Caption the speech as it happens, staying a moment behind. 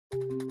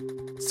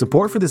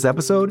Support for this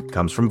episode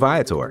comes from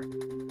Viator.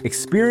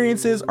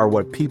 Experiences are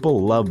what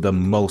people love the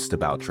most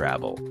about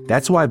travel.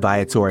 That's why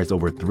Viator has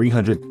over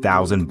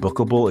 300,000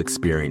 bookable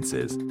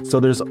experiences,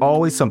 so there's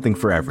always something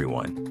for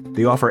everyone.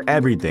 They offer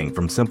everything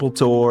from simple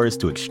tours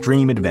to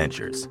extreme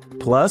adventures.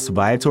 Plus,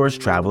 Viator's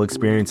travel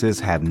experiences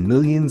have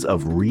millions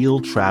of real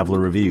traveler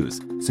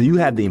reviews, so you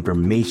have the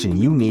information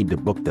you need to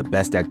book the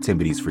best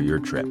activities for your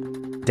trip.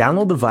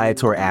 Download the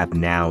Viator app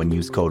now and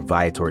use code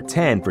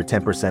Viator10 for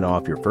 10%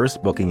 off your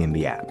first booking in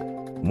the app.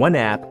 One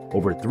app,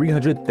 over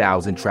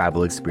 300,000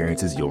 travel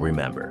experiences you'll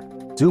remember.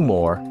 Do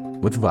more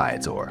with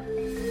Viator.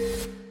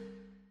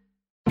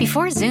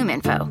 Before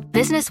ZoomInfo,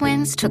 business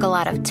wins took a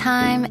lot of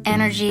time,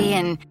 energy,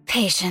 and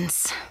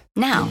patience.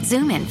 Now,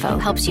 ZoomInfo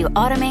helps you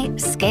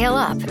automate, scale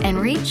up, and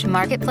reach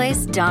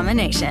marketplace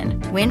domination.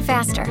 Win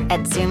faster at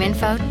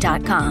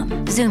ZoomInfo.com.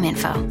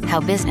 ZoomInfo, how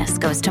business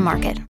goes to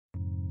market.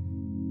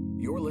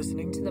 You're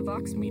listening to the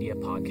Vox Media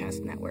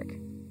Podcast Network.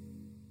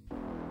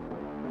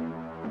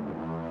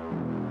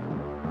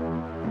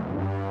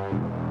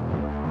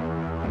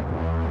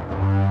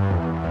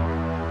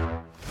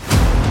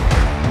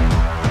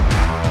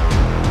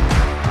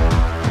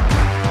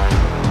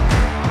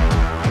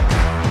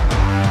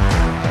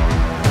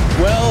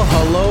 Well,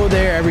 hello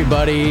there,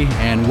 everybody,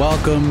 and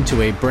welcome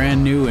to a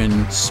brand new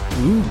and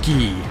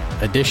spooky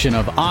edition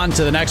of On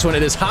to the Next One.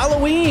 It is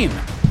Halloween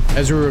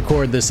as we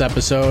record this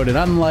episode, and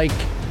unlike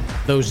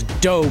those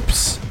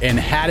dopes in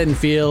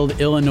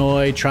Haddonfield,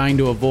 Illinois, trying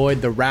to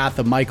avoid the wrath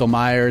of Michael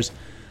Myers,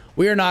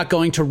 we are not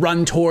going to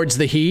run towards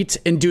the heat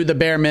and do the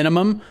bare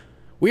minimum.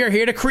 We are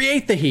here to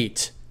create the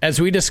heat as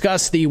we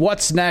discuss the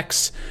what's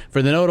next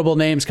for the notable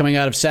names coming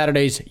out of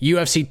Saturday's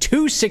UFC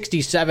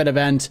 267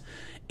 event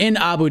in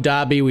Abu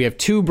Dhabi. We have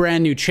two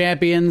brand new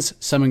champions,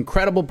 some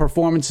incredible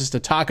performances to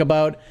talk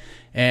about,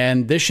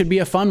 and this should be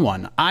a fun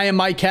one. I am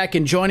Mike Heck,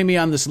 and joining me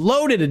on this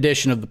loaded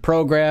edition of the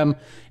program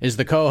is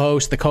the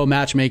co-host, the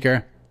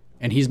co-matchmaker,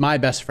 and he's my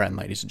best friend,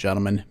 ladies and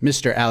gentlemen,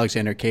 Mr.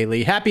 Alexander K.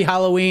 Lee. Happy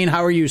Halloween.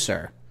 How are you,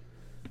 sir?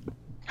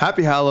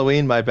 Happy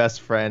Halloween, my best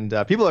friend.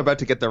 People are about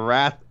to get the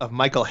wrath of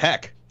Michael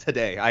Heck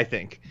today, I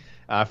think.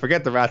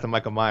 Forget the wrath of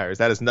Michael Myers.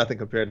 That is nothing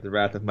compared to the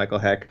wrath of Michael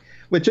Heck,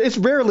 which is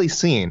rarely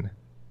seen.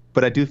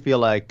 But I do feel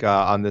like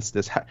on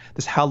this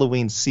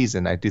Halloween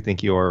season, I do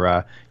think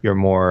your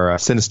more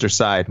sinister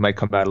side might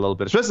come out a little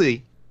bit,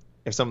 especially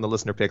if some of the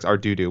listener picks are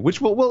doo-doo, which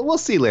we'll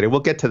see later.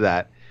 We'll get to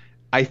that.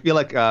 I feel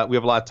like we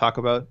have a lot to talk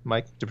about,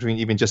 Mike, between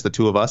even just the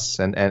two of us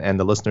and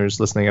the listeners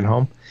listening at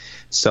home.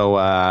 So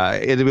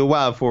it'll be a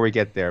while before we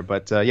get there.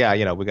 But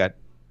yeah, we got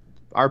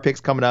our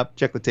picks coming up.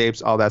 Check the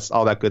tapes, all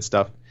that good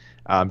stuff.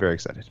 I'm very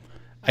excited.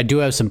 I do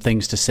have some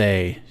things to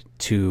say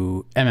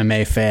to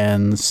MMA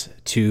fans,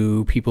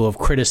 to people who have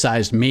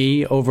criticized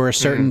me over a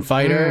certain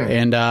fighter,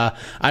 and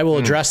I will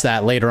address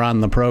that later on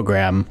in the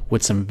program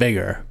with some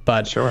vigor.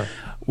 But sure.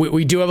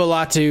 We do have a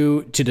lot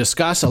to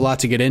discuss, a lot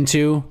to get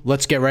into.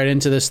 Let's get right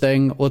into this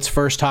thing. Let's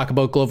first talk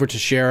about Glover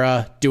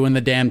Teixeira doing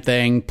the damn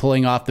thing,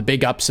 pulling off the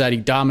big upset. He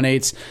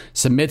dominates,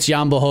 submits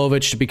Jan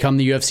Blachowicz to become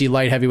the UFC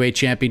light heavyweight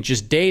champion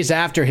just days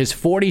after his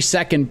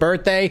 42nd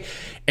birthday.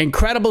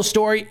 Incredible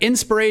story,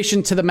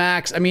 inspiration to the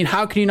max. I mean,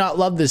 how can you not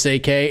love this,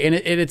 AK? And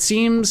it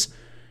seems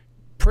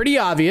pretty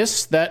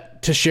obvious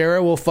that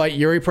Teixeira will fight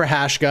Yuri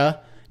Prochazka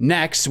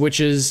next,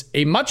 which is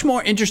a much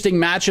more interesting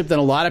matchup than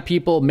a lot of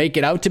people make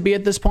it out to be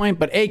at this point.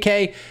 But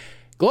AK,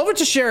 Glover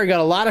Teixeira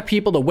got a lot of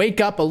people to wake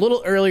up a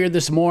little earlier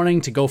this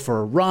morning to go for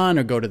a run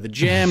or go to the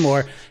gym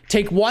or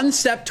take one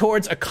step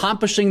towards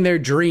accomplishing their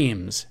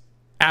dreams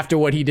after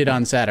what he did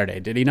on Saturday.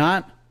 Did he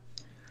not?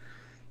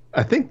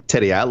 I think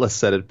Teddy Atlas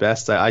said it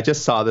best. I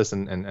just saw this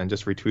and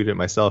just retweeted it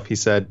myself. He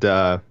said,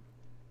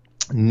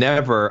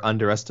 never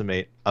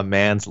underestimate a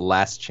man's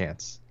last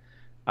chance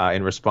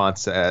in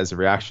response as a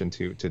reaction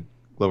to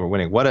Glover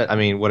winning. What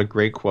a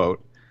great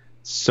quote.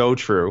 So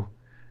true.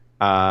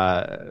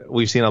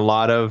 We've seen a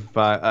lot of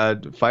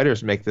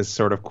fighters make this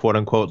sort of quote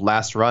unquote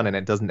last run, and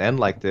it doesn't end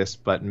like this.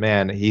 But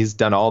man, he's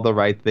done all the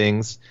right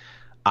things.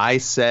 I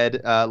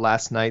said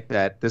last night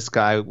that this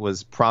guy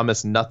was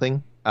promised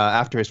nothing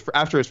after his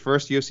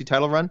first UFC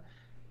title run.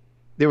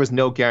 There was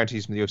no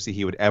guarantees from the UFC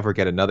he would ever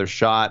get another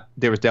shot.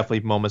 There was definitely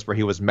moments where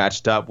he was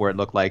matched up where it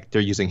looked like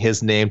they're using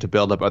his name to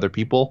build up other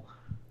people.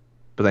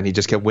 But then he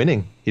just kept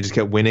winning. He just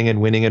kept winning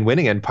and winning and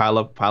winning and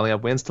piling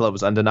up wins till it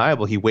was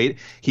undeniable. He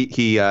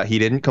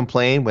didn't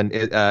complain when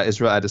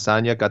Israel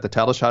Adesanya got the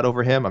title shot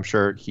over him. I'm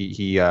sure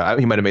he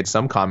might have made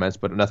some comments,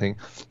 but nothing.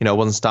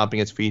 Wasn't stomping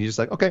his feet. He's just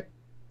like, okay,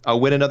 I'll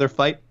win another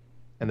fight,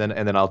 and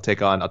then I'll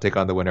take on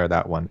the winner of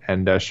that one.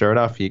 And sure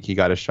enough, he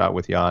got a shot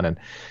with Jan.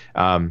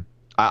 And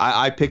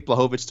I picked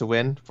Blachowicz to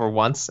win for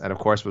once, and of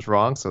course was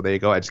wrong. So there you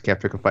go. I just can't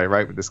pick a fight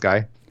right with this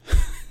guy.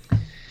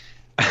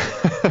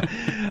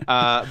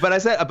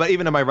 But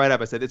even in my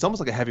write-up, I said it's almost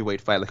like a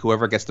heavyweight fight. Like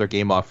whoever gets their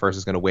game off first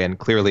is going to win.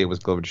 Clearly, it was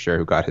Glover Teixeira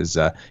who got his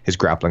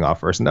grappling off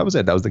first, and that was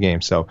it. That was the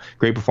game. So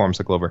great performance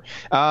of Glover.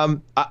 I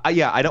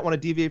don't want to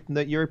deviate from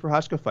the Yuri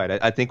Prochazka fight.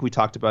 I think we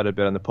talked about it a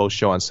bit on the post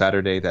show on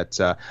Saturday that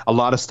a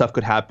lot of stuff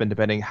could happen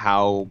depending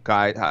how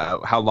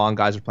long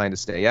guys are planning to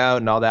stay out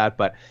and all that.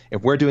 But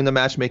if we're doing the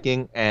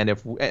matchmaking, and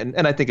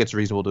I think it's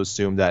reasonable to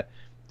assume that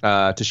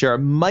Teixeira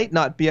might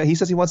not be. He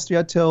says he wants to be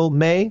out till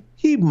May.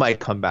 He might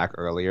come back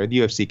earlier. The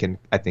UFC can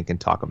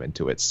talk him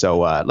into it.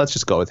 So let's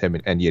just go with him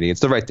and Yuri. It's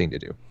the right thing to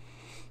do.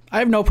 I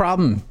have no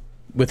problem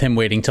with him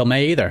waiting till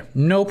May either.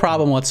 No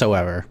problem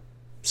whatsoever.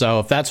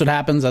 So if that's what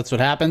happens, that's what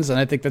happens. And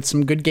I think that's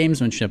some good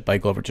gamesmanship by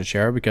Glover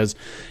Teixeira, because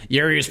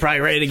Yuri is probably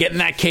ready to get in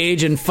that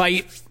cage and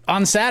fight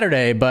on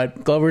Saturday.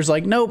 But Glover's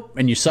like, nope.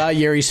 And you saw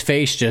Yuri's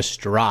face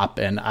just drop.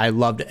 And I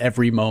loved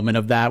every moment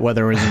of that,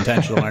 whether it was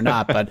intentional or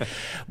not. But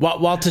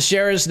while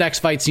Teixeira's next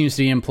fight seems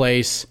to be in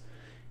place,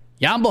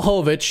 Jan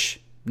Blachowicz,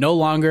 no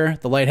longer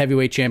the light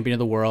heavyweight champion of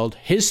the world.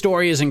 His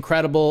story is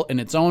incredible in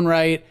its own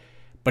right,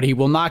 but he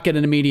will not get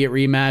an immediate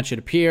rematch, it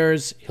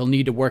appears. He'll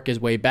need to work his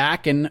way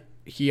back, and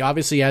he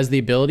obviously has the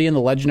ability and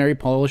the legendary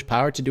Polish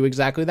power to do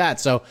exactly that.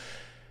 So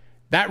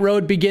that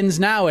road begins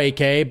now,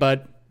 AK,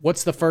 but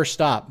what's the first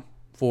stop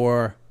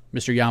for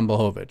Mr. Jan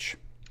Blachowicz?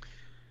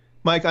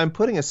 Mike, I'm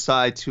putting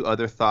aside two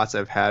other thoughts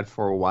I've had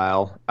for a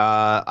while.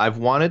 I'm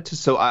going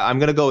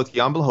to go with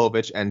Jan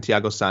Blachowicz and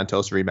Thiago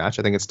Santos rematch.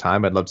 I think it's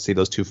time. I'd love to see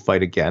those two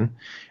fight again.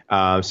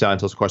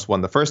 Santos, of course,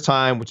 won the first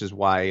time, which is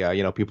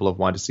why people have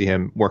wanted to see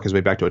him work his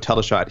way back to a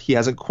title shot. He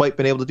hasn't quite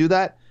been able to do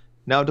that.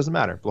 Now it doesn't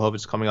matter. Blachowicz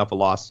is coming off a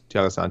loss.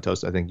 Thiago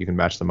Santos, I think you can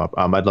match them up.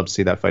 I'd love to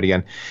see that fight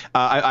again.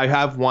 I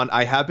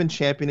have been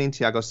championing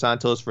Thiago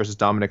Santos versus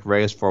Dominic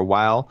Reyes for a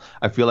while.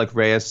 I feel like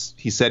Reyes,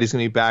 he said he's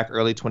going to be back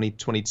early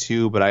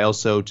 2022, but I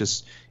also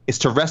it's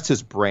to rest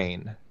his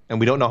brain. And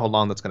we don't know how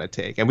long that's going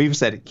to take. And we've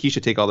said he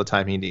should take all the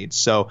time he needs.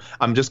 So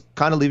I'm just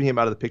kind of leaving him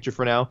out of the picture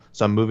for now.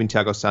 So I'm moving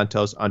Thiago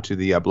Santos onto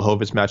the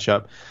Blachowicz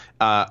matchup.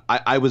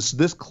 I was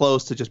this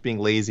close to just being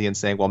lazy and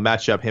saying, well,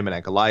 match up him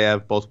and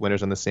Ankalaev, both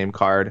winners on the same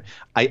card.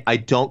 I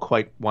don't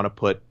quite want to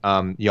put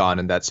Jan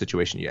in that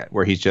situation yet,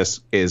 where he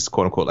just is,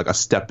 quote unquote, like a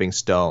stepping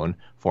stone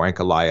for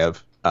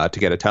Ankalaev to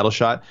get a title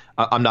shot.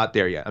 I'm not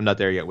there yet. I'm not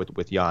there yet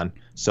with Jan.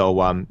 So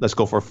let's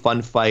go for a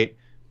fun fight,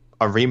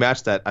 a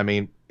rematch that,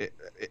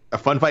 a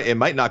fun fight. It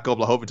might not go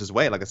Blachowicz's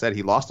way. Like I said,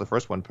 he lost the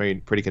first one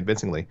pretty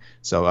convincingly.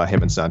 So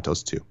him and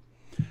Santos too.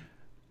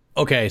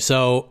 Okay,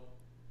 so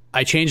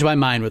I changed my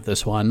mind with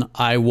this one.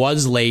 I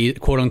was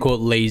quote unquote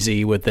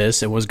lazy with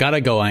this. It was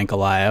gotta go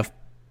Ankalaev,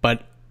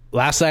 but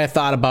last night I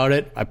thought about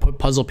it. I put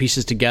puzzle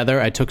pieces together.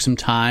 I took some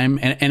time,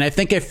 and I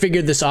think I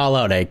figured this all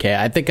out. AK,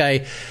 I think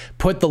I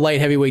put the light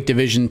heavyweight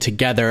division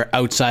together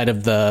outside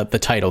of the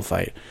title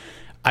fight.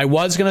 I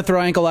was going to throw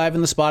Ankalaev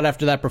in the spot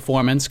after that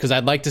performance because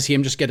I'd like to see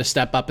him just get a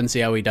step up and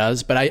see how he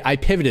does, but I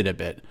pivoted a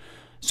bit.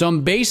 So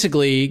I'm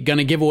basically going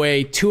to give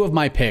away two of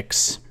my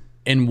picks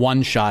in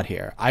one shot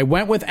here. I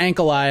went with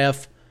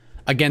Ankalaev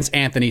against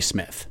Anthony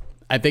Smith.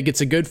 I think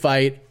it's a good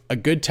fight, a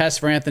good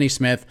test for Anthony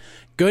Smith,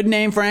 good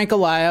name for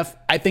Ankalaev.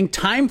 I think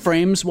time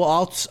frames will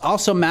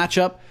also match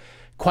up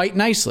quite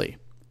nicely,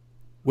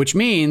 which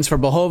means for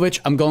Blachowicz,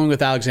 I'm going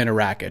with Alexander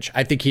Rakic.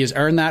 I think he has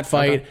earned that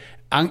fight. Okay.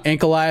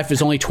 Ankalaev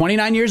is only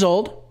 29 years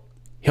old.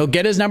 He'll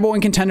get his number one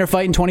contender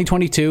fight in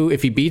 2022.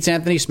 If he beats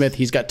Anthony Smith,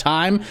 he's got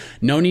time.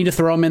 No need to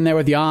throw him in there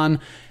with Jan.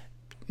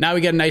 Now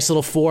we get a nice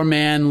little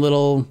 4-man,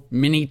 little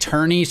mini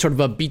tourney, sort of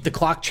a beat the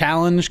clock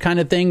challenge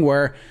kind of thing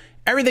where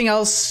everything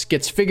else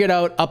gets figured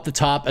out up the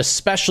top,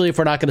 especially if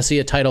we're not going to see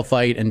a title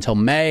fight until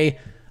May.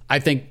 I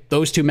think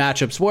those two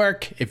matchups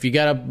work. If you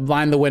got to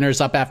line the winners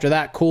up after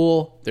that,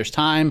 cool. There's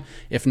time.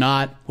 If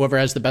not, whoever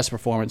has the best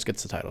performance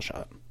gets the title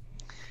shot.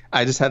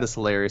 I just had this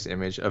hilarious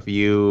image of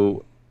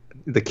you.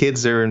 The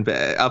kids are in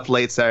bed, up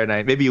late Saturday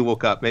night. Maybe you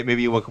woke up.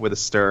 Maybe you woke up with a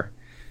stir.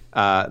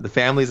 The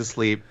family's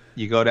asleep.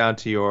 You go down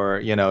to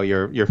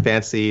your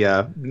fancy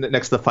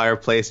next to the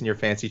fireplace in your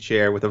fancy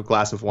chair with a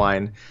glass of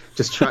wine.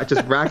 Just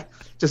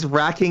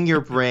racking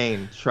your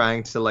brain,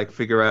 trying to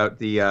figure out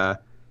the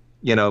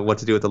what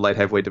to do with the light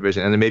heavyweight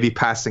division, and then maybe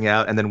passing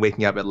out, and then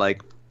waking up at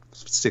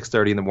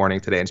 6:30 in the morning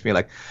today and just being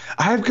like,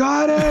 I've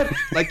got it.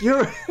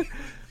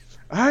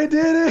 I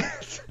did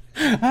it.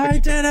 I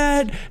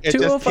did it.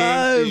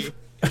 205.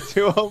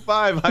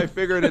 205. I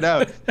figured it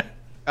out.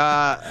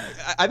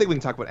 I think we can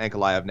talk about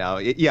Ankalaev now.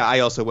 I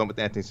also went with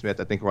Anthony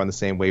Smith. I think we're on the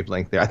same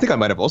wavelength there. I think I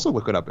might have also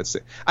woke it up at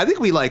 6. I think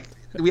we had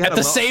at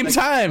the same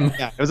time.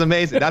 Yeah, it was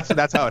amazing.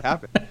 That's how it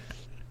happened.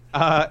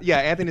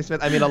 Anthony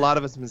Smith. A lot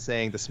of us have been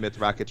saying the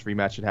Smith-Rakic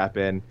rematch should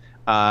happen.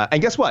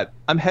 And guess what?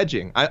 I'm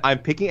hedging. I'm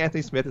picking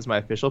Anthony Smith as my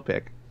official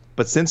pick.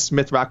 But since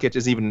Smith-Rakic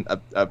isn't even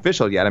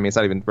official yet, it's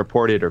not even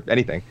reported or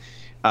anything.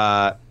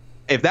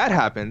 If that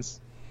happens,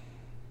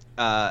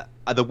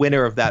 the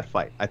winner of that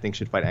fight, I think,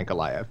 should fight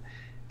Ankalaev.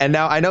 And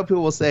now I know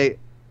people will say,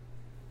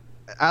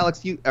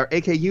 Alex, you're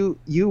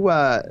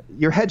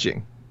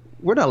hedging.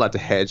 We're not allowed to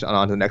hedge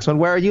on to the next one.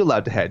 Where are you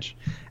allowed to hedge?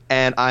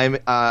 And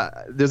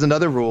there's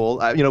another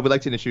rule. We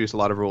like to introduce a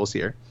lot of rules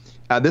here.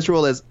 This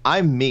rule is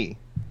I'm me.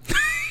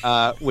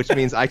 which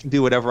means I can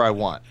do whatever I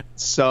want.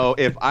 So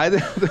if either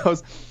of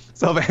those,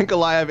 so if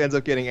Ankalaev ends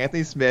up getting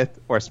Anthony Smith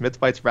or Smith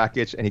fights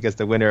Rakic and he gets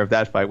the winner of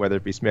that fight, whether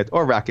it be Smith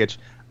or Rakic,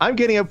 I'm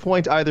getting a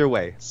point either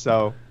way.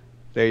 So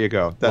there you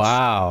go. That's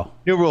wow.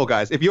 New rule,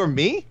 guys. If you're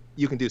me,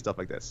 you can do stuff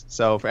like this.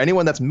 So for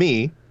anyone that's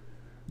me,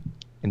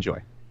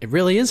 enjoy. It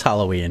really is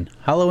Halloween.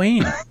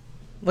 Halloween.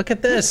 Look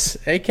at this,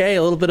 AK. A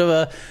little bit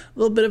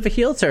of a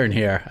heel turn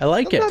here. I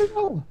like it. Not at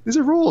all. These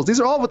are rules. It's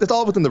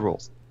all within the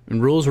rules.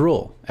 And rules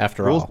rule.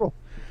 After rules all, rule.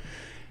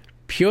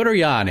 Petr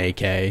Yan,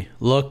 AK,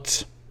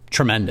 looked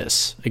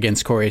tremendous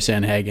against Corey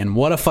Sandhagen.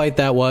 What a fight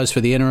that was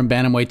for the interim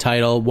bantamweight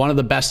title. One of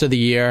the best of the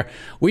year.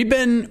 We've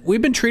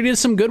been treated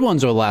some good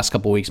ones over the last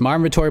couple of weeks.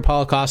 Marvin Vettori,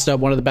 Paulo Costa,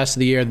 one of the best of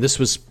the year. This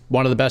was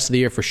one of the best of the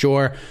year for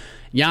sure.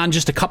 Yan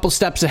just a couple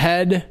steps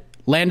ahead.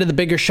 Landed the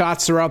bigger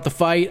shots throughout the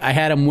fight. I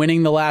had him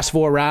winning the last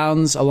 4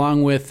 rounds,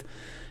 along with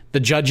the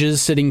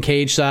judges sitting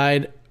cage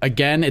side.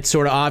 Again, it's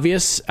sort of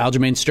obvious.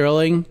 Aljamain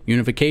Sterling,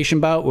 unification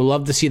bout. We'll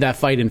love to see that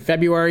fight in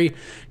February.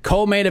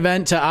 Co-main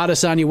event to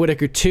Adesanya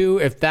Whitaker 2.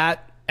 If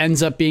that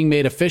ends up being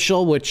made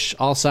official, which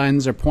all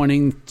signs are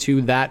pointing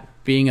to that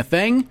being a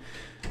thing.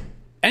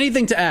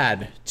 Anything to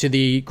add to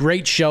the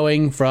great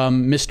showing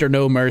from Mr.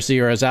 No Mercy,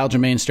 or as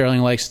Aljamain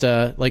Sterling likes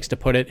to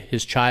put it,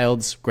 his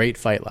child's great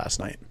fight last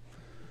night?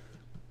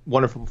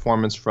 Wonderful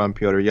performance from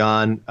Petr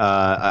Yan.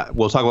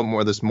 We'll talk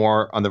about this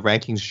more on the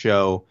rankings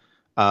show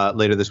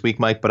later this week,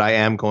 Mike, but I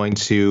am going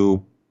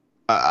to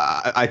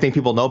I think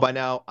people know by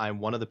now I'm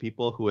one of the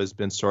people who has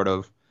been sort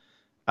of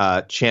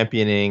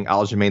championing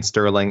Aljamain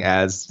Sterling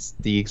as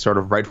the sort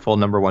of rightful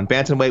number 1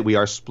 bantamweight. We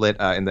are split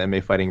in the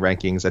MMA fighting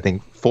rankings. I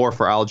think 4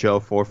 for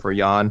Aljo, 4 for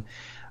Yan.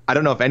 I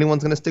don't know if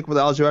anyone's going to stick with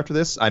Aljo after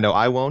this. I know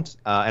I won't,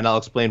 and I'll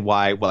explain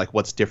why. Well, like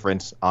what's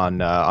different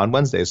on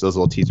Wednesday. So there's a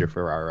little teaser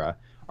for our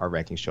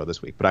ranking show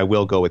this week, but I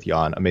will go with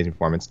Yan. Amazing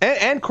performance,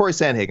 and Corey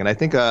Sandhagen. I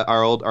think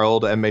our old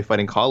MMA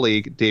fighting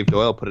colleague Dave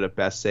Doyle put it up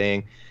best,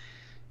 saying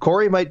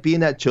Corey might be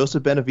in that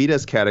Joseph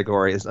Benavidez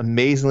category. Is an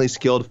amazingly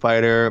skilled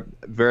fighter,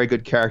 very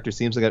good character,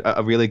 seems like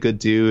a really good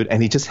dude,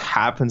 and he just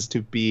happens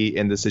to be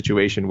in the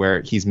situation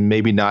where he's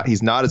not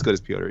as good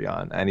as Petr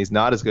Yan, and he's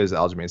not as good as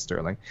Aljamain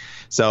Sterling.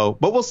 So,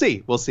 but we'll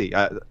see.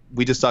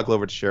 We just saw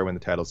Glover Teixeira win the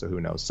title, so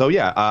who knows? So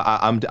yeah,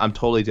 I'm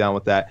totally down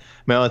with that.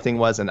 My only thing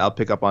was, and I'll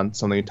pick up on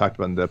something you talked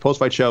about in the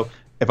post-fight show.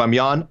 If I'm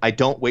Yan, I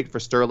don't wait for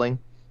Sterling.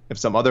 If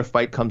some other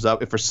fight comes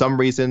up, if for some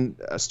reason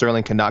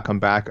Sterling cannot come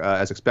back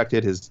as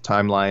expected, his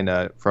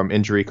timeline from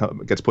injury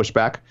gets pushed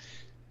back,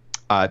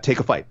 take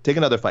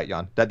another fight,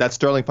 Yan. That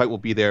Sterling fight will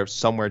be there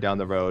somewhere down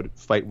the road.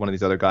 Fight one of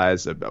these other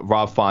guys,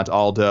 Rob Font,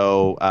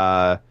 Aldo,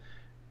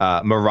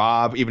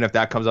 Merab, even if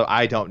that comes up,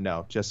 I don't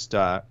know. Just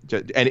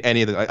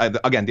any of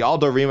the again, the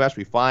Aldo rematch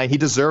will be fine. He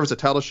deserves a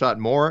title shot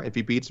more if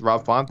he beats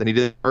Rob Font than he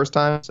did the first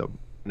time. So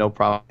no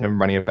problem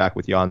him running it back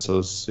with Yan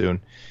so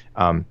soon.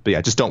 But yeah,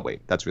 just don't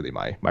wait. That's really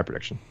my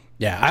prediction.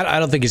 Yeah, I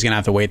don't think he's going to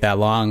have to wait that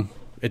long.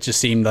 It just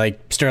seemed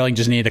like Sterling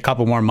just needed a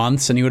couple more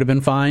months and he would have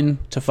been fine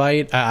to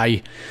fight.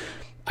 I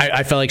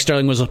felt like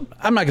Sterling was,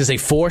 I'm not going to say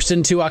forced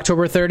into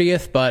October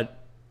 30th,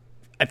 but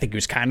I think he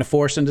was kind of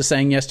forced into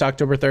saying yes to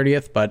October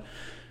 30th. But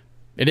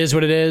it is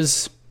what it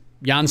is.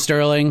 Yan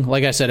Sterling,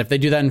 like I said, if they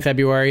do that in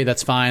February,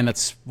 that's fine.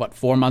 That's,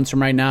 4 months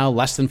from right now?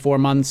 Less than 4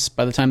 months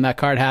by the time that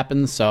card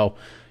happens. So,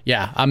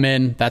 yeah, I'm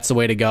in. That's the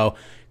way to go.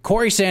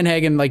 Corey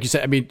Sandhagen, like you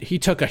said, I mean, he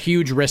took a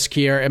huge risk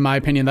here, in my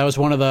opinion. That was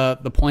one of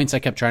the points I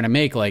kept trying to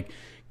make. Like,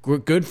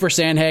 good for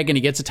Sandhagen.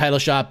 He gets a title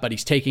shot, but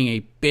he's taking a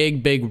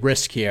big, big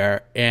risk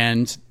here.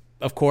 And,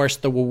 of course,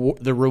 the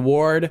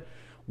reward,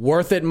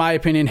 worth it, in my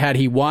opinion, had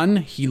he won.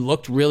 He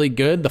looked really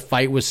good. The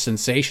fight was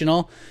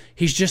sensational.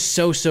 He's just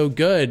so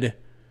good.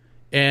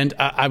 And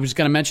I was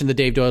going to mention the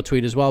Dave Doyle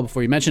tweet as well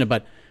before you mentioned it,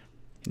 but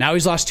now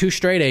he's lost 2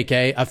 straight,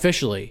 AK,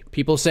 officially.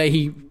 People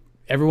say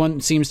everyone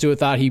seems to have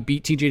thought he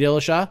beat TJ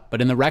Dillashaw,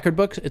 but in the record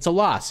books, it's a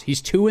loss.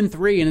 He's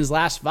 2-3 in his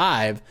last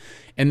 5,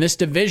 and this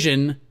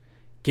division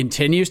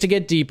continues to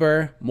get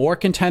deeper. More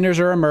contenders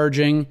are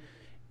emerging.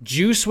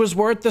 Juice was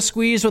worth the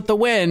squeeze with the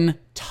win.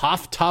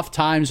 Tough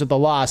times with the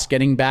loss,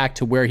 getting back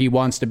to where he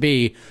wants to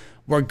be,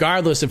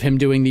 regardless of him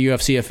doing the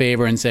UFC a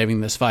favor and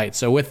saving this fight.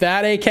 So with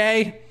that,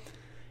 AK,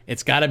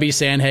 it's got to be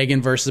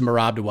Sandhagen versus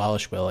Merab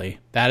Dvalishvili.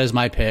 That is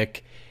my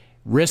pick.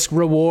 Risk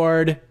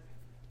reward.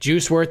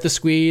 Juice worth the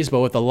squeeze, but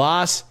with the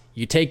loss,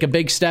 you take a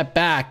big step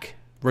back.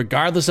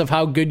 Regardless of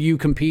how good you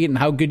compete and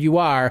how good you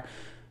are,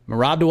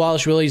 Merab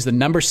Dvalishvili is the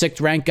number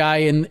 6 ranked guy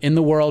in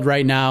the world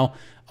right now.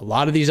 A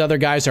lot of these other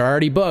guys are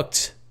already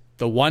booked.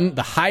 The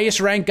highest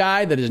ranked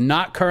guy that is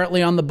not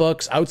currently on the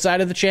books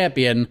outside of the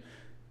champion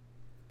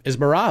is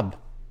Merab.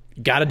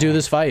 You got to do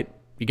this fight.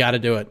 You got to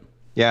do it.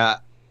 Yeah.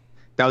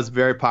 That was a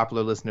very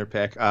popular listener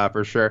pick,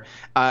 for sure.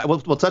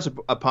 We'll touch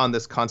upon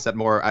this concept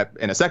more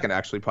in a second,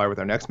 actually, probably with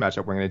our next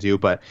matchup we're going to do.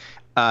 But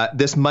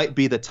this might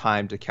be the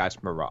time to catch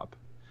Merab.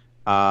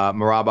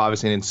 Merab,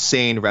 obviously an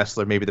insane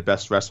wrestler, maybe the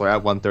best wrestler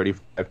at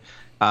 135.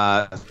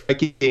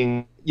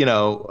 Striking,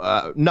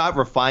 not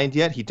refined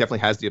yet. He definitely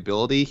has the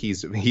ability.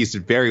 He's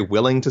very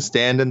willing to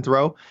stand and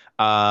throw.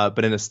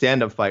 But in a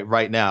stand-up fight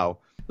right now,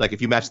 like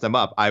if you match them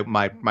up,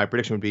 my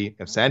prediction would be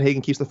if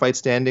Sandhagen keeps the fight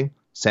standing,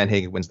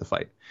 Sandhagen wins the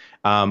fight.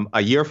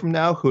 A year from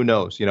now, who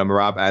knows?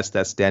 Merab adds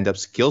that stand-up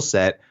skill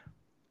set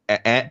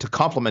and to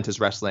complement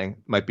his wrestling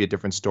might be a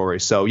different story.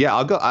 So yeah,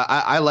 I'll go.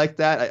 I like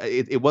that.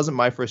 It wasn't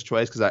my first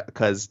choice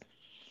because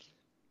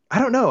I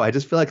don't know. I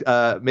just feel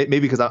like maybe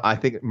because I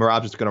think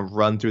Merab's just going to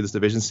run through this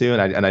division soon,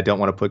 and I don't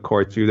want to put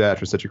Corey through that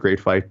after such a great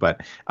fight.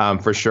 But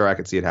for sure, I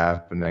could see it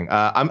happening.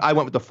 I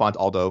went with the Font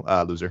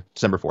Aldo loser,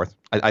 December 4th.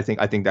 I think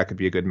that could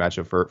be a good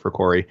matchup for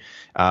Corey.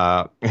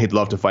 He'd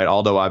love to fight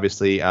Aldo,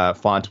 obviously.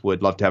 Font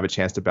would love to have a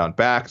chance to bounce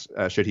back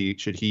should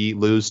he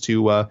lose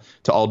to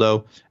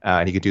Aldo,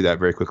 and he could do that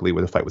very quickly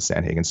with a fight with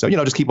Sandhagen. So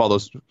just keep all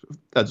those.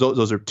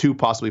 Those are two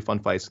possibly fun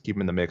fights. Keep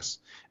them in the mix.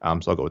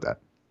 So I'll go with that.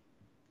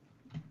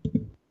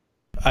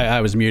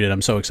 I was muted.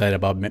 I'm so excited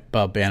about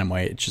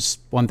bantamweight. It's just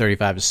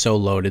 135 is so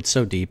loaded,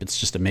 so deep. It's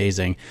just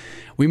amazing.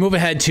 We move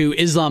ahead to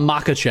Islam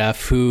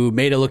Makhachev, who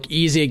made it look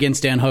easy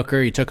against Dan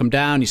Hooker. He took him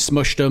down. He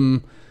smushed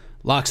him,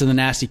 locks in the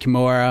nasty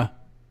Kimura,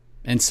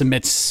 and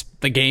submits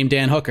the game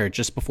Dan Hooker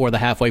just before the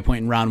halfway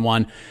point in round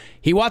one.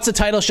 He wants a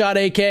title shot,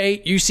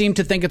 AK. You seem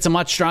to think it's a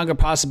much stronger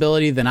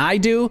possibility than I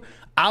do.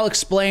 I'll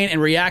explain and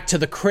react to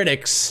the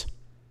critics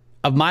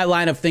of my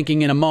line of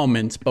thinking in a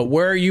moment, but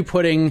where are you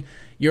putting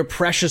your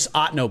precious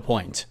Otno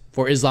point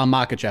for Islam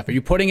Makhachev? Are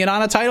you putting it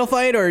on a title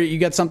fight, or you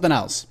got something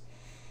else?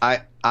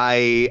 I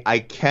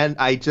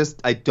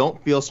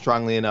don't feel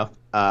strongly enough.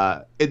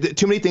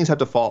 Too many things have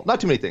to fall. Not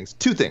too many things.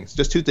 Two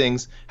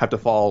things have to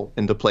fall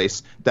into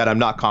place that I'm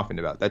not confident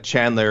about. That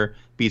Chandler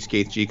beats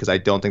Gaethje, because I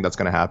don't think that's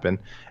going to happen,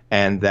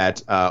 and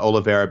that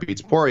Oliveira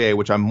beats Poirier,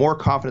 which I'm more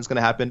confident is going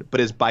to happen,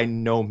 but is by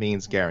no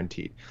means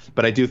guaranteed.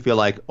 But I do feel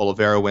like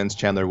Oliveira wins,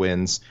 Chandler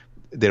wins.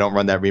 They don't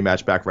run that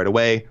rematch back right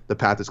away. The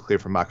path is clear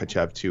for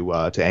Makhachev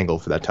to angle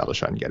for that title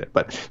shot and get it.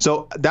 But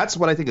so that's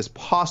what I think is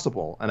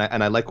possible, and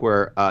I like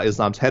where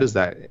Islam's head is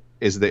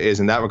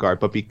in that regard.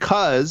 But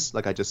because,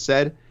 like I just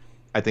said,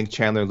 I think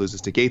Chandler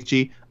loses to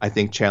Gaethje. I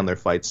think Chandler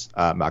fights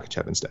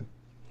Makhachev instead.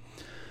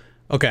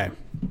 Okay,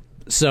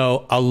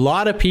 so a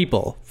lot of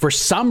people, for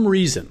some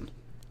reason,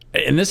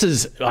 and this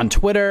is on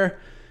Twitter,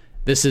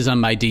 this is on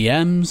my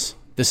DMs,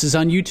 this is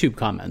on YouTube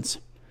comments,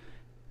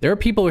 there are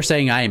people who are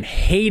saying I am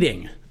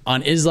hating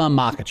on Islam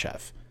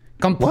Makhachev.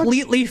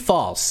 Completely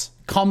false.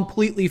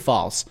 Completely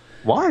false.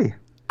 Why?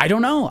 I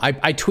don't know.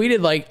 I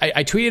tweeted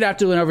I tweeted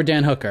after the win over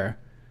Dan Hooker.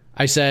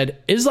 I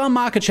said, Islam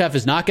Makhachev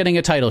is not getting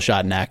a title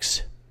shot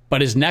next,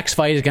 but his next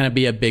fight is going to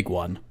be a big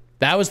one.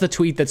 That was the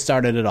tweet that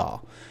started it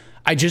all.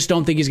 I just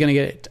don't think he's going to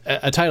get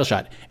a title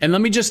shot. And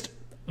let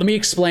me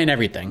explain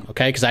everything,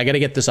 okay? Because I got to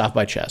get this off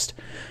my chest.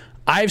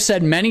 I've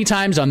said many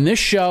times on this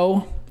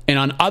show and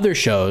on other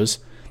shows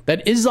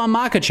that Islam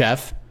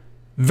Makhachev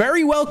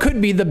very well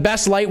could be the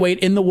best lightweight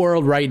in the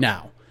world right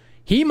now.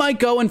 He might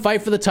go and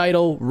fight for the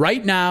title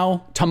right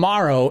now,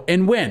 tomorrow,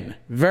 and win.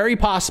 Very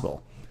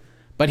possible.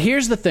 But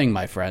here's the thing,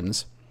 my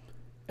friends.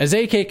 As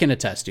AK can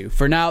attest to,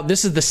 for now,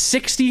 this is the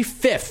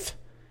 65th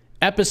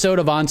episode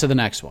of On to the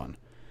Next One.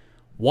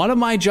 One of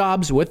my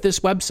jobs with this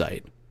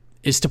website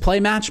is to play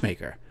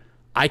matchmaker.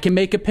 I can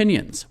make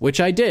opinions,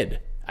 which I did.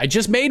 I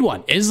just made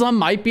one. Islam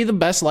might be the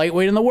best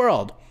lightweight in the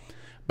world.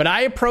 But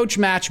I approach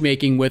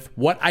matchmaking with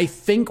what I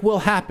think will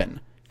happen,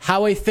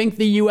 how I think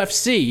the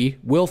UFC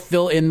will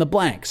fill in the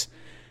blanks.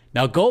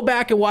 Now go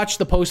back and watch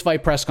the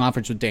post-fight press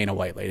conference with Dana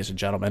White, ladies and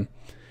gentlemen.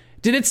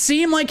 Did it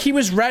seem like he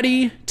was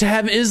ready to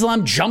have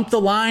Islam jump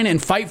the line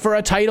and fight for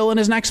a title in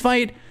his next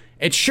fight?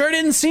 It sure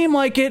didn't seem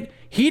like it.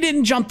 He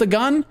didn't jump the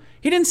gun.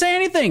 He didn't say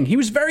anything. He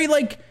was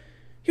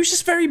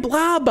just very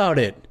blah about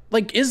it.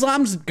 Like,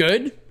 Islam's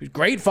good, he's a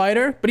great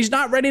fighter, but he's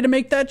not ready to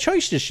make that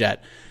choice just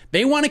yet.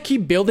 They want to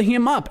keep building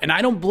him up, and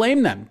I don't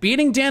blame them.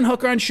 Beating Dan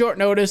Hooker on short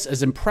notice,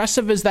 as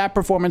impressive as that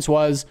performance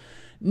was,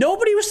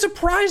 nobody was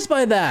surprised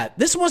by that.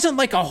 This wasn't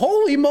like a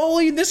holy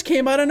moly, this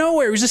came out of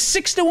nowhere. He was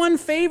a 6-1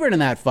 favorite in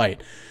that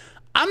fight.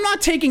 I'm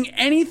not taking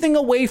anything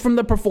away from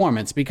the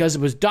performance because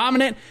it was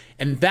dominant,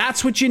 and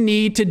that's what you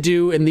need to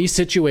do in these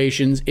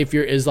situations if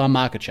you're Islam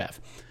Makhachev.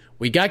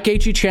 We got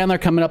Gaethje Chandler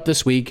coming up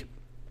this week.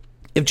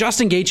 If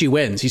Justin Gaethje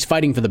wins, he's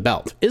fighting for the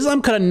belt.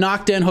 Islam could have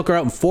knocked Dan Hooker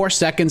out in 4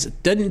 seconds.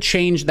 Didn't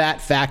change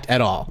that fact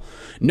at all.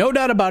 No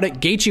doubt about it.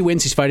 Gaethje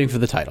wins. He's fighting for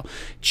the title.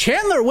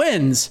 Chandler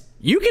wins.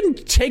 You can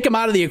take him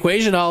out of the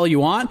equation all you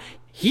want.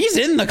 He's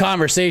in the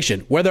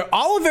conversation. Whether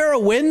Oliveira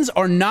wins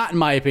or not, in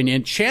my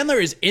opinion, Chandler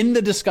is in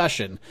the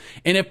discussion.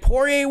 And if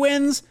Poirier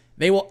wins,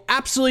 they will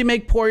absolutely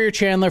make Poirier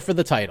Chandler for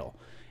the title.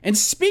 And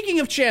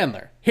speaking of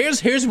Chandler,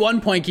 here's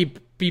one point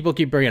people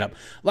keep bringing up.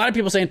 A lot of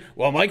people saying,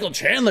 well, Michael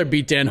Chandler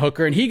beat Dan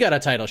Hooker and he got a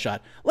title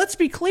shot. Let's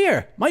be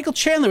clear. Michael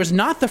Chandler was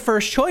not the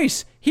first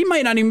choice. He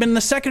might not even been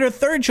the second or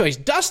third choice.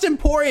 Dustin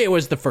Poirier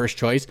was the first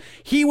choice.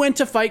 He went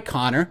to fight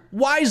Conor,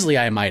 wisely,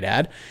 I might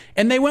add.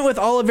 And they went with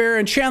Oliveira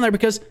and Chandler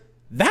because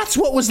that's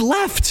what was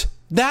left.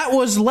 That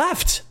was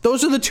left.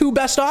 Those are the two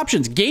best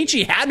options.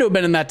 Gaethje had to have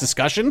been in that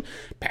discussion.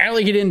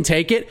 Apparently he didn't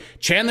take it.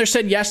 Chandler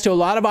said yes to a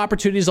lot of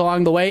opportunities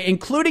along the way,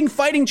 including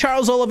fighting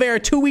Charles Oliveira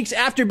 2 weeks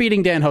after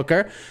beating Dan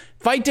Hooker.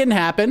 Fight didn't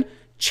happen.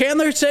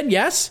 Chandler said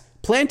yes,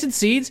 planted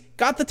seeds,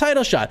 got the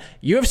title shot.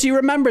 UFC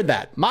remembered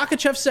that.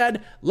 Makhachev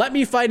said, let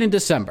me fight in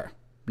December.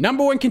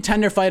 Number one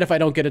contender fight if I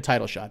don't get a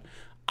title shot.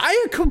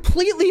 I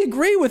completely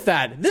agree with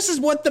that. This is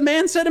what the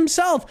man said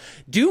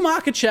himself. Do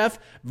Makhachev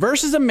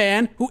versus a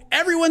man who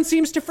everyone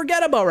seems to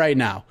forget about right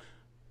now.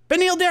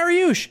 Beneil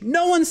Dariush.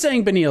 No one's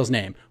saying Beneil's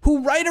name.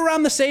 Who right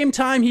around the same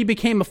time he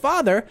became a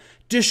father,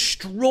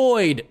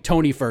 destroyed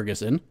Tony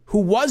Ferguson, who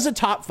was a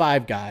top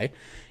 5 guy.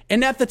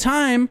 And at the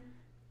time,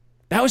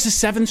 that was his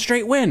 7th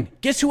straight win.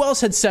 Guess who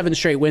else had 7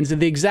 straight wins at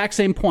the exact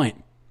same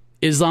point?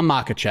 Islam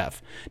Makhachev.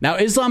 Now,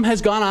 Islam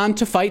has gone on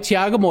to fight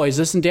Thiago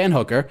Moises and Dan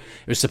Hooker.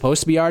 It was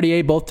supposed to be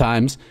RDA both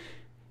times.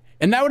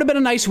 And that would have been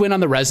a nice win on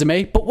the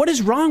resume. But what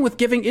is wrong with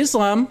giving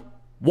Islam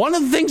one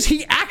of the things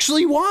he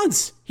actually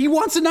wants? He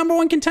wants a number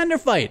one contender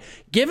fight.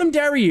 Give him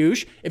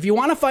Dariush. If you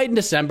want to fight in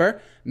December,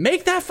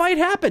 make that fight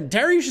happen.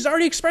 Dariush has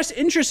already expressed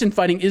interest in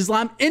fighting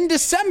Islam in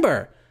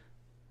December.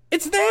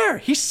 It's there.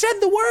 He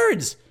said the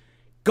words.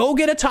 Go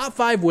get a top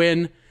 5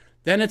 win.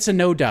 Then it's a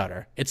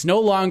no-doubter. It's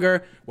no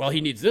longer, well, he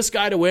needs this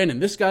guy to win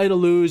and this guy to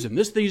lose and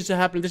this needs to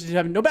happen, this needs to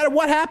happen. No matter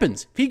what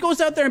happens, if he goes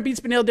out there and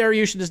beats Beneil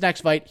Dariush in his next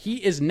fight, he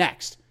is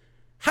next.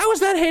 How is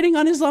that hating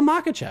on Islam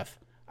Makhachev?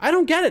 I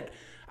don't get it.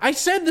 I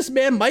said this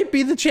man might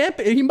be the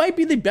champion. He might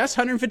be the best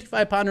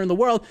 155-pounder in the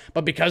world,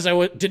 but because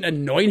I didn't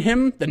anoint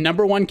him the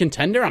number one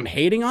contender, I'm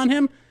hating on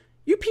him?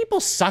 You people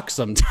suck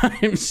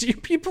sometimes. You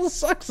people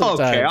suck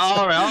sometimes. Okay,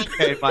 all right,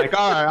 okay, Mike.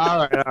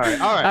 All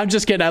right. I'm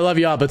just kidding. I love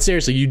you all, but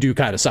seriously, you do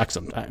kind of suck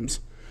sometimes.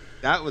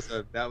 That was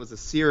a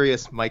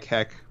serious mic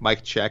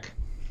check,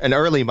 an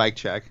early mic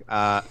check.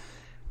 I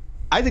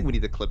think we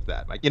need to clip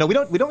that. Like, we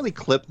don't really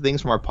clip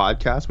things from our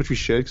podcast, which we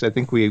should, because I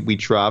think we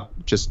drop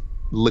just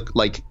look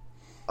like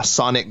a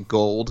sonic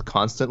gold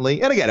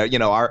constantly. And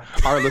again, our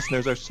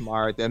listeners are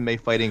smart. The MMA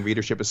fighting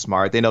readership is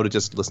smart. They know to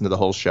just listen to the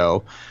whole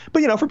show.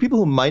 But for people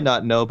who might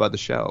not know about the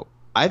show,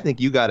 I think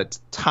you got it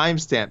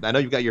timestamped. I know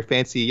you've got your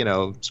fancy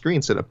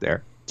screen set up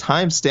there.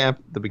 Timestamp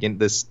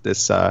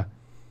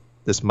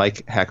this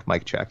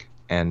mic check,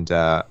 and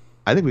I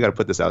think we got to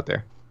put this out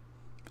there.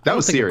 That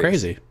was serious.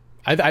 Crazy.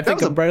 I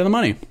think I'm right on the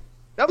money.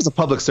 That was a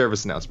public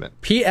service announcement.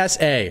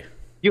 PSA.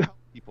 You helped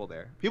people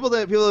there. People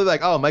are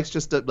like, oh, Mike's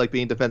just like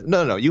being defensive.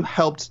 No. You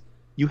helped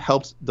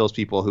those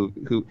people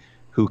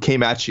who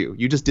came at you.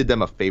 You just did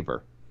them a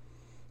favor.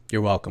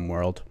 You're welcome,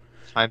 world.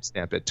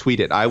 Timestamp it. Tweet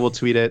it. I will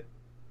tweet it.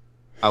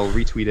 I will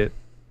retweet it.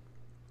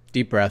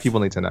 Deep breath.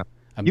 People need to know.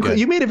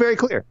 You made it very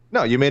clear.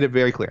 No, you made it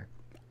very clear.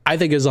 I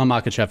think Islam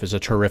Makhachev is a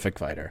terrific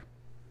fighter.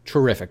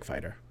 Terrific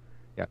fighter.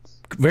 Yes.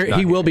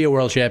 He will be a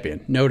world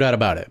champion. No doubt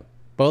about it.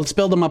 But let's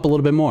build him up a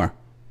little bit more.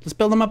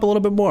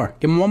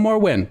 Give him one more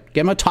win.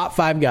 Give him a top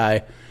 5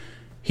 guy.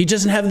 He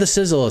doesn't have the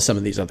sizzle of some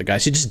of these other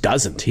guys. He just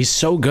doesn't. He's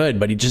so good,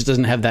 but he just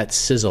doesn't have that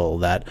sizzle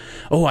that,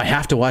 I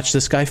have to watch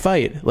this guy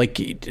fight. Like,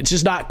 it's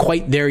just not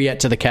quite there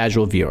yet to the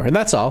casual viewer. And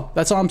that's all.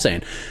 That's all I'm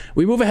saying.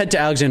 We move ahead to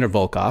Alexander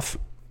Volkov.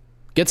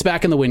 Gets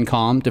back in the win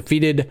column.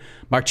 Defeated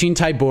Marcin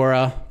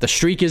Tybura. The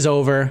streak is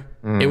over.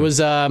 It was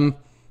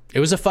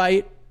a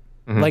fight,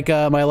 like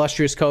my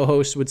illustrious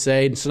co-host would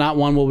say. It's not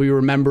one we'll be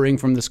remembering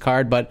from this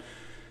card, but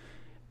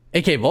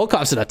AK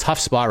Volkov's in a tough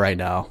spot right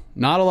now.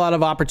 Not a lot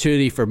of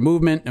opportunity for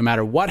movement, no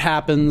matter what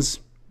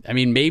happens. I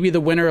mean, maybe the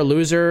winner or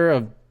loser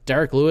of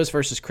Derek Lewis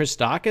versus Chris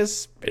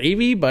Daukaus,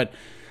 maybe, but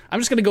I'm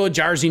just going to go with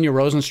Jairzinho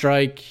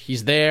Rozenstruik.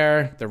 He's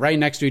there. They're right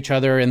next to each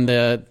other in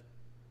the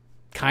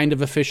kind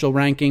of official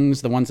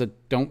rankings, the ones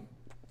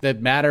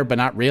that matter, but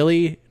not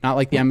really. Not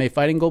like the MMA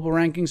Fighting Global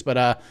rankings,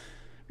 but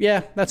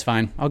yeah, that's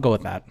fine. I'll go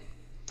with that.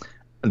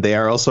 They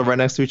are also right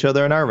next to each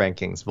other in our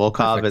rankings.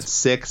 Volkov Perfect. at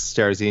 6,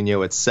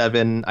 Jairzinho at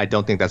 7. I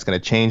don't think that's going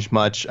to change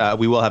much.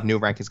 We will have new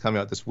rankings coming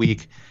out this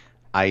week.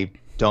 I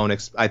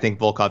think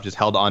Volkov just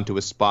held on to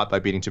his spot by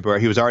beating Tybura.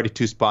 He was already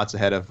 2 spots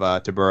ahead of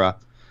Tybura,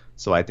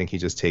 so I think he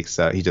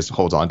just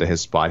holds on to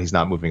his spot. He's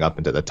not moving up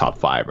into the top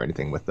 5 or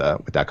anything with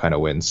that kind of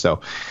win.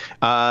 So,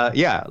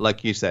 yeah,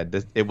 like you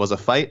said, it was a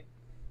fight.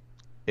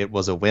 It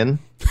was a win.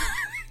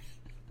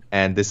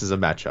 And this is a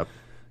matchup.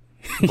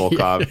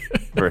 Volkov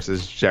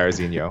versus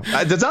Jairzinho.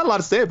 There's not a lot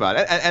to say about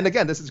it. And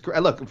again, this is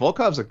great. Look,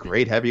 Volkov's a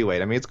great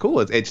heavyweight. I mean, it's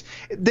cool.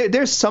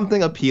 There's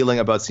something appealing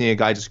about seeing a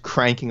guy just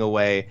cranking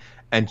away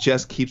and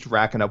just keeps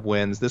racking up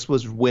wins. This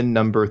was win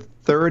number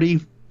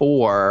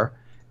 34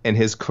 in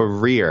his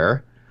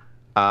career.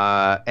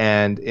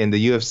 And in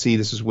the UFC,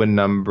 this is win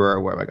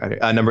number,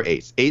 number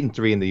 8.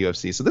 8-3 in the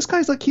UFC. So this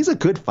guy's he's a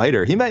good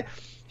fighter.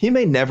 He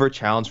may never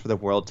challenge for the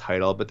world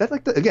title, but that's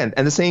again,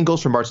 and the same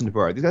goes for Marcin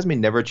Tybura. These guys may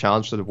never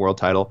challenge for the world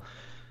title,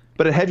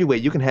 but at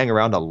heavyweight, you can hang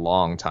around a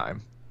long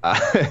time.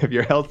 If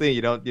you're healthy,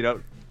 you don't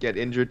get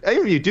injured.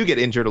 Even if you do get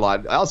injured a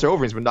lot, Alistair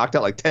Overeem's been knocked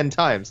out like 10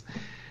 times.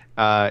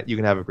 You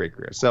can have a great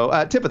career. So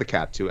tip of the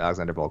cap to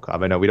Alexander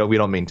Volkov. I know we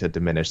don't mean to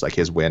diminish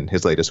his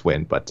latest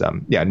win, but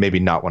yeah, maybe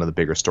not one of the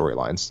bigger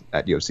storylines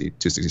at UFC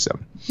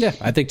 267. Yeah,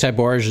 I think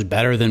Tybura is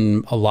better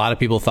than a lot of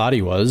people thought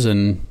he was,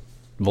 and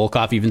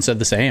Volkov even said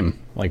the same.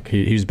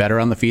 He was better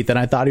on the feet than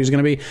I thought he was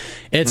going to be.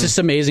 It's just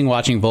amazing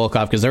watching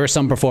Volkov, because there are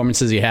some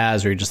performances he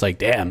has where you're just like,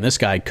 damn, this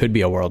guy could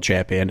be a world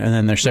champion. And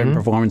then there's certain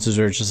performances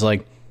where it's just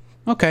like,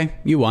 okay,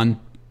 you won.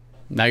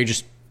 Now you're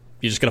just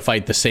gonna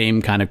fight the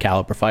same kind of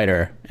caliber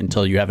fighter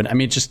until you have it. I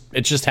mean,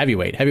 it's just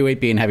heavyweight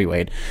being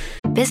heavyweight.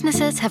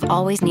 Businesses have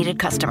always needed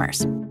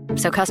customers.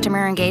 So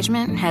customer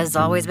engagement has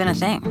always been a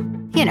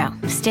thing. You know,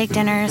 steak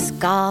dinners,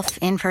 golf,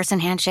 in-person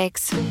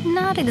handshakes.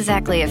 Not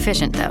exactly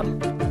efficient, though.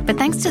 But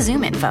thanks to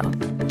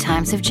ZoomInfo,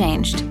 times have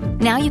changed.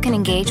 Now you can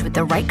engage with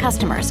the right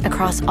customers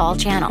across all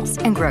channels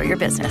and grow your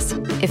business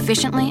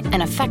efficiently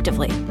and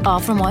effectively, all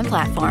from one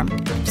platform.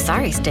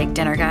 Sorry, steak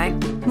dinner guy.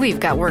 We've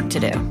got work to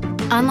do.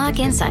 Unlock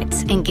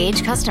insights,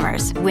 engage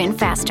customers, win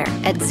faster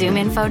at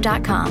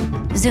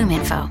ZoomInfo.com.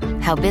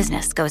 ZoomInfo, how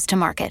business goes to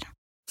market.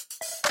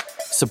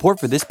 Support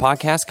for this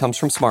podcast comes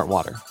from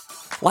Smartwater.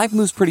 Life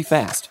moves pretty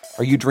fast.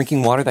 Are you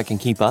drinking water that can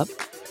keep up?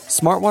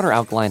 Smartwater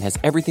Alkaline has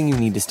everything you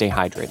need to stay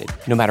hydrated,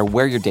 no matter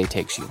where your day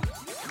takes you.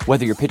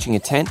 Whether you're pitching a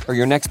tent or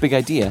your next big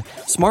idea,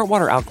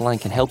 Smartwater Alkaline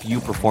can help you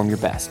perform your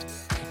best.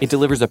 It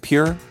delivers a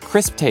pure,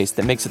 crisp taste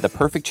that makes it the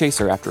perfect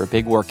chaser after a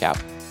big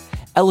workout.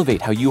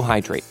 Elevate how you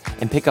hydrate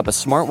and pick up a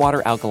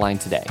Smartwater Alkaline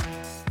today.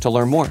 To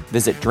learn more,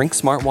 visit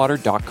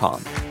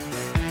drinksmartwater.com.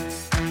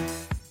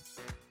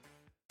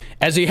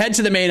 As we head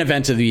to the main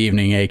event of the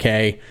evening,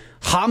 AK,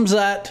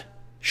 Khamzat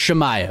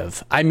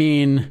Chimaev. I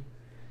mean,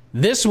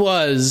 this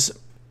was,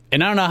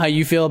 and I don't know how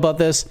you feel about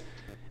this,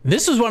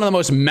 this was one of the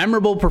most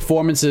memorable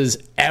performances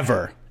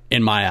ever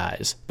in my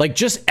eyes. Like,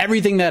 just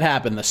everything that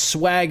happened, the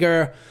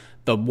swagger,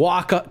 the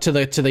walk up to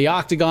the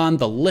octagon,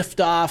 the lift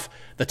off,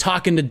 the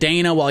talking to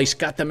Dana while he's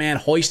got the man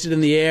hoisted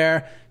in the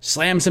air,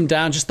 slams him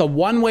down, just the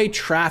one-way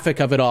traffic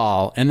of it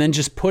all, and then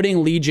just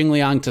putting Li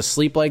Jingliang to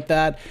sleep like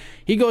that.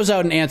 He goes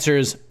out and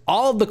answers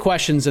all of the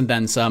questions and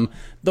then some.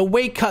 The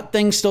weight cut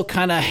thing still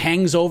kind of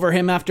hangs over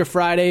him after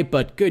Friday,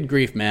 but good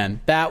grief,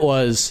 man. That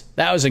was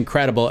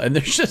incredible. And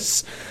there's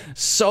just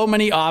so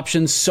many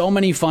options, so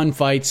many fun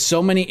fights,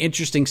 so many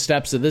interesting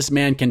steps that this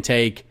man can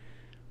take.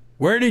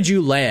 Where did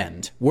you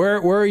land? Where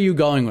are you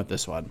going with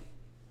this one?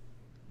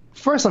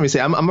 First, let me say,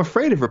 I'm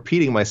afraid of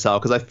repeating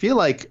myself because I feel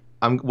like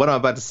what I'm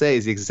about to say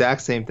is the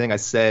exact same thing I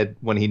said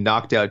when he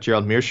knocked out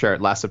Gerald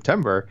Meerschaert last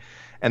September.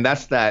 And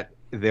that's that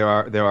there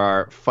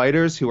are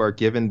fighters who are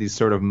given these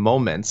sort of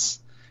moments,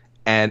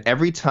 and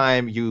every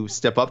time you're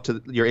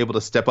able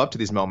to step up to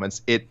these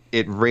moments, it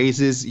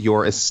raises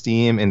your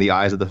esteem in the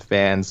eyes of the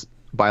fans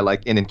by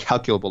like an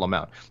incalculable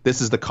amount. This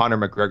is the Conor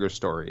McGregor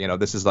story. You know,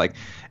 this is like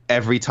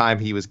every time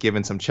he was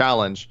given some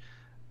challenge,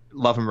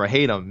 love him or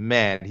hate him,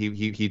 man,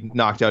 he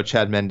knocked out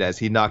Chad Mendes.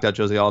 He knocked out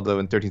Jose Aldo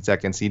in 13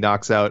 seconds. He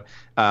knocks out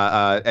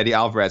Eddie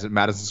Alvarez at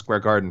Madison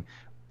Square Garden.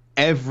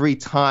 Every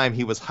time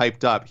he was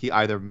hyped up, he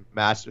either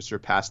matched or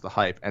surpassed the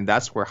hype. And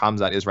that's where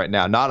Khamzat is right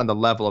now. Not on the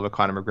level of a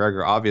Conor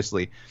McGregor,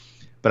 obviously.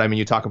 But I mean,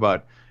 you talk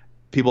about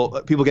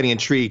people getting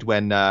intrigued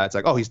when it's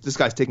like, oh, this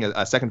guy's taking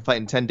a second fight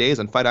in 10 days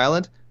on Fight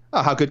Island.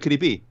 Oh, how good could he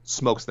be?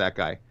 Smokes that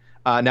guy.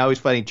 Now he's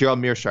fighting Gerald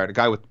Meerschaert, a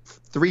guy with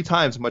 3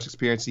 times as much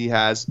experience he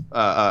has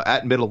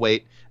at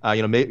middleweight.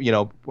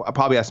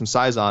 Probably has some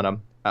size on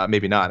him.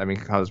 Maybe not. I mean,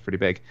 Khamzat's pretty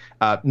big.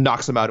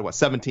 Knocks him out at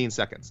 17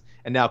 seconds.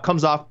 And now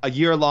comes off a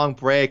year-long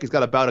break. He's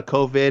got a bout of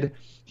COVID.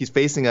 He's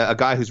facing a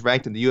guy who's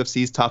ranked in the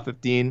UFC's top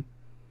 15.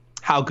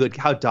 How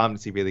dominant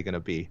is he really going to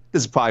be?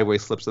 This is probably where he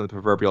slips on the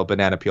proverbial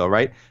banana peel,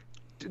 right?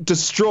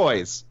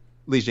 Destroys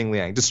Li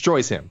Jingliang.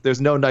 Destroys him.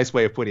 There's no nice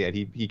way of putting it.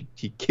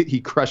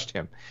 He crushed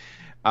him.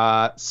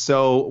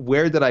 So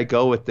where did I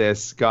go with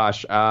this?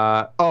 Gosh.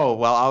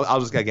 I'll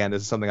just, again,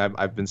 this is something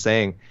I've been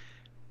saying.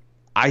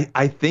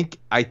 I think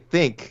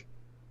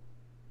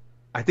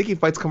he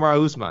fights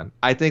Kamaru Usman.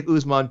 I think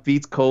Usman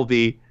beats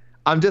Colby.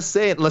 I'm just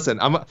saying, listen,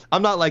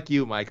 I'm not like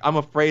you, Mike. I'm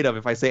afraid of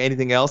if I say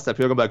anything else that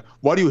people are going to be like,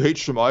 why do you hate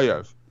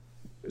Chimaev?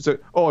 So,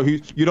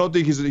 you don't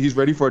think he's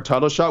ready for a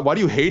title shot? Why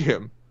do you hate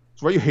him?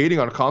 So why are you hating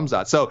on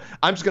Khamzat? So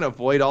I'm just going to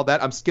avoid all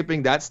that. I'm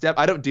skipping that step.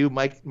 I don't do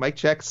mic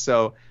checks,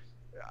 so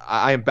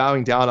I am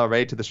bowing down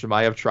already to the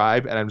Chimaev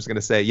tribe, and I'm just going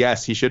to say,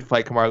 yes, he should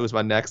fight Kamaru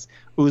Usman next.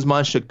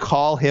 Usman should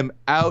call him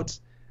out,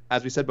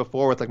 as we said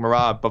before with like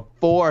Merab,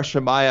 before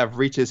Chimaev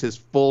reaches his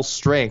full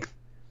strength,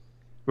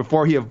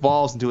 before he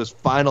evolves into his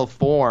final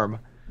form.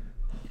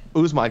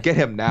 Usman, get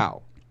him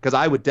now. Because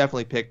I would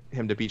definitely pick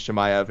him to beat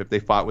Chimaev if they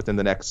fought within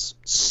the next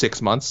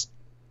 6 months.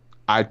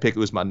 I'd pick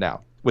Usman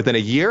now. Within a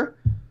year,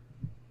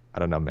 I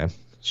don't know, man.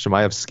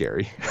 Chimaev's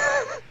scary.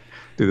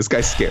 Dude, this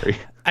guy's scary.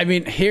 I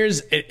mean,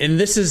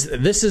 this is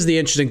the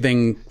interesting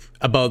thing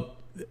about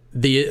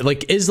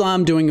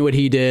Islam doing what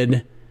he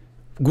did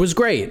was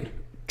great.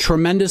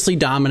 Tremendously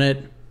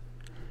dominant.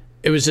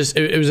 It was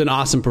an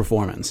awesome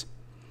performance.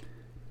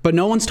 But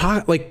no one's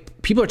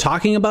people are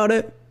talking about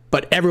it,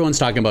 but everyone's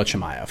talking about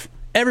Chimaev.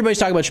 Everybody's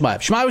talking about Chimaev.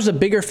 Chimaev was a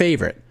bigger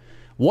favorite.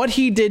 What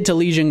he did to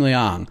Li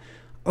Jingliang,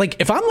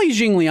 if I'm Li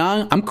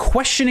Jingliang, I'm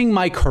questioning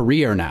my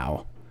career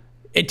now.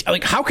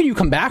 How can you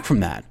come back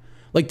from that?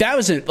 That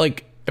was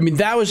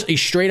a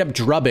straight up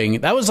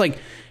drubbing. That was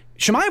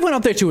Chimaev went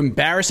out there to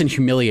embarrass and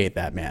humiliate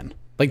that man.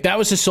 That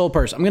was his sole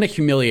purpose. I'm going to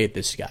humiliate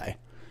this guy.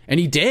 And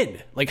he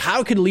did.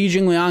 How could Li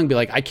Jingliang be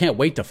I can't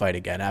wait to fight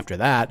again after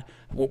that?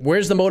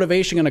 Where's the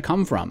motivation going to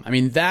come from? I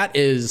mean, that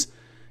is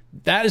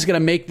that is going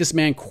to make this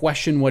man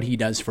question what he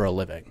does for a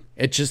living.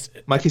 It just,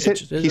 Mike, he said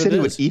he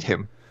would eat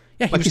him.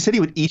 Yeah, he said he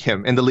would eat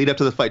him in the lead up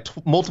to the fight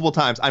multiple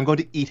times. I'm going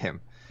to eat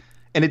him.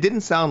 And it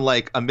didn't sound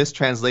like a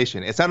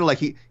mistranslation. It sounded like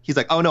he's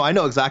like, oh no, I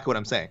know exactly what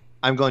I'm saying.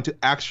 I'm going to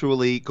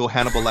actually go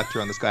Hannibal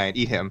Lecter on this guy and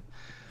eat him.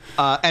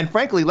 And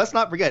frankly, let's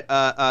not forget,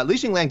 Li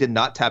Jingliang did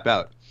not tap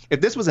out.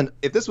 If this was in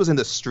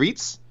the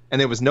streets and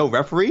there was no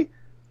referee,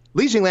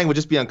 Li Jingliang would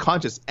just be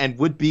unconscious and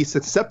would be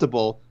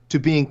susceptible to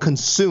being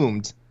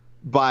consumed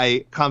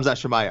by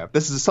Khamzat Chimaev.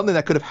 This is something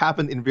that could have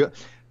happened in real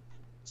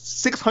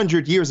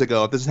 600 years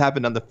ago. If this had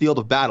happened on the field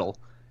of battle,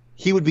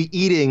 he would be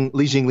eating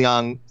Li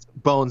Jingliang's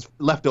bones,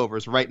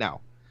 leftovers right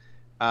now.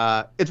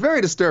 It's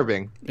very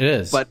disturbing. It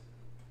is. But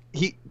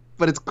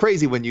it's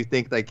crazy when you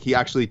think like he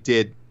actually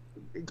did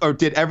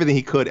everything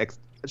he could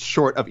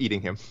short of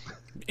eating him.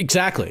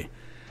 Exactly.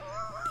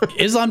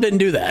 Islam didn't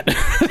do that.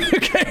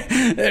 Okay.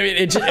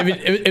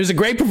 It was a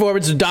great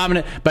performance, it was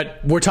dominant, but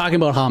we're talking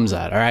about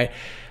Khamzat, all right?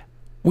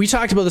 We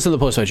talked about this on the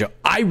post-fight show.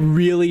 I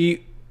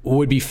really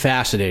would be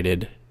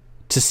fascinated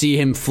to see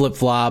him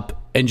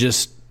flip-flop and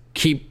just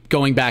keep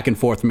going back and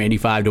forth from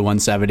 85 to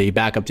 170,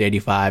 back up to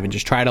 85, and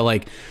just try to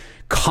like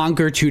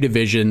conquer two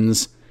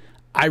divisions.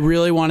 I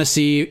really want to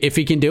see if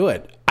he can do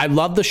it. I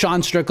love the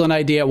Sean Strickland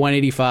idea at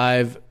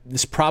 185.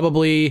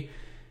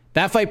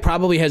 That fight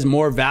probably has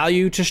more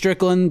value to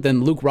Strickland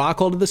than Luke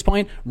Rockhold at this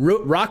point.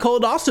 Rockhold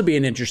would also be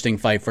an interesting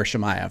fight for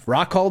Chimaev.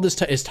 Rockhold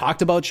is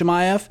talked about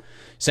Chimaev,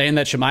 saying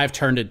that Chimaev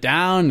turned it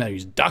down, that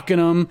he's ducking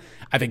him.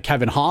 I think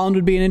Kevin Holland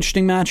would be an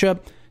interesting matchup.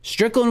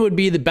 Strickland would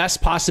be the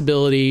best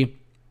possibility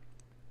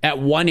at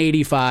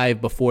 185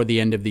 before the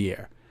end of the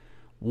year.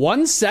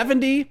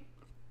 170,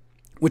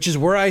 which is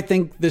where I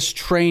think this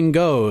train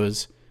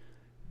goes.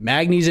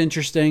 Magny's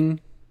interesting.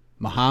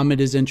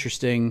 Muhammad is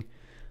interesting.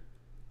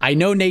 I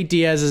know Nate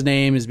Diaz's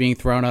name is being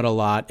thrown out a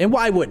lot, and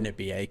why wouldn't it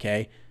be,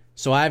 AK?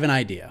 So I have an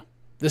idea.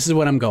 This is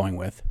what I'm going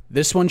with.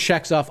 This one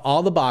checks off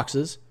all the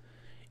boxes.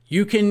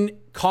 You can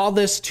call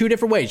this two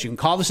different ways. You can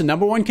call this a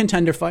number one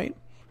contender fight.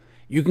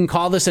 You can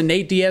call this a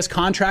Nate Diaz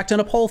contract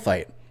and a pole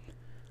fight.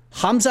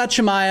 Khamzat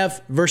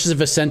Chimaev versus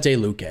Vicente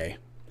Luque.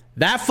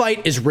 That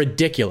fight is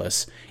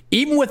ridiculous.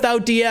 Even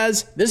without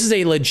Diaz, this is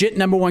a legit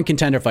number one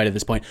contender fight at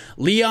this point.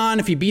 Leon,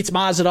 if he beats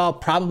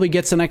Masvidal, probably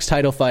gets the next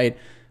title fight.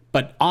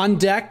 But on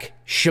deck,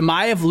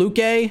 Chimaev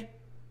Luque,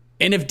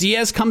 and if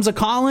Diaz comes a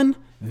calling,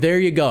 there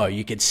you go.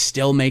 You could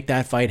still make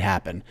that fight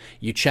happen.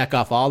 You check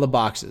off all the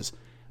boxes.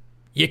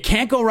 You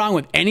can't go wrong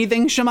with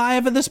anything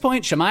Chimaev at this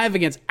point. Chimaev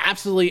against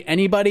absolutely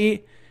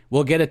anybody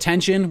will get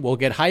attention, will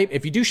get hype.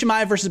 If you do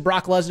Chimaev versus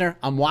Brock Lesnar,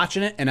 I'm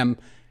watching it, and I'm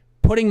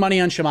putting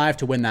money on Chimaev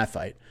to win that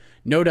fight.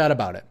 No doubt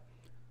about it.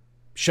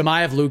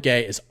 Chimaev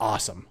Luque is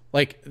awesome.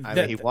 I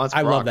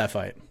love that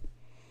fight.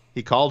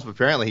 He called,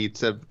 apparently, he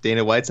said,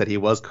 Dana White said he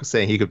was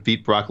saying he could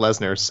beat Brock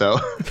Lesnar, so.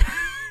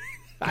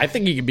 I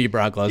think he can beat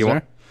Brock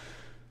Lesnar.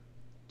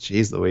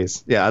 Jeez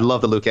Louise. Yeah, I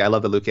love the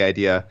Luque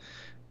idea.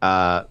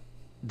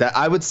 That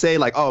I would say,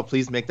 like, oh,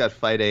 please make that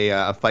fight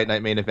a fight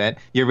night main event.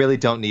 You really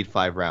don't need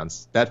 5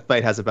 rounds. That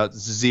fight has about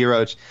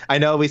zero. I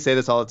know we say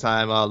this all the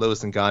time. Oh,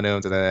 Lewis and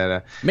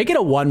Ngannou. Make it a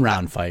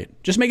 1-round fight.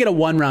 Just make it a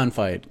 1-round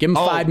fight. Give him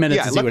 5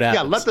 minutes to see what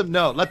happens.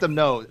 Yeah, let them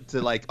know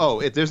to like, oh,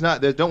 if there's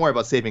not, don't worry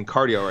about saving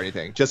cardio or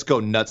anything. Just go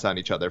nuts on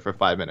each other for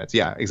 5 minutes.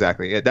 Yeah,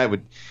 exactly. That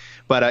would.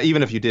 But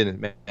even if you didn't,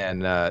 man,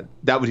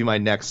 that would be my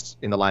next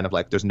in the line of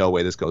like, there's no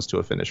way this goes to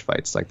a finish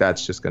fights. Like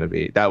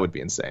that would be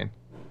insane.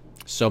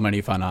 So many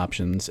fun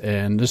options,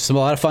 and there's a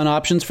lot of fun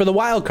options for the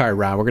wild card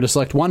round. We're going to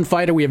select one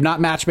fighter we have not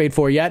match made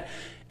for yet,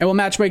 and we'll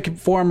match make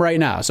for him right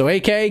now. So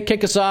AK,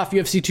 kick us off.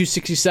 UFC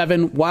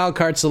 267 wild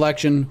card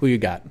selection. Who you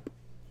got?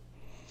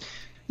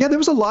 Yeah, there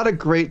was a lot of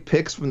great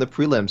picks from the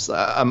prelims.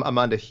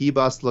 Amanda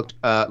Ribas looked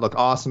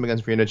awesome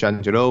against Virna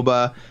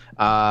Jandiroba.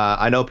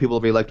 I know people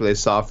really liked what they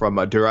saw from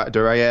Albert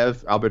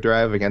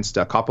Duraev against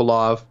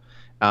Kopylov.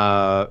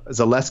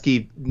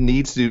 Zaleski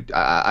needs to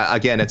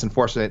again, it's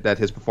unfortunate that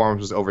his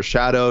performance was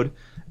overshadowed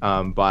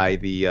by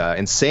the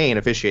insane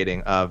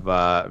officiating of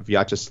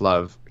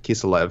Vyacheslav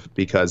Kiselev,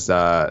 because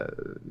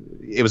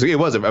it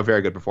was a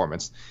very good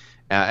performance.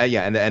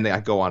 And I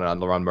go on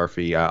Laurent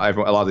Murphy. A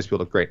lot of these people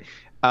look great.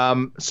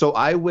 So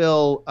I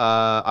will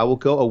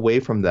go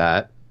away from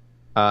that,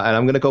 and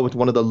I'm going to go with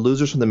one of the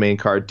losers from the main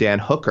card, Dan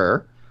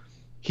Hooker.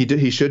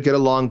 He should get a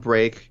long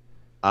break.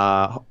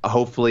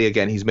 Hopefully,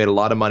 again, he's made a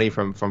lot of money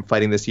from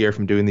fighting this year,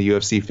 from doing the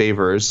UFC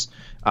favors,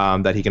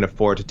 that he can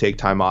afford to take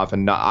time off.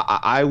 And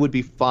I would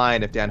be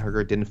fine if Dan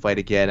Hooker didn't fight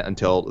again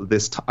until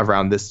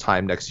around this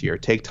time next year.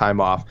 Take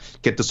time off,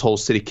 get this whole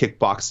city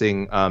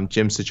kickboxing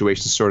gym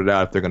situation sorted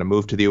out. If they're going to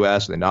move to the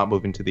U.S. or they're not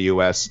moving to the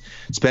U.S.,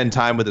 spend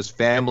time with his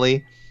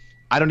family.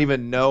 I don't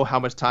even know how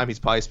much time he's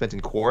probably spent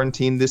in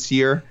quarantine this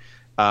year.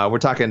 We're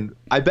talking,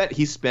 I bet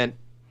he spent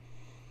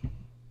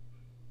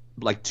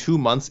like 2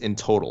 months in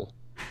total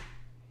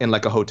in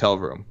like a hotel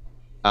room,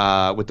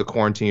 with the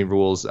quarantine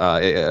rules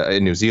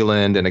in New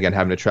Zealand, and again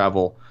having to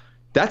travel.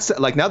 That's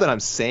like, now that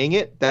I'm saying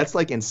it, that's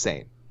like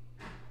insane.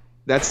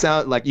 That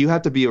sound like you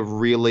have to be a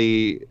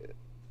really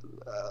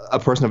a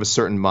person of a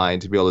certain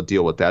mind to be able to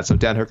deal with that. So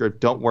Dan Hooker,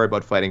 don't worry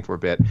about fighting for a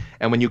bit.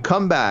 And when you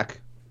come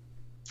back,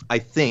 I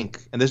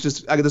think, and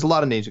there's a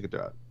lot of names you could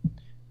throw out.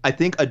 I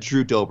think a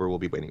Drew Dober will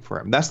be waiting for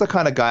him. That's the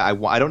kind of guy I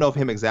want. I don't know of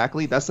him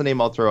exactly. That's the name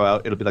I'll throw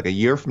out. It'll be like a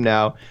year from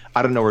now.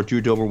 I don't know where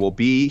Drew Dober will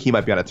be. He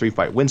might be on a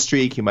 3-fight win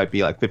streak. He might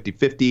be like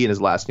 50-50 in his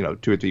last, 2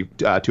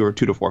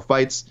 to 4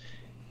 fights.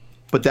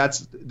 But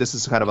this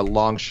is kind of a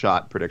long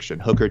shot prediction.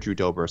 Hooker, Drew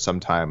Dober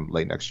sometime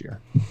late next year.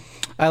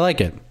 I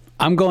like it.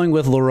 I'm going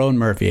with Lerone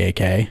Murphy,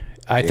 AK.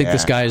 I think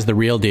this guy is the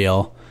real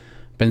deal.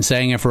 Been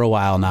saying it for a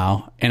while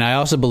now. And I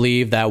also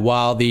believe that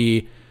while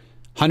the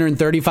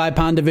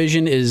 135-pound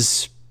division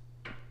is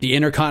the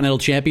Intercontinental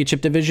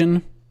Championship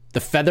division, the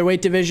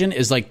featherweight division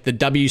is like the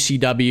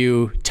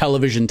WCW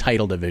television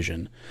title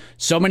division.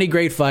 So many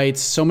great fights,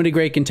 so many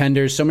great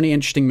contenders, so many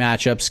interesting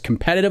matchups,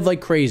 competitive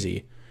like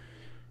crazy.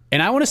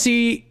 And I want to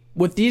see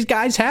what these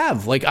guys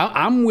have. Like,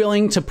 I'm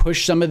willing to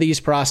push some of these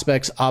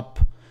prospects up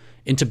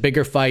into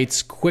bigger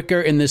fights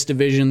quicker in this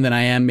division than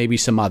I am maybe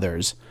some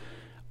others.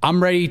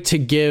 I'm ready to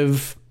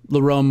give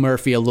Lerone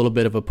Murphy a little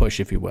bit of a push,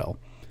 if you will.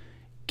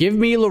 Give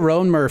me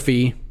Lerone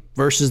Murphy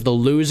versus the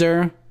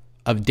loser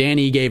of Dan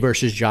Ige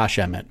versus Josh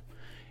Emmett.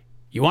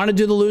 You want to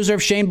do the loser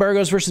of Shane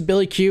Burgos versus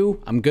Billy Q?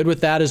 I'm good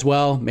with that as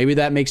well. Maybe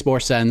that makes more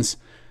sense.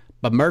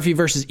 But Murphy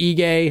versus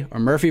Ige or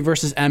Murphy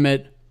versus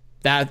Emmett,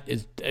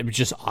 it was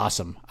just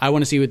awesome. I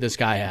want to see what this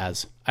guy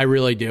has. I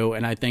really do.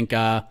 And I think,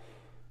 I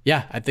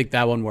think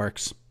that one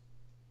works.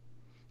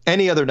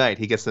 Any other night,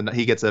 he gets a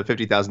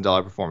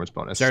 $50,000 performance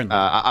bonus. Certainly.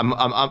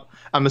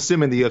 I'm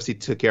assuming the UFC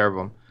took care of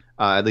him.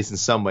 At least in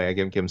some way. I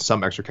give him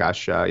some extra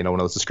cash, one of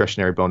those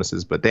discretionary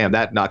bonuses. But damn,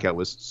 that knockout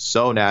was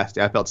so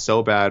nasty. I felt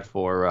so bad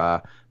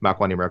for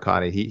Makwan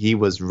Murakami. He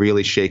was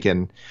really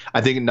shaken.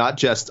 I think not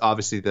just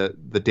obviously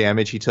the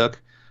damage he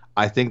took.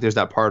 I think there's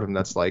that part of him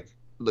that's like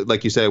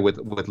you said with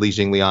Li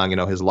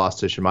Jingliang, his loss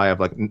to Chimaev,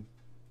 like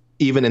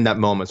even in that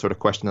moment, sort of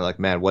questioning like,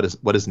 man, what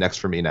is next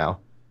for me now?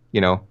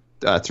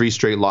 3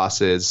 straight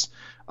losses,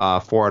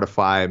 4 out of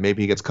 5.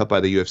 Maybe he gets cut by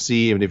the UFC,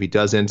 even if he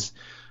doesn't.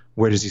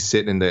 Where does he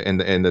sit in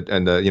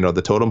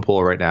the totem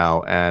pole right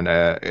now? And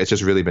it's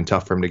just really been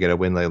tough for him to get a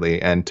win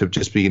lately, and to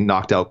just be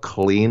knocked out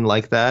clean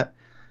like that.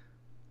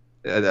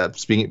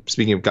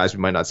 Speaking of guys we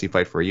might not see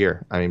fight for a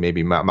year, I mean,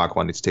 maybe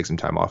Makwan needs to take some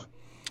time off.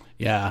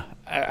 Yeah,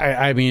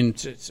 I mean,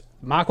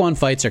 Makwan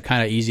fights are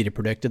kind of easy to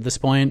predict at this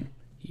point.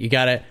 He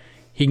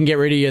can get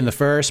rid of you in the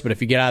first, but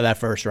if you get out of that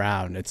first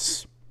round,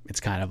 it's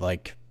kind of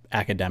like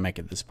academic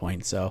at this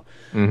point. So,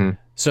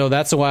 So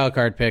that's a wild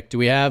card pick. Do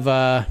we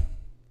have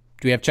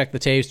check the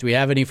tapes? Do we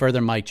have any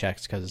further mic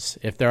checks? Because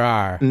if there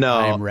are,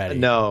 I am ready.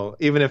 No,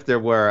 even if there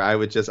were, I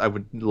would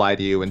lie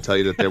to you and tell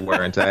you that there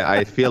weren't.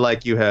 I feel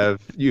like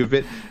you've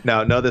been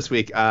this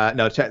week.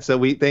 No, so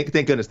we thank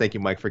goodness, thank you,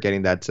 Mike, for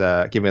getting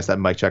that, giving us that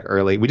mic check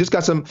early. We just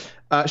got some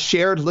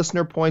shared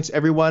listener points,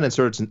 everyone, and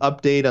sort of an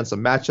update on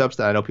some matchups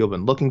that I know people have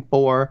been looking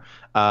for.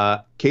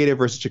 Keita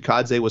versus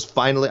Chikadze was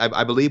finally,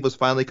 I believe,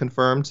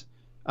 confirmed.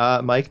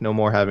 Mike, no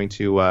more having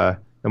to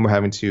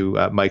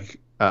mic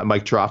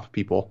drop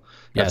people.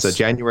 Yes. That's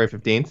January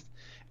 15th.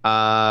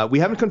 We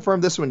haven't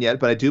confirmed this one yet,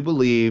 but I do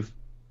believe,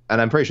 and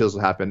I'm pretty sure this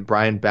will happen,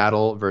 Brian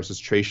Battle versus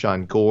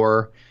Tresean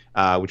Gore,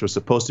 which was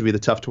supposed to be the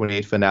Tough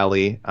 28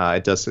 finale.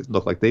 It does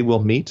look like they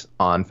will meet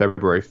on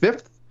February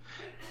 5th.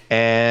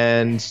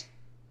 And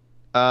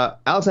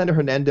Alexander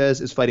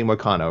Hernandez is fighting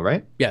Moicano,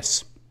 right?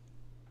 Yes.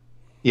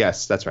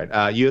 Yes, that's right.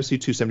 UFC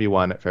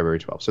 271 February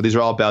 12th. So these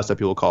are all bouts that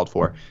people called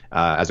for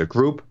as a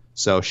group.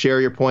 So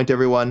share your point,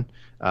 everyone.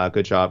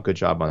 Good job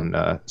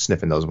on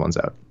sniffing those ones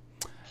out.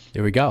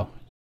 There we go.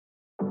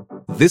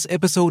 This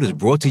episode is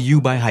brought to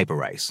you by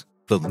Hyperice,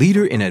 the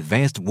leader in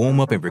advanced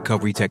warm-up and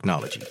recovery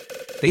technology.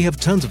 They have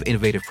tons of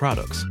innovative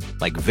products,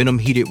 like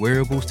Venom-heated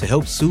wearables to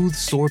help soothe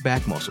sore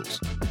back muscles,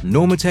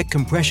 Normatec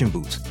compression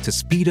boots to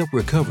speed up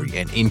recovery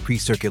and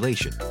increase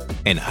circulation,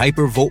 and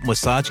Hypervolt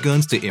massage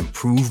guns to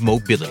improve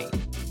mobility.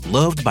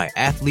 Loved by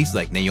athletes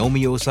like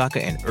Naomi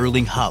Osaka and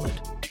Erling Haaland.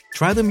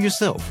 Try them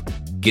yourself.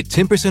 Get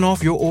 10%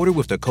 off your order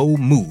with the code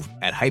MOVE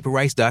at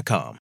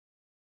Hyperice.com.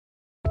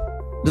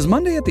 Does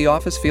Monday at the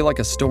office feel like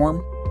a storm?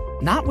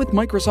 Not with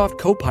Microsoft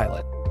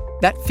Copilot.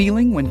 That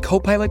feeling when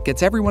Copilot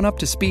gets everyone up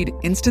to speed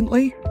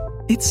instantly?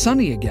 It's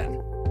sunny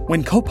again.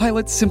 When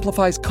Copilot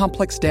simplifies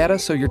complex data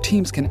so your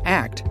teams can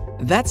act,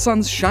 that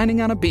sun's shining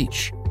on a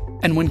beach.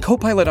 And when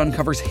Copilot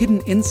uncovers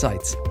hidden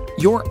insights,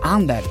 you're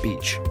on that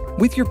beach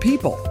with your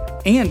people,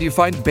 and you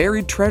find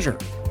buried treasure.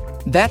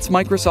 That's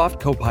Microsoft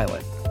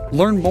Copilot.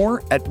 Learn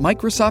more at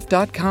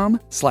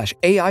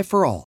Microsoft.com/AI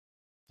for all.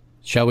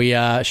 Shall we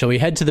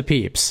head to the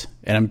peeps?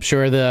 And I'm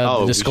sure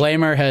the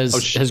disclaimer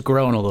has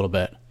grown a little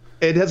bit.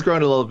 It has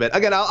grown a little bit.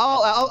 Again,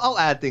 I'll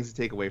add things to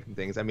take away from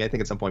things. I mean, I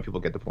think at some point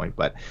people get the point.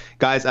 But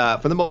guys,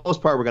 for the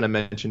most part, we're going to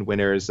mention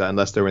winners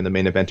unless they're in the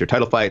main event or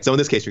title fight. So in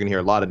this case, you're going to hear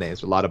a lot of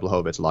names, a lot of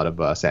Blachowicz, a lot of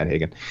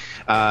Sandhagen.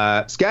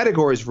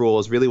 Categories rule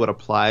is really what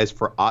applies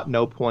for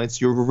no points.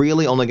 You're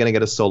really only going to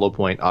get a solo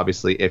point,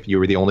 obviously, if you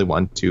were the only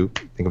one to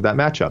think of that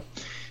matchup.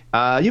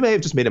 You may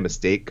have just made a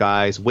mistake,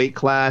 guys. Weight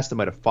class, they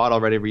might have fought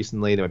already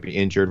recently. They might be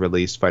injured,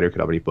 released, fighter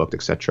could already booked,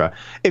 etc.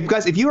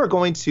 If you are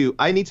going to,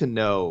 I need to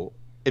know,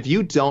 if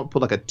you don't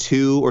put like a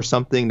 2 or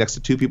something next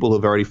to 2 people who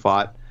have already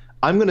fought,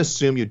 I'm going to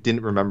assume you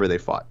didn't remember they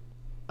fought.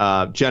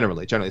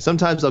 Generally.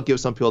 Sometimes I'll give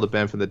some people the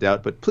benefit of the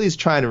doubt, but please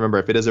try and remember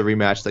if it is a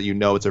rematch that you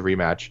know it's a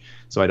rematch.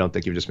 So I don't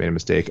think you've just made a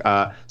mistake.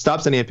 Stop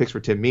sending in pics for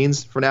Tim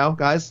Means for now,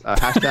 guys.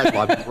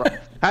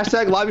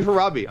 Hashtag lobby for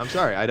Robbie. I'm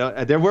sorry.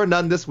 There were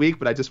none this week,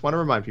 but I just want to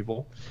remind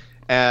people.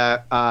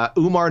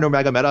 Umar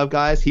Nurmagomedov,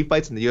 guys, he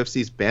fights in the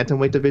UFC's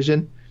bantamweight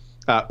division.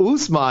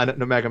 Usman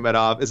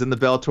Nurmagomedov is in the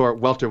Bellator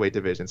welterweight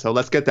division. So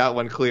let's get that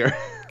one clear.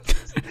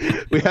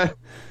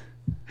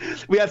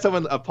 We had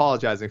someone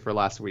apologizing for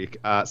last week.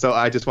 So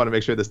I just want to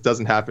make sure this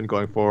doesn't happen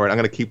going forward. I'm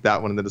going to keep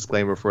that one in the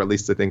disclaimer for at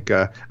least, I think,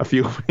 a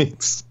few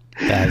weeks.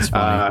 That's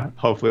funny.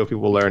 Hopefully people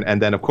will learn. And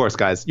then, of course,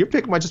 guys, your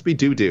pick might just be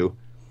doo-doo.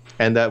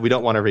 And we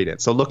don't want to read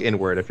it. So look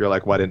inward. If you're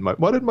like, why didn't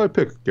my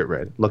pick get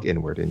read? Look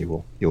inward and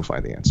you'll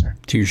find the answer.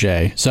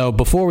 Touche. So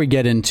before we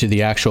get into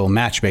the actual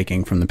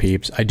matchmaking from the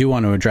peeps, I do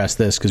want to address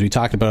this because we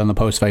talked about it on the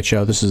post-fight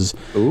show. This is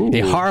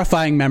a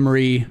horrifying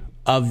memory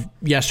of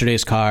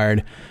yesterday's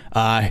card.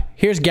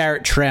 Here's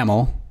Garrett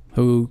Trammell,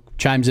 who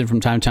chimes in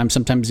from time to time.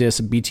 Sometimes he has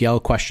some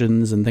BTL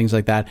questions and things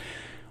like that.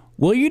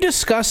 Will you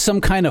discuss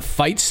some kind of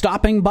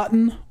fight-stopping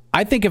button?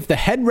 I think if the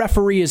head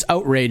referee is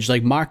outraged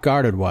like Marc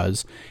Goddard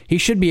was, he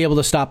should be able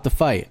to stop the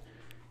fight.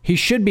 He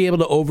should be able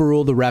to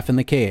overrule the ref in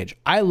the cage.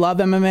 I love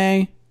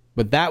MMA,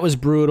 but that was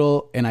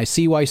brutal, and I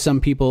see why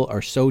some people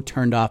are so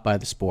turned off by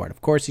the sport.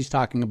 Of course, he's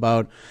talking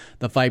about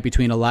the fight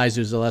between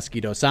Elizeu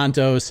Zaleski dos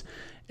Santos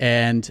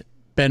and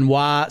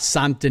Benoit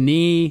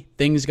Saint-Denis.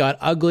 Things got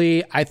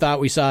ugly. I thought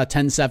we saw a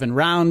 10-7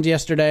 round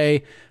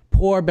yesterday.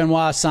 Poor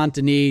Benoit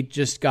Saint-Denis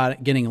just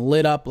getting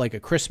lit up like a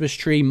Christmas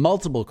tree,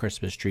 multiple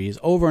Christmas trees,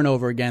 over and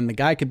over again. The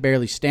guy could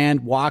barely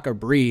stand, walk, or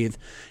breathe,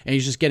 and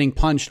he's just getting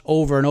punched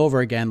over and over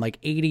again, like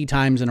 80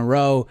 times in a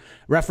row.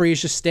 Referee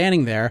is just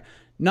standing there.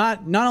 Not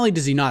only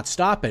does he not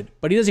stop it,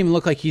 but he doesn't even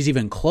look like he's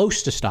even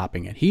close to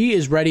stopping it. He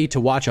is ready to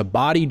watch a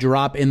body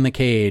drop in the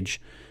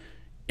cage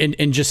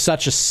in just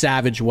such a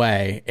savage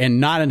way, and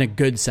not in a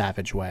good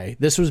savage way.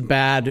 This was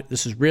bad.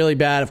 This is really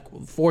bad.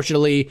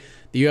 Fortunately,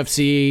 the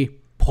UFC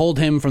pulled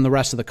him from the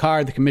rest of the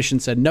card. The commission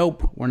said,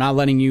 nope, we're not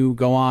letting you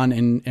go on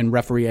and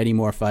referee any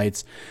more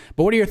fights.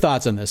 But what are your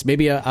thoughts on this?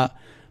 Maybe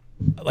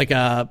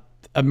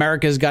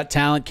America's Got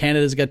Talent,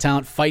 Canada's Got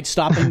Talent fight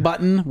stopping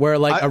button where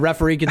like a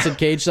referee can sit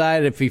cage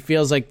side. If he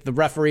feels like the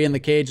referee in the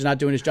cage is not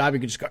doing his job, he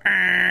can just go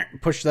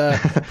push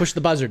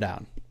the buzzer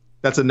down.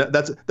 That's a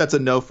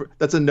no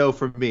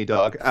for me,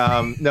 dog.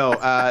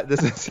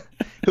 This is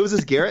who's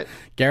this? Garrett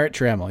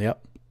Trammell.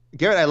 Yep.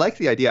 Garrett, I like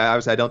the idea.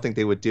 Obviously, I don't think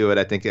they would do it.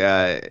 I think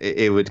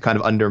it would kind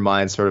of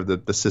undermine sort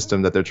of the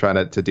system that they're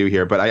trying to do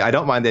here. But I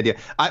don't mind the idea.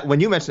 When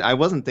you mentioned, I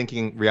wasn't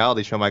thinking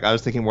reality show, Mike. I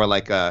was thinking more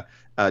like a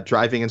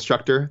driving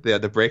instructor. They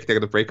got the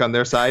brake on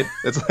their side.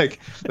 It's like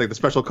the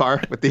special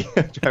car with the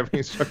driving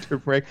instructor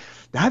brake.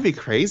 That'd be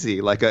crazy.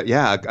 Like a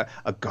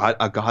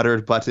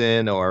Goddard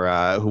button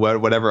or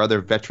whatever other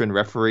veteran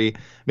referee.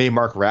 Maybe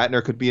Mark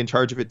Ratner could be in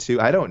charge of it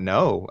too. I don't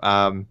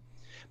know.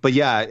 But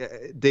yeah,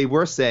 they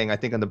were saying, I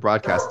think on the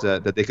broadcast,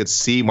 that they could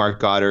see Mark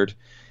Goddard.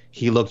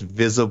 He looked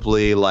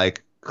visibly,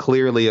 like,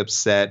 clearly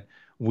upset.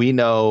 We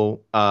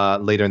know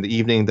later in the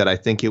evening that I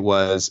think it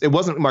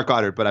wasn't Mark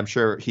Goddard, but I'm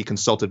sure he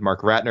consulted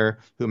Mark Ratner,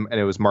 and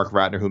it was Mark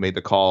Ratner who made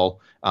the call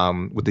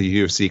with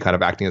the UFC kind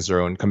of acting as their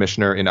own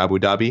commissioner in Abu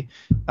Dhabi,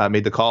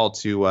 made the call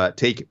to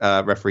take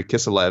referee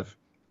Kiselev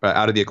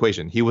out of the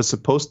equation. He was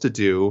supposed to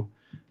do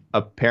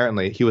the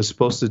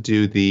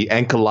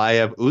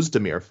Ankalaev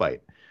Uzdemir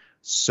fight.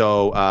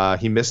 So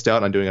he missed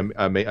out on doing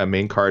a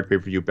main card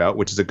pay-per-view bout,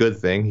 which is a good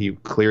thing. He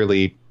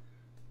clearly,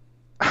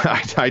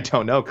 I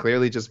don't know,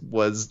 clearly just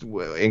was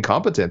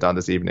incompetent on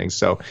this evening.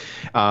 So,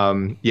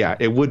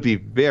 it would be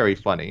very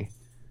funny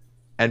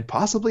and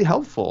possibly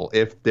helpful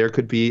if there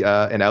could be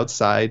an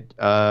outside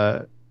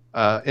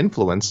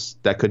influence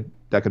that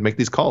could make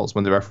these calls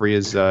when the referee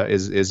is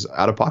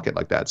out of pocket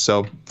like that.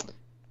 So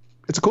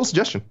it's a cool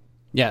suggestion.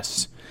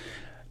 Yes.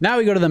 Now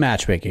we go to the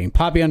matchmaking.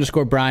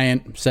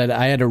 Poppy_Bryant said,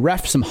 I had to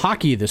ref some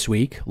hockey this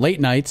week,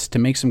 late nights to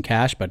make some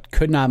cash, but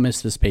could not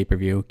miss this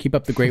pay-per-view. Keep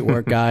up the great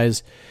work,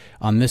 guys,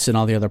 on this and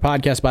all the other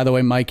podcasts. By the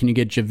way, Mike, can you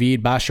get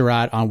Javid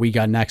Basharat on We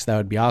Got Next? That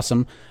would be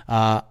awesome.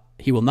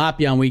 He will not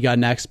be on We Got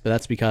Next, but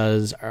that's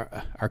because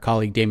our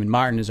colleague Damon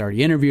Martin has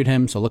already interviewed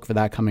him, so look for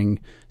that coming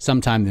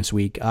sometime this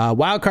week.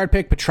 Wildcard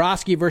pick,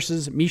 Petrosky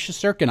versus Misha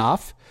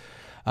Serkinov.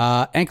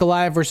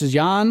 Ankalaev versus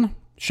Jan.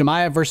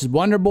 Chimaev versus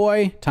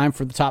Wonderboy. Time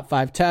for the top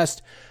 5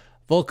 test.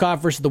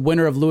 Volkov versus the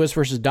winner of Lewis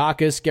versus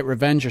Dawkins. Get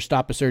revenge or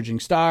stop a surging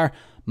star.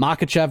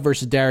 Makhachev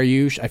versus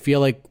Dariush. I feel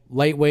like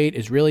lightweight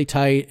is really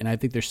tight, and I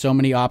think there's so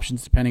many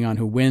options depending on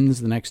who wins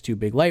the next 2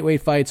 big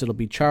lightweight fights. It'll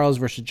be Charles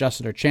versus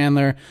Justin or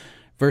Chandler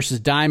versus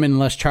Diamond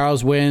unless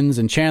Charles wins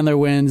and Chandler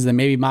wins. Then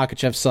maybe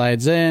Makhachev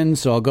slides in,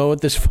 so I'll go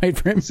with this fight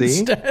for him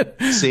instead.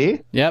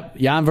 See? Yep.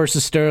 Jan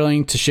versus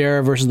Sterling.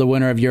 Teixeira versus the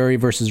winner of Yuri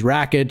versus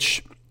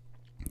Rakic.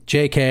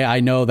 JK,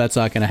 I know that's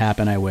not going to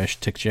happen. I wish.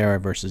 Teixeira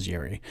versus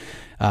Yuri.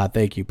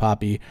 Thank you,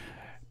 Poppy.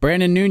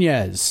 Brandon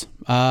Nunez.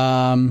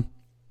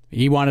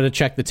 He wanted to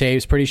check the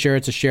tapes. Pretty sure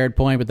it's a shared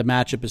point, but the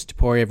matchup is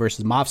Topuria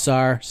versus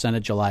Mofsar. Sent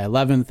it July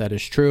 11th. That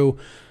is true.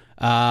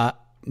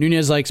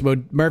 Nunez likes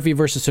Murphy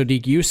versus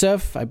Sodiq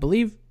Yusuff. I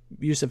believe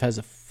Yusuff has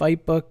a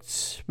fight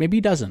booked. Maybe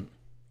he doesn't.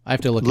 I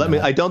have to look.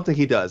 I don't think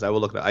he does. I will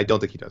look at it. I don't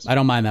think he does. I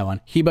don't mind that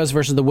one. Hebus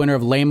versus the winner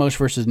of Lemos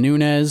versus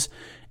Nunez.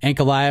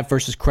 Ankalaev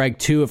versus Craig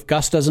 2 if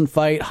Gus doesn't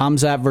fight.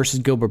 Hamzat versus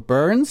Gilbert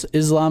Burns.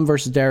 Islam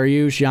versus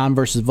Dariush. Jan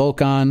versus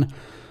Volkan.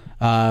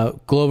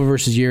 Glover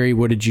versus Yuri.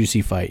 What a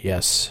juicy fight.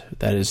 Yes,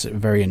 that is a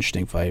very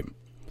interesting fight.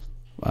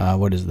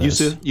 What is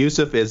this?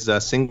 Yusuff is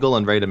single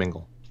and ready to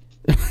mingle.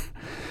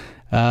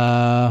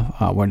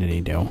 What did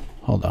he do?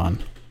 Hold on.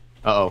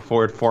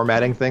 Forward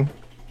formatting thing.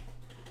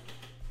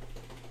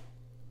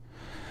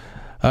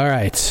 All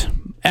right.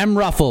 M.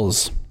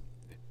 Ruffles.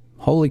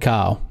 Holy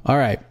cow. All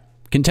right.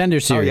 Contender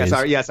Series.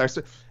 Yes.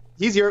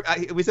 He's your.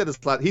 We said this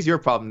a lot. He's your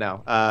problem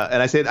now.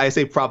 And I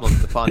say problem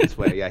the fondest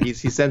way. Yeah. He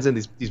sends in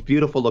these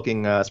beautiful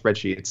looking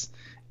spreadsheets.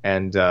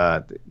 And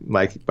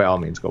Mike, by all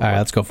means, go for it. All right,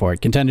 let's go for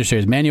it. Contender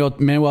Series.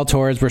 Manuel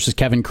Torres versus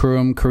Kevin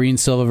Kroom. Karine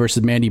Silva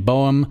versus Mandy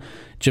Boehm.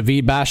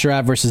 Javid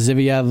Basharat versus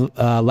Zivia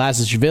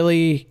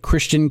Lazishvili.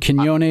 Christian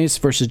Quinones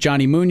versus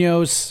Johnny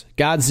Munoz.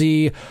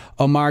 Gadzi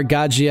Omar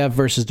Gadzhiev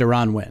versus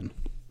Deron Wynn.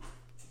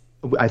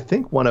 I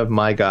think one of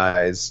my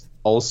guys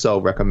also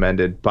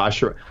recommended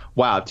Basharat.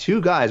 Wow, two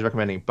guys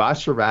recommending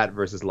Basharat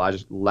versus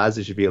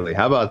Lazishvili.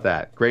 How about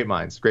that? Great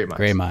minds.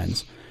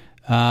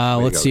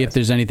 Let's see if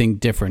there's anything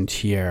different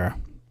here.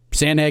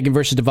 Sandhagen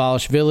versus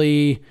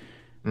Dvalishvili.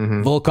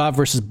 Volkov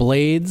versus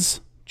Blades.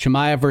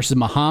 Chimaev versus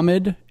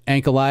Muhammad.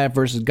 Ankalaev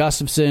versus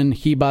Gustafsson.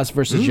 Hebus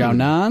versus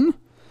Zhao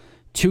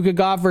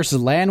Tukagov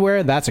versus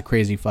Landwehr. That's a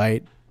crazy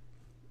fight.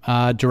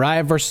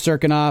 Duraev versus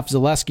Serkinov.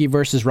 Zaleski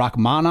versus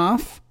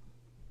Rachmanov.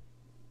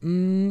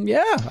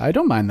 Yeah, I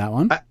don't mind that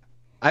one.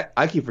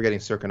 I keep forgetting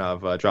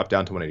Serkinov dropped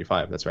down to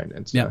 185. That's right.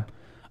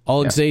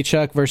 Oleg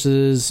Zaitchuk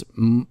versus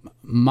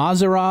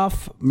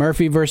Mazarov.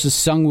 Murphy versus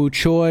Sungwoo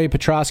Choi.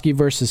 Petrosky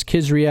versus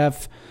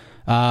Kizriev.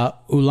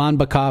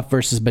 Ulanbekov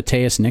versus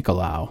Mateus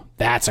Nicolau.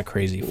 That's a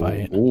crazy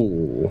fight.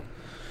 Ooh.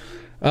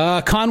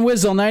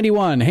 Conwizzle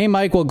 91. Hey,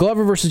 Mike. Well,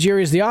 Glover versus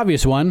Yuri is the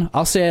obvious one.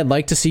 I'll say I'd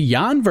like to see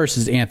Jan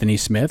versus Anthony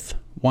Smith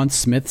once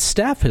Smith's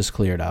staff has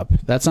cleared up.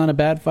 That's not a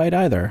bad fight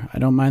either. I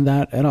don't mind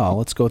that at all.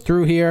 Let's go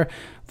through here.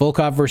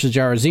 Volkov versus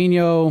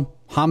Jairzinho.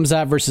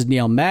 Hamzat versus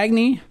Neil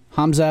Magny.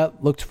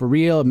 Hamzat looked for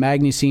real.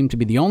 Magny seemed to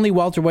be the only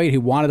welterweight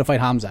who wanted to fight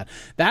Hamzat.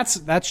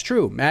 That's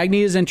true.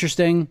 Magny is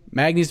interesting.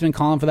 Magny's been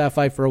calling for that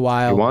fight for a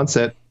while. He wants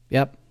it.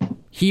 Yep.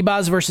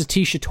 Hebaz versus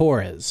Tisha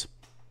Torres.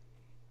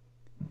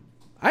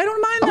 I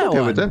don't mind that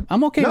one. With it.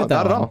 I'm okay with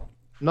that one.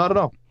 Not at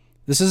all.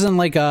 This isn't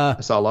like a...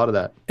 I saw a lot of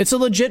that. It's a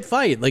legit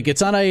fight. Like,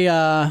 it's not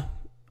a...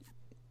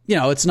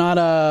 it's not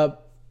a...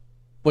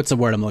 What's the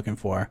word I'm looking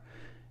for?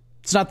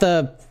 It's not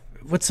the...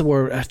 What's the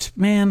word?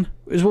 Man,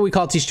 it's what we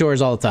call Tisha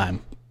Torres all the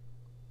time.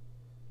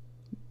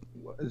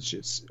 It's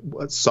just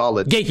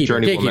solid gatekeeper.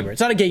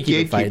 It's not a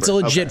gatekeeper fight. It's a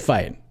legit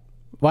fight.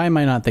 Why am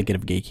I not thinking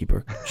of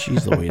gatekeeper?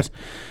 Jeez Louise.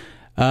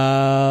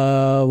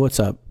 What's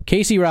up?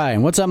 Casey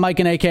Ryan. What's up, Mike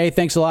and AK?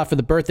 Thanks a lot for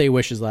the birthday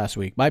wishes last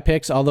week. My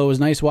picks, although it was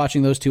nice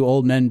watching those two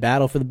old men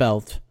battle for the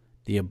belt,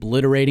 the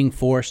obliterating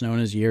force known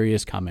as Yuri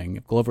is coming.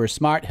 If Glover is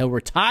smart, he'll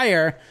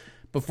retire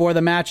before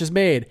the match is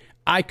made.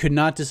 I could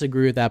not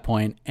disagree with that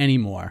point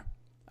anymore.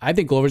 I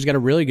think Glover's got a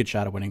really good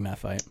shot at winning that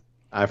fight.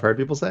 I've heard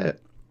people say it.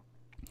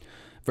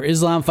 For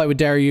Islam, fight with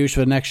Dariush for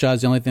the next shot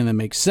is the only thing that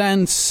makes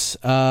sense.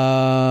 What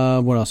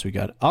else we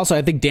got? Also,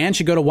 I think Dan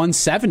should go to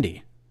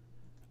 170.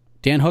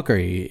 Dan Hooker,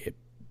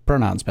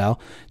 pronouns, pal.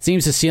 It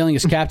seems his ceiling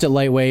is capped at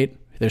lightweight.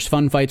 There's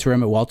fun fights for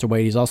him at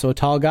welterweight. He's also a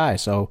tall guy,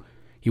 so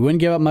he wouldn't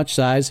give up much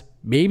size.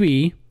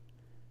 Maybe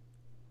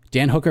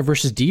Dan Hooker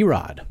versus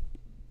D-Rod.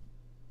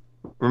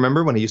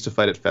 Remember when he used to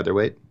fight at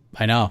featherweight?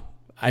 I know.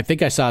 I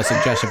think I saw a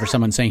suggestion for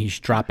someone saying he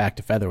should drop back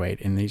to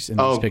featherweight in these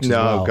picks as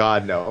well. Oh,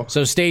 God, no.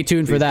 So stay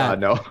tuned for that. God,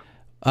 no.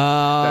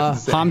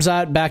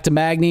 Hamzat back to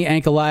Magny.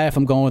 Ankalaev,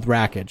 I'm going with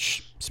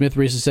Rakic. Smith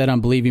recently said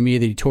on Believing Me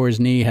that he tore his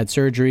knee, had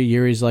surgery.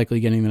 Yuri's likely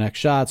getting the next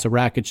shot, so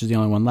Rakic is the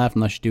only one left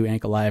unless you do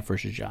Ankalaev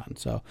versus John.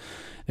 So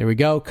there we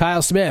go.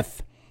 Kyle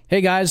Smith. Hey,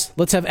 guys,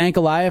 let's have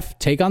Ankalaev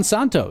take on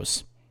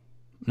Santos.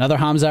 Another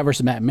Hamzat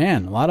versus Matt.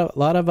 Man, a lot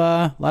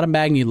of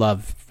Magny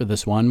love for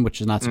this one,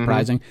 which is not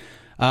surprising.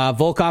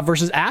 Volkov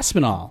versus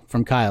Aspinall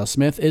from Kyle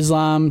Smith.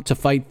 Islam to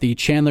fight the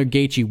Chandler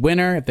Gaethje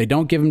winner if they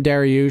don't give him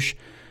Dariush.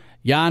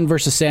 Jan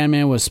versus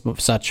Sandman was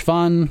such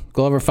fun.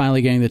 Glover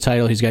finally getting the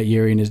title. He's got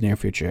Yuri in his near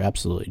future.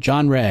 Absolutely.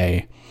 John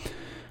Ray.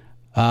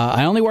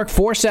 I only work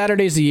 4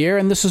 Saturdays a year,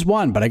 and this is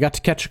one, but I got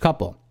to catch a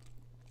couple.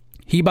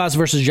 Hebaz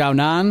versus Zhao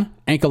Nan.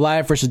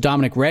 Ankalaev versus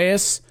Dominic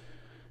Reyes.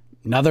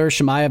 Another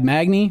Chimaev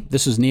Magny.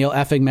 This is Neil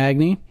effing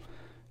Magny.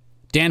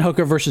 Dan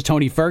Hooker versus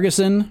Tony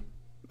Ferguson.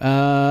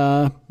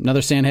 Another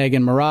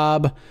Sandhagen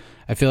Marab.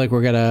 I feel like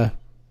we're going to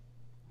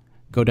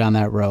go down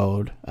that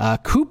road.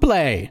 Couple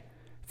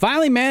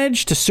Finally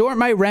managed to sort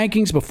my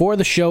rankings before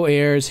the show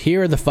airs.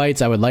 Here are the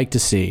fights I would like to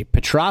see.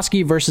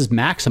 Petrosky versus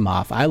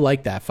Maximov. I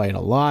like that fight a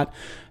lot.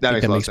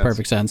 That makes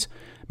perfect sense.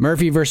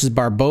 Murphy versus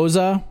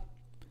Barboza.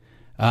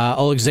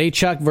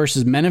 Oleksiejczuk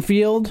versus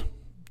Menefield.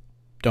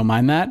 Don't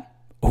mind that.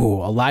 Ooh,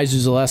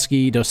 Elizeu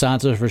Zaleski, Dos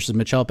Santos versus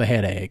Michel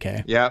Pereira,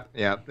 AK. Yeah.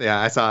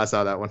 I saw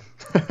that one.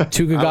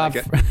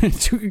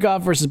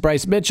 Tukagov versus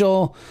Bryce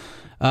Mitchell.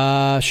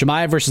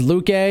 Chimaev versus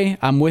Luque.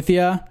 I'm with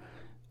you.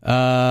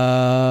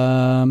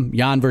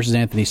 Jan versus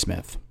Anthony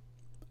Smith.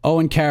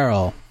 Owen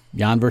Carroll.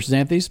 Jan versus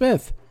Anthony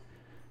Smith.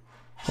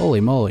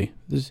 Holy moly.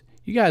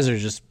 You guys are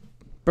just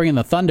bringing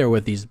the thunder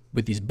with these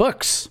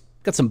books.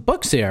 Got some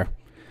books here.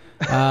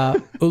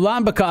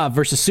 Ulanbekov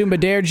versus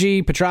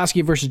Sumbaderji.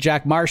 Petrosky versus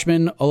Jack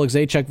Marshman.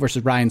 Oleksiejczuk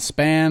versus Ryan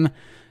Spann.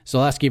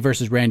 Zaleski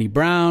versus Randy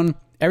Brown.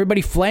 Everybody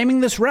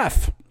flaming this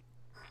ref.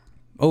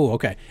 Oh,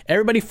 okay.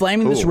 Everybody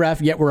flaming this ref,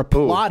 yet we're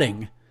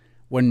applauding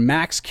when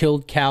Max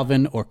killed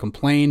Calvin or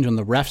complained when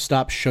the ref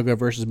stopped Sugar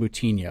versus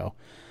Moutinho.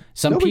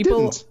 Some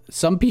people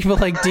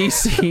like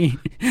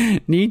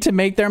DC need to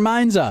make their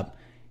minds up.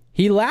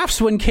 He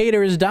laughs when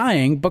Kattar is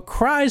dying, but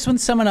cries when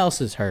someone else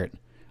is hurt.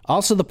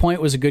 Also, the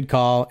point was a good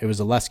call. It was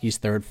Zaleski's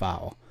third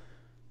foul.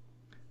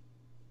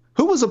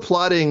 Who was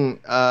applauding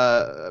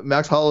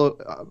Max Holloway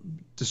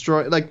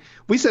destroy? Like,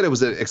 we said it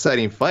was an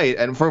exciting fight,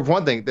 and for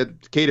one thing, that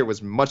Kattar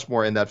was much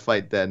more in that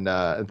fight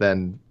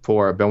than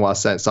poor Benoit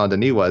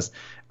Saint-Denis was.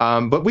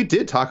 But we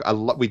did talk a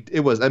lot. It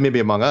was maybe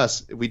among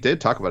us. We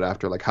did talk about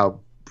after, like, how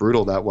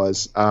brutal that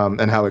was,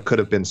 and how it could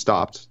have been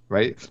stopped,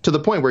 right? To the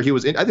point where he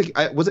was in. I think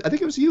it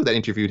was you that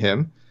interviewed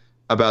him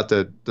about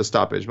the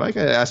stoppage, Mike,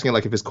 asking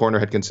like if his corner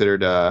had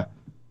considered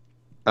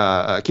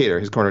Kattar,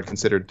 his corner had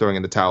considered throwing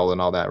in the towel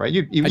and all that, right?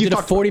 I did a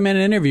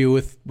 40-minute interview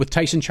with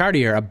Tyson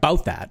Chartier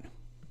about that.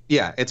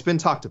 Yeah, it's been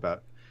talked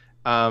about.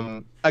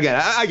 Again,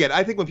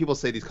 I think when people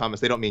say these comments,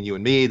 they don't mean you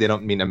and me. They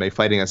don't mean MMA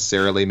fighting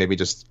necessarily. Maybe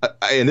just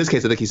in this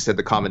case, I think he said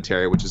the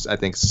commentary, which is I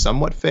think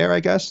somewhat fair, I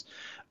guess.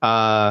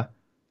 The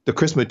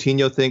Chris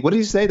Moutinho thing. What did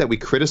he say? That we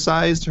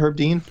criticized Herb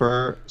Dean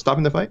for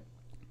stopping the fight?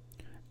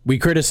 We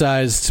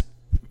criticized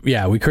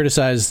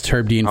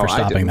Herb Dean for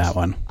stopping that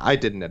one. I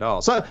didn't at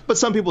all. But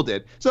some people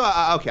did. So,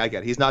 okay, I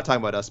get it. He's not talking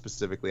about us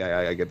specifically.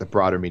 I get the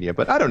broader media.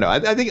 But I don't know.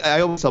 I think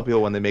I always tell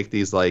people when they make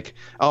these like,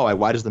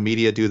 why does the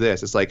media do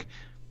this? It's like,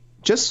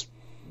 just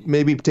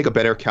maybe take a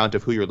better account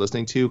of who you're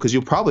listening to, because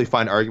you'll probably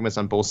find arguments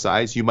on both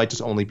sides. You might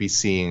just only be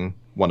seeing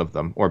one of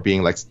them or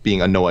being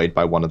annoyed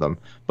by one of them.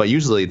 But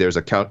usually there's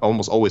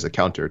almost always a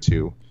counter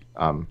to,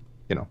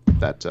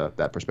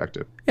 that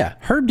perspective. Yeah.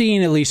 Herb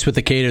Dean, at least with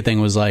the Kattar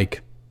thing, was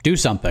like, do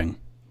something.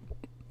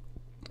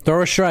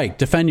 Throw a strike,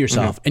 defend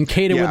yourself. Mm-hmm. And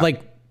Kattar would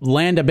like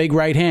land a big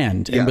right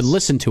hand and would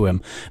listen to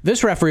him.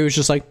 This referee was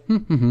just like,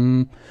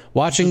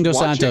 watching Dos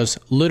Santos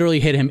literally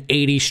hit him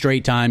 80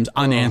 straight times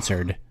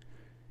unanswered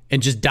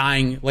and just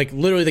dying. Like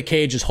literally the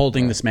cage is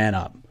holding this man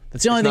up.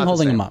 That's the only thing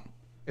holding him up.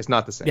 It's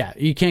not the same. Yeah,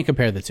 you can't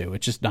compare the two.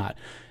 It's just not.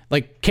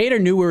 Like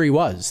Kattar knew where he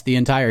was the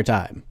entire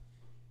time.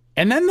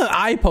 And then the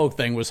eye poke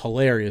thing was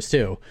hilarious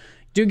too.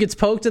 Dude gets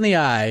poked in the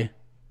eye.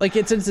 Like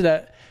it's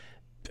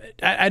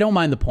I don't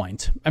mind the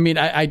point. I mean,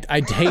 I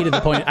hated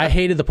the point. I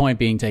hated the point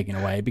being taken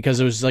away because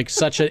it was like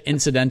such an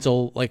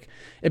incidental. Like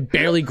it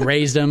barely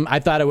grazed him. I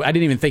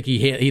didn't even think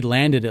he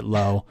landed it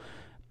low.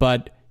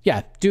 But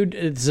yeah, dude,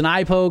 it's an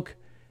eye poke.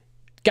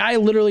 Guy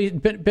literally.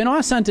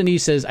 Benoit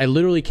Saint-Denis says, "I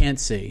literally can't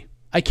see.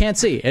 I can't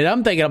see." And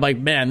I'm like,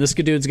 man, this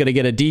dude's gonna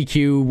get a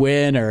DQ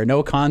win or a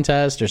no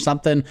contest or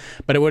something.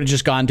 But it would have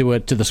just gone to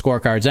the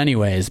scorecards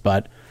anyways.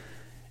 But.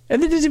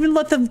 And they didn't even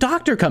let the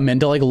doctor come in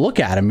to like look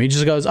at him. He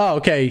just goes, "Oh,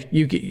 okay.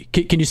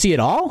 Can you see it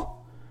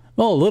all?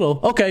 Oh, a little.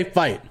 Okay,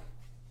 fight."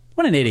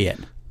 What an idiot.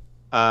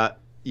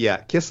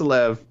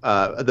 Kiselev,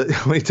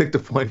 when he took the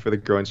point for the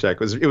groin check,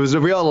 it was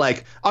a real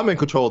like, I'm in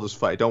control of this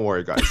fight. Don't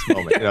worry, guys.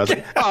 Moment. I was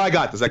like, I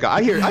got this.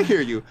 I hear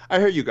you. I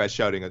hear you guys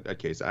shouting at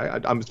Case.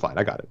 I'm fine.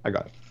 I got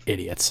it.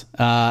 Idiots.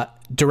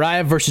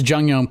 Duraev versus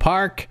Jung Young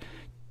Park.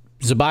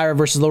 Zubaira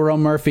versus Lerone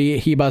Murphy,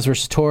 Ribas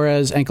versus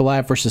Torres,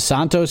 Ankalaev versus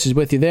Santos. He's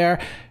with you there.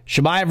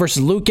 Chimaev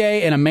versus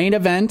Luque in a main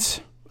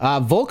event.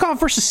 Volkov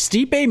versus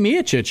Stipe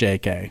Miocic,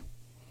 AK.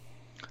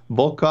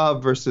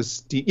 Volkov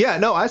versus Stipe. Yeah,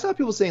 no, I saw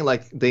people saying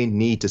like they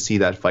need to see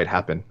that fight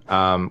happen,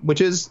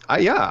 which is,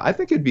 I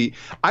think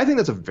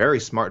that's a very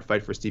smart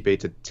fight for Stipe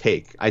to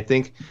take. I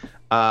think,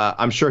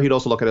 I'm sure he'd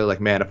also look at it like,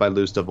 man, if I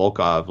lose to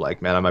Volkov,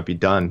 like, man, I might be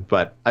done.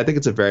 But I think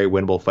it's a very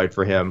winnable fight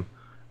for him.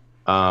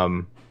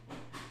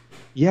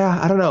 Yeah,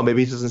 I don't know.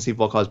 Maybe he doesn't see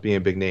Volkov as being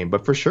a big name,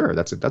 but for sure,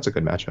 that's a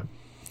good matchup.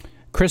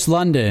 Chris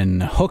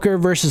London, Hooker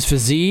versus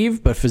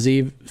Fiziev, but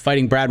Fiziev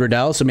fighting Brad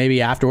Riddell, so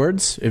maybe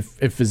afterwards, if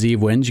Fiziev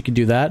wins, you could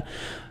do that.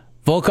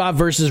 Volkov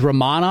versus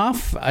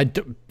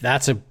Romanov,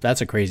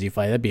 that's a crazy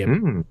fight. That'd be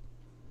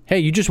hey,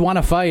 you just want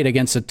to fight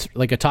against a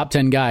top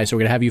 10 guy, so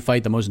we're gonna have you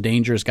fight the most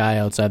dangerous guy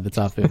outside the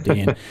top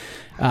 15.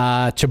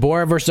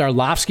 Chabora versus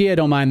Arlovsky, I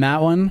don't mind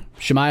that one.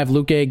 Chimaev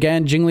Luque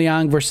again.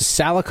 Jingliang versus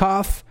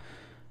Salikov.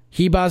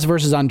 Ribas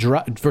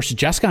versus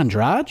Jessica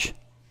Andrade?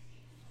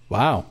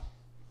 Wow.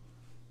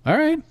 All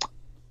right.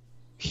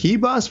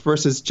 Hibas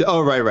versus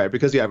right,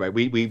 because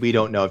we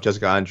don't know if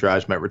Jessica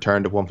Andrade might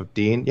return to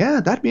 115. Yeah,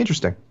 that'd be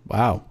interesting.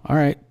 Wow. All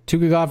right.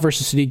 Tukhugov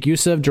versus Sadiq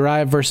Youssef,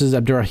 Juraev versus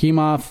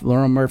Abdurrahimov,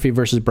 Lauren Murphy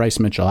versus Bryce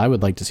Mitchell. I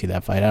would like to see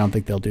that fight. I don't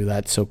think they'll do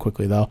that so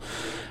quickly though.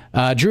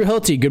 Drew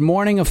Hilty, good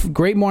morning.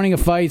 Great morning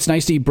of fights.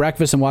 Nice to eat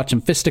breakfast and watch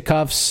some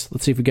fisticuffs.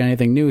 Let's see if we got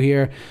anything new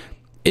here.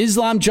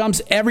 Islam jumps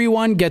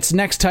everyone, gets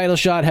next title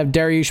shot. Have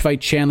Dariush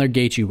fight Chandler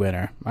Gaethje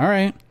winner. All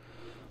right.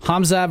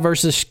 Hamzat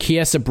versus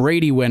Chiesa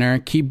Brady winner.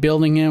 Keep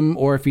building him,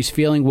 or if he's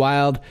feeling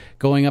wild,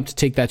 going up to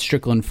take that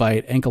Strickland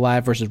fight.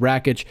 Ankalaev versus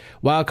Rakic.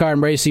 Wildcard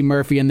Macy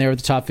Murphy in there with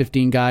the top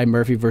 15 guy.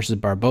 Murphy versus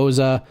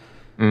Barboza.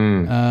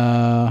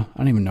 I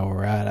don't even know where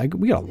we're at.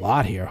 We got a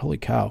lot here. Holy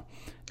cow.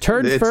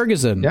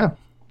 Ferguson. Yeah.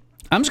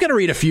 I'm just going to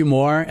read a few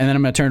more, and then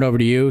I'm going to turn it over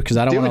to you because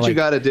I don't want to. Do what you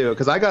got to do,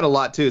 because I got a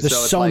lot too.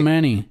 There's so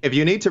many. If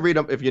you need to read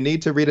them, if you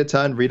need to read a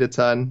ton,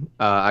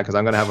 because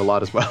I'm going to have a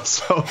lot as well.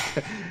 So.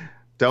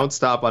 Don't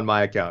stop on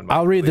my account.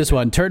 I'll read this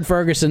one. Turd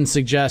Ferguson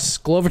suggests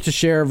Glover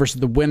Teixeira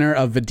versus the winner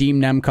of Vadim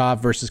Nemkov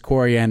versus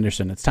Corey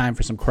Anderson. It's time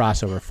for some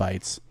crossover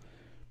fights.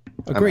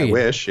 Agreed. I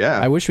wish, yeah.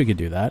 I wish we could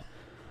do that.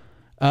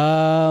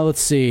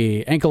 Let's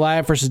see.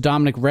 Ankalaev versus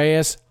Dominic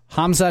Reyes.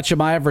 Hamzat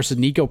Chimaev versus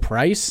Nico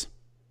Price.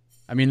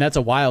 I mean, that's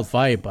a wild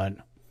fight, but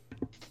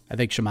I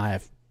think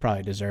Chimaev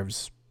probably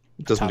deserves.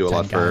 Doesn't do a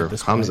lot for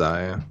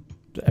Hamzat,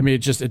 yeah. I mean,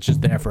 it's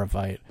just there for a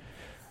fight.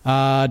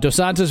 Dos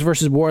Santos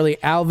versus Warley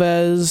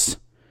Alves.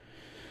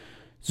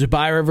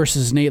 Zubaira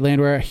versus Nate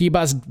Landwehr.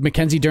 Hibas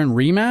Mackenzie Dern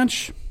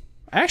rematch.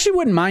 I actually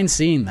wouldn't mind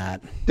seeing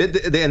that.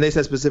 And they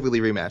said specifically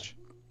rematch.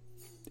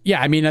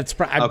 Yeah, I mean that's.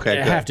 Okay,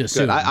 I have to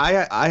assume. Good.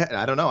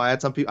 I don't know. I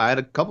had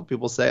a couple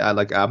people say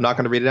I'm not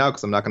going to read it out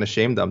because I'm not going to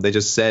shame them. They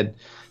just said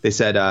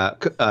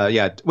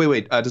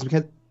Wait. Does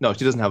Mackenzie? No,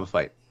 she doesn't have a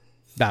fight.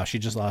 No, she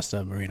just lost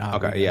to Marina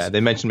Rodriguez. Okay, yeah. They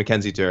mentioned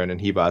Mackenzie Dern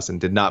and Hibas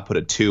and did not put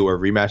a 2 or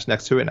rematch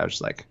next to it, and I was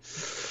just like.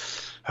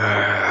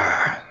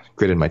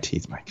 Gritted my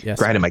teeth, Mike. Yes.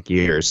 Grinding my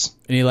gears.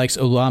 And he likes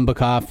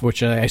Ulanbekov,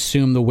 which I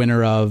assume the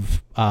winner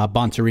of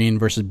Bontarine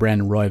versus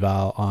Brandon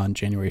Royval on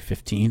January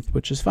 15th,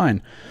 which is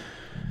fine.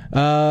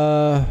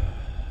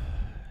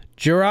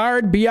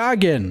 Gerard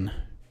Biagin.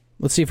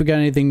 Let's see if we got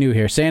anything new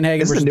here. Sandhagen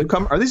versus...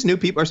 newcomer. Are these new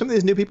people? Are some of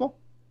these new people?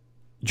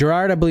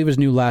 Gerard, I believe, was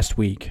new last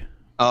week.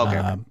 Oh,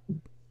 okay.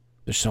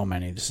 There's so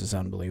many. This is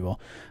unbelievable.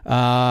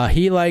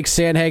 He likes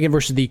Sandhagen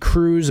versus the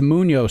Cruz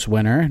Munoz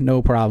winner.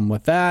 No problem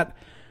with that.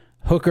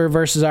 Hooker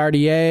versus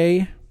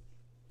RDA.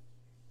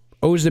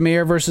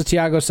 Ozdemir versus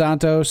Thiago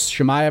Santos.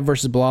 Chimaev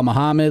versus Bilal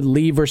Muhammad.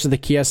 Lee versus the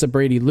Chiesa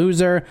Brady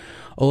loser.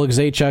 Oleg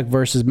Zaitchuk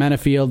versus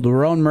Menafield.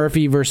 Lerone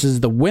Murphy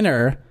versus the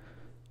winner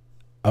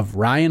of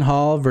Ryan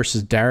Hall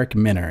versus Derek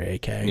Minner,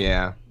 AK.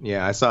 Yeah,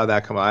 I saw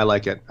that come on. I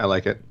like it.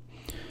 I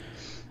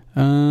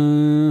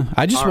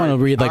just want to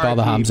read all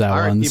the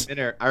Hamzat ones.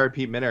 I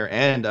repeat Minner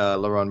and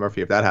Lerone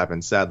Murphy if that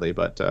happens, sadly,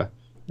 but...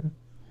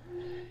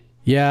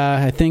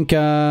 Yeah, I think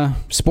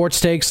Sports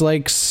Takes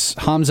likes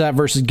Hamzat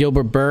versus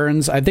Gilbert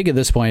Burns. I think at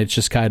this point it's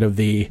just kind of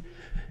the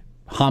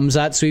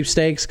Hamzat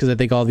sweepstakes because I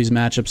think all these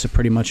matchups have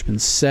pretty much been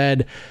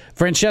said.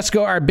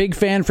 Francesco, our big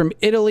fan from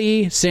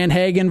Italy.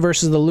 Sandhagen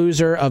versus the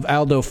loser of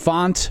Aldo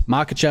Font.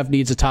 Makhachev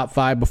needs a top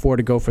 5 before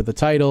to go for the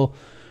title.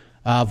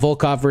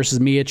 Volkov versus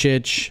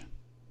Miocic.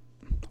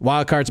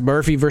 Wildcards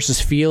Murphy versus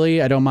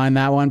Feely. I don't mind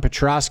that one.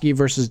 Petrosky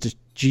versus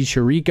G.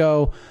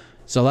 Chirico.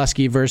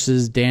 Zaleski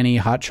versus Danny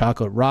Hot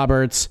Chocolate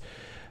Roberts.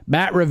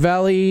 Matt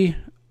Ravelli,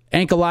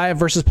 Ankalaev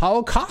versus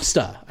Paulo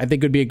Costa. I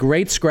think would be a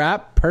great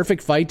scrap.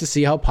 Perfect fight to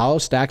see how Paulo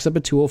stacks up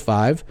at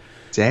 205.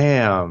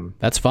 Damn.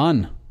 That's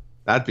fun.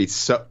 That'd be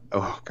so...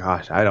 Oh,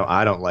 gosh. I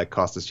don't like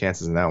Costa's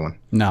chances in that one.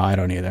 No, I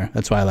don't either.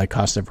 That's why I like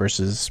Costa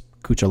versus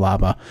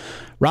Kuchalaba.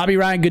 Robbie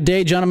Ryan, good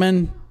day,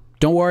 gentlemen.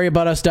 Don't worry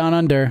about us down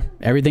under.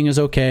 Everything is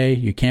okay.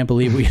 You can't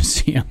believe what you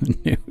see on the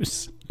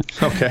news.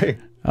 Okay.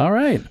 All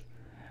right.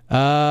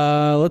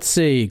 Let's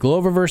see.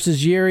 Glover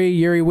versus Yuri.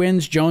 Yuri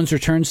wins. Jones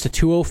returns to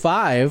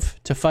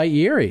 205 to fight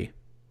Yuri.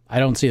 I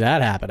don't see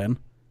that happening.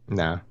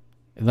 No.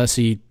 Unless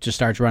he just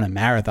starts running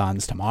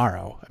marathons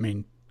tomorrow. I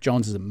mean,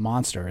 Jones is a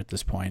monster at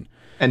this point.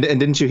 And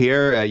didn't you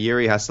hear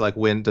Yuri has to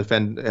win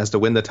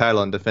the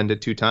title and defend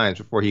it 2 times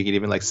before he can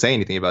even say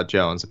anything about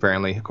Jones?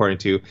 Apparently, according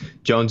to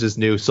Jones's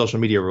new social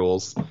media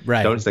rules,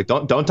 right?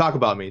 Don't talk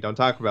about me. Don't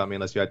talk about me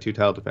unless you had 2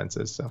 title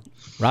defenses. So,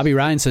 Robbie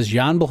Ryan says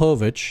Jan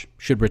Blachowicz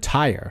should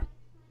retire.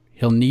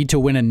 He'll need to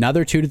win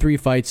another 2 to 3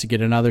 fights to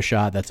get another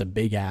shot. That's a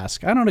big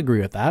ask. I don't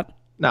agree with that.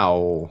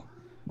 No.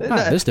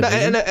 This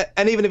division.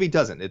 And even if he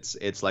doesn't,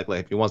 it's like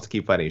if he wants to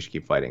keep fighting, he should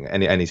keep fighting.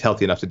 And he's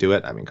healthy enough to do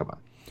it. I mean, come on.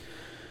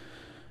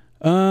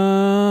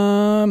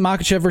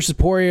 Makhachev versus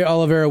Poirier,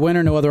 Oliveira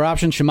winner, no other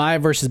option.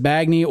 Chimaev versus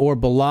Magny or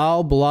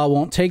Bilal. Bilal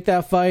won't take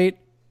that fight.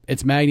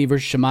 It's Magny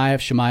versus Chimaev.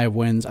 Chimaev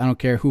wins. I don't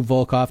care who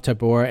Volkov,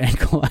 Tabor,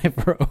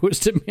 Ankalaev, or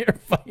Ozdemir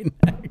fight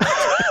next.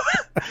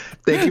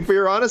 Thank you for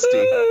your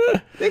honesty.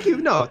 Thank you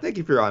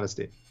for your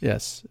honesty.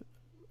 Yes.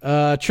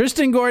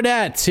 Tristan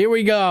Gordet. Here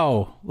we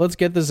go. Let's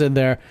get this in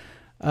there.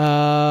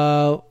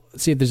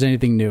 let's see if there's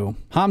anything new.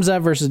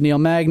 Khamzat versus Neil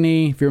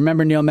Magny. If you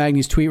remember Neil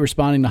Magny's tweet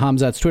responding to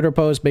Khamzat's Twitter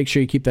post, make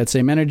sure you keep that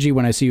same energy.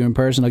 When I see you in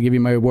person, I'll give you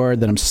my word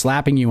that I'm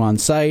slapping you on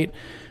sight.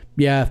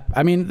 Yeah,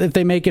 I mean, if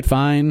they make it,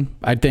 fine.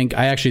 I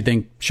actually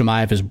think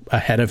Chimaev is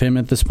ahead of him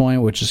at this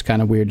point, which is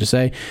kind of weird to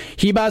say.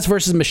 Hebas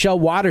versus Michelle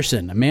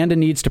Watterson. Amanda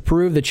needs to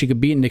prove that she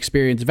could beat an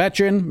experienced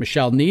veteran.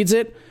 Michelle needs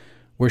it,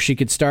 where she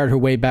could start her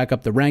way back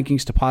up the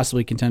rankings to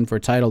possibly contend for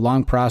a title.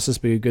 Long process,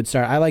 but a good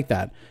start. I like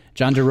that.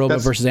 John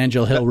Jaroba versus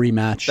Angela Hill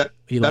rematch.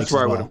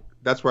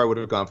 That's where I would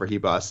have gone for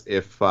Hebas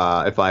if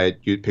I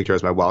had picked her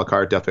as my wild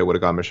card. Definitely would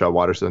have gone Michelle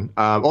Watterson.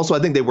 Also, I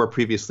think they were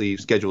previously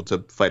scheduled to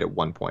fight at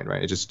one point,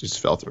 right? It just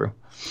fell through.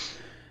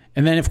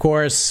 And then, of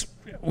course,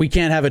 we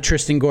can't have a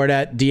Tristan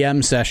Gordet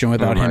DM session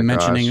without him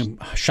mentioning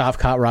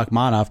Shavkat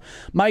Rakhmonov.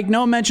 Mike,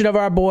 no mention of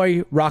our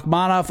boy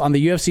Rakhmonov on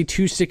the UFC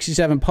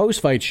 267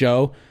 post-fight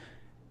show.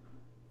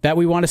 That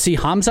we want to see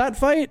Khamzat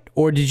fight?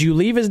 Or did you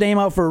leave his name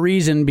out for a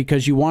reason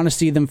because you want to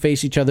see them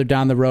face each other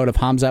down the road if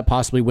Khamzat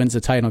possibly wins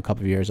the title in a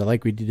couple of years? I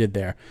like what you did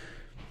there.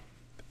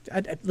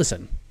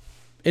 Listen,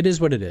 it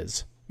is what it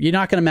is. You're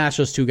not going to match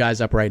those two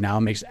guys up right now.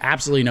 It makes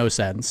absolutely no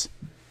sense.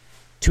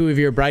 Two of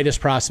your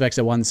brightest prospects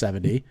at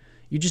 170.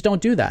 You just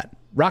don't do that.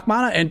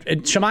 Rakhmonov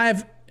and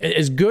Chimaev,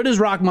 as good as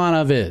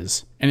Rakhmonov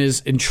is and is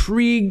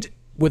intrigued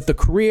with the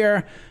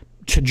career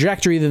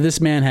trajectory that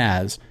this man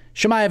has,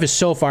 Chimaev is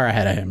so far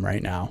ahead of him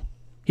right now.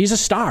 He's a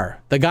star.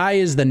 The guy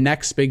is the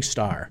next big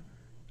star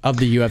of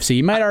the UFC.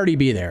 He might already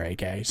be there,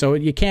 AK. So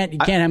you can't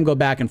have him go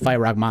back and fight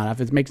Rakhmonov.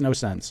 It makes no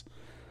sense.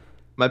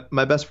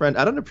 My best friend,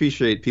 I don't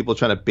appreciate people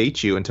trying to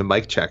bait you into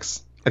mic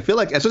checks. I feel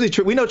like,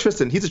 especially we know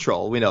Tristan, he's a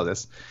troll. We know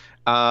this.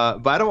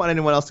 But I don't want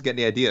anyone else to get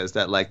any ideas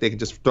that like they can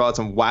just throw out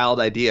some wild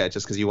idea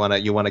just because you want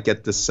to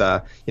get this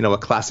a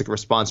classic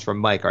response from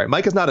Mike. All right,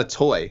 Mike is not a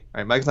toy. All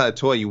right, Mike is not a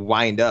toy you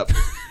wind up.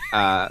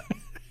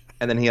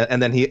 And then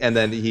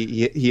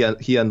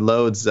he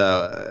unloads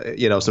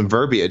some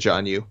verbiage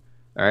on you.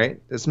 All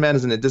right, this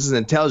is an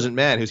intelligent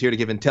man who's here to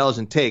give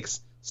intelligent takes.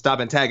 Stop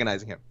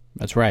antagonizing him.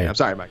 That's right. I'm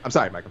sorry, Mike. I'm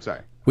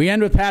sorry. We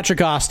end with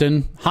Patrick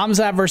Austin.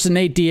 Khamzat versus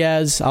Nate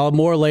Diaz. I'll have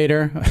more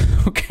later.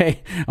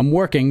 Okay, I'm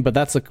working, but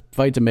that's a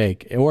fight to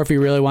make. Or if he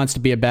really wants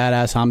to be a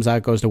badass,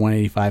 Khamzat goes to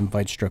 185 and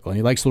fights Strickland.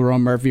 He likes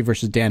Lerone Murphy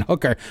versus Dan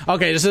Hooker.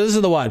 Okay, so this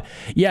is the one.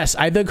 Yes,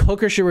 I think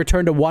Hooker should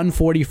return to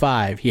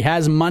 145. He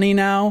has money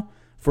now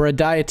for a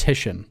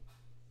dietitian.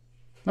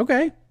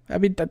 Okay. I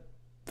mean,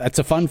 that's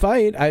a fun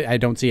fight. I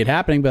don't see it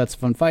happening, but that's a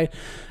fun fight.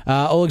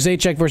 Oleg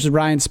Zaitchik versus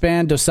Ryan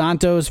Spann. Dos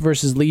Santos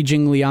versus Li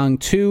Jingliang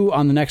 2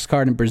 on the next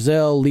card in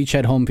Brazil. Leach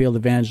had home field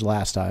advantage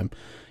last time.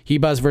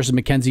 Hebas versus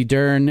Mackenzie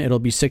Dern. It'll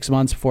be 6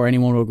 months before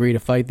anyone will agree to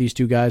fight these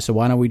two guys, so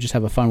why don't we just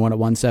have a fun one at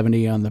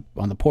 170 on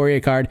the Poirier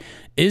card.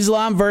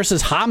 Islam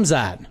versus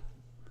Khamzat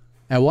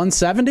at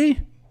 170?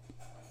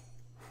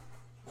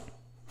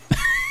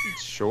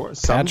 Sure.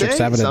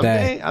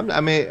 Someday.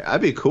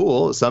 I'd be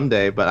cool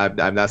someday, but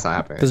that's not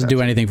happening. Doesn't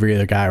do anything for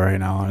either guy right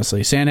now,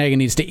 honestly. Sandhagen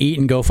needs to eat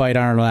and go fight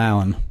Arnold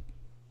Allen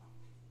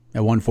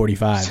at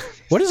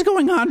 145. What is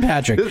going on,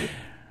 Patrick?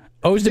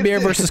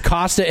 Ozdemir versus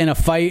Costa in a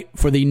fight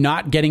for the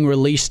not getting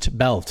released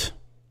belt.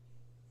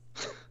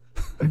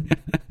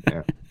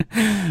 Yeah.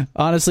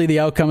 Honestly, the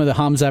outcome of the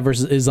Khamzat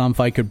versus Islam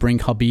fight could bring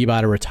Khabib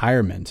out of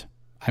retirement.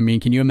 I mean,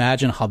 can you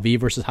imagine Khabib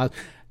versus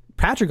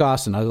Patrick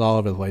Austin is all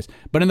over the place.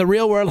 But in the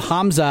real world,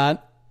 Khamzat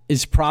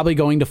is probably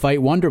going to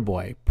fight Wonder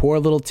Boy. Poor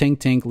little Tink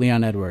Tink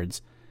Leon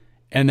Edwards.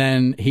 And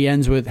then he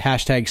ends with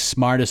hashtag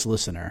smartest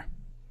listener.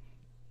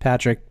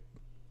 Patrick.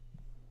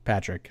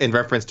 In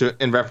reference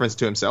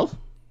to himself?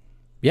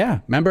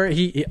 Yeah. Remember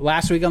he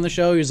last week on the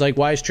show, he was like,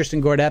 why is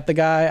Tristan Gordet the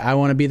guy? I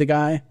want to be the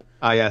guy.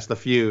 Yes, the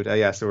feud.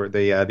 Yes, the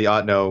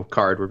Otno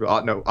card.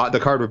 The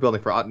card we're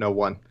building for Otno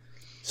 1.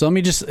 So let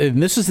me just,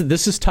 this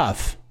is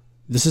tough.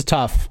 This is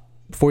tough.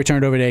 Before we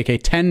turn it over to AK,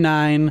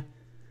 10-9,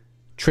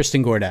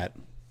 Tristan Gordet.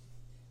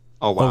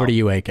 Oh, wow. Over to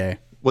you, AK.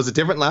 Was it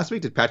different last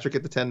week? Did Patrick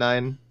get the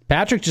 10-9?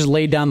 Patrick just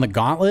laid down the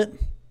gauntlet.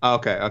 Oh,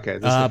 okay. This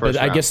is the first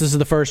round. I guess this is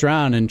the first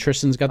round, and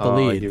Tristan's got the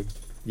lead.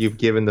 You've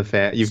given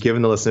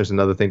the listeners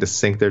another thing to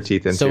sink their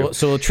teeth into.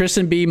 So will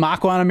Tristan be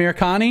Makwan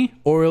Amirkhani,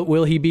 or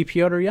will he be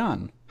Petr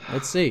Yan?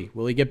 Let's see.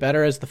 Will he get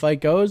better as the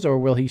fight goes, or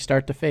will he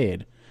start to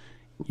fade?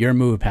 Your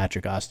move,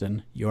 Patrick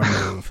Austin. Your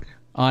move.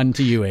 On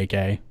to you,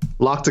 AK.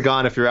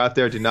 Loctagon, if you're out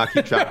there, do not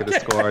keep track of the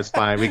score. It's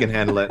fine. We can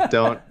handle it.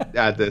 Don't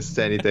add this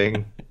to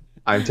anything.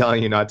 I'm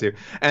telling you not to.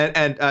 And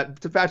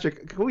to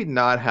Patrick, can we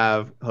not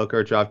have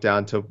Hooker drop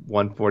down to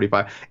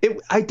 145?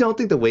 I don't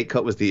think the weight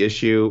cut was the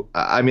issue.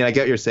 I mean, I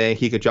get what you're saying.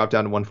 He could drop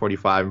down to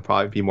 145 and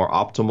probably be more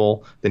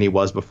optimal than he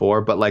was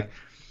before. But, like,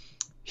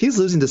 he's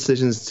losing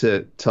decisions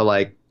to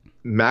like,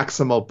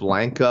 Maximo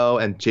Blanco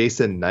and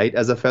Jason Knight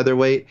as a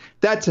featherweight.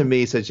 That, to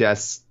me,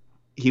 suggests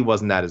he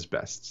wasn't at his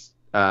best.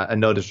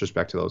 And no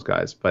disrespect to those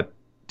guys, but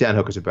Dan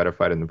Hooker's a better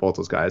fighter than both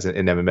those guys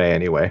in MMA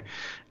anyway.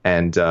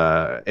 And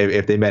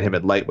if they met him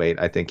at lightweight,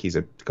 I think he's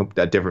a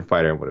different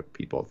fighter and would have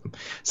beat both of them.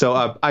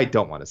 So I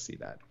don't want to see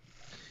that.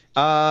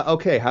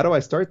 Okay, how do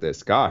I start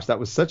this? Gosh, that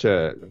was such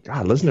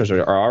listeners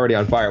are already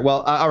on fire.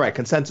 Well, all right,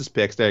 consensus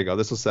picks. There you go.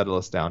 This will settle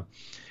us down.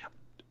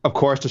 Of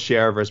course,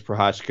 Teixeira versus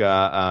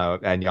Prochazka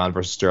and Jan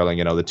versus Sterling,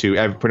 the two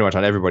pretty much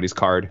on everybody's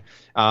card.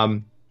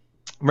 Ren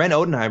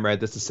Odenheimer had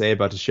this to say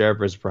about Teixeira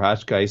versus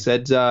Prochazka.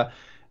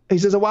 He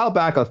says, a while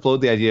back, I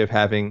floated the idea of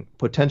having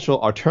potential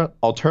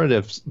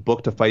alternatives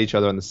booked to fight each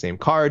other on the same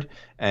card,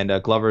 and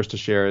Glover's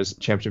Teixeira's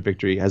championship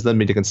victory has led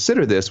me to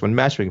consider this when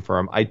matchmaking for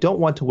him. I don't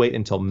want to wait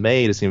until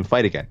May to see him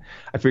fight again.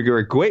 I figure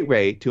a great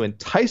way to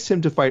entice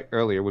him to fight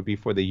earlier would be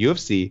for the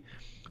UFC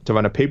to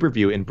run a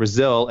pay-per-view in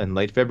Brazil in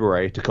late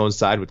February to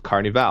coincide with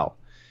Carnival.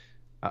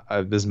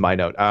 This is my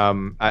note.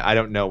 I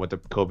don't know what the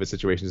COVID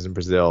situation is in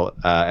Brazil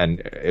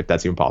and if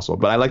that's even possible,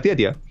 but I like the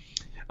idea.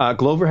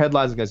 Glover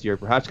headlines against Yuri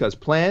Prochazka as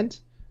planned.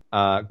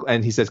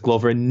 And he says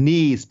Glover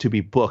needs to be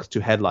booked to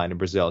headline in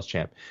Brazil as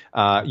champ.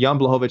 Jan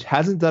Blachowicz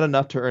hasn't done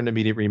enough to earn an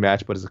immediate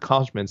rematch, but his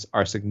accomplishments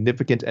are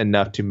significant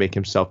enough to make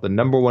himself the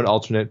number one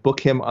alternate. Book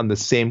him on the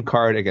same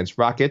card against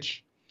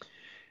Rakic.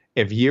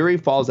 If Yuri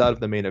falls out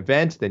of the main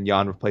event, then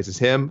Jan replaces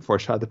him for a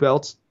shot at the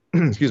belt.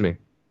 Excuse me.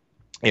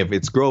 If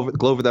it's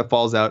Glover that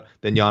falls out,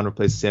 then Jan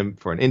replaces him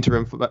for an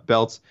interim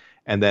belt,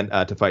 and then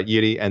to fight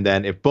Yuri. And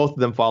then if both of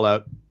them fall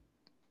out,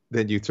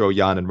 then you throw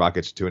Jan and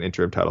Rakic to an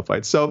interim title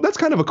fight. So that's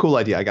kind of a cool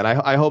idea. Again,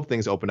 I hope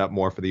things open up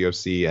more for the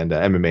UFC and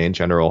MMA in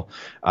general,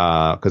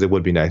 because it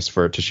would be nice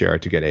for Teixeira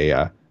to get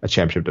a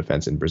championship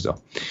defense in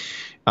Brazil.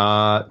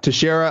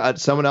 Teixeira,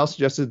 someone else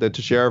suggested the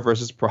Teixeira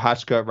versus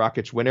Prochazka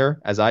Rakic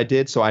winner, as I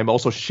did. So I'm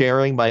also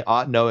sharing my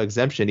ought know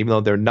exemption, even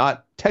though they're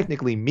not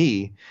technically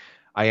me.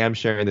 I am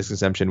sharing this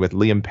exemption with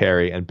Liam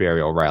Perry and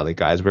Barry O'Reilly.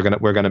 Guys,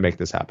 we're gonna make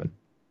this happen.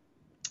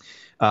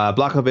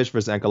 Blachowicz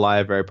versus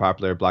Ankalaev, very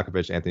popular.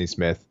 Blachowicz, Anthony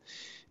Smith.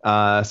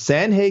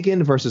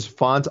 Sandhagen versus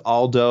Font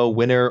Aldo,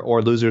 winner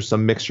or loser,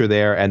 some mixture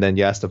there. And then,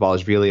 yes,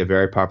 Dvalishvili, a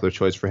very popular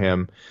choice for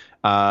him.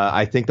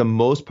 I think the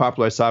most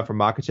popular I saw from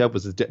Makhachev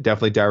was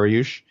definitely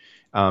Dariush.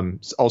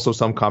 Also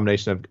some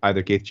combination of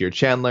either Gaethje or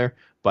Chandler,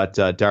 but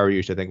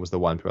Dariush, I think, was the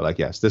one who were like,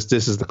 yes, this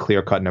is the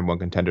clear-cut number one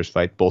contenders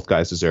fight. Both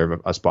guys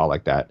deserve a spot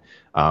like that.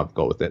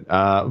 Go with it.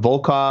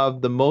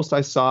 Volkov, the most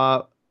I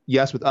saw,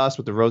 yes, with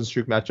the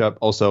Rosenstruck matchup.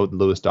 Also, the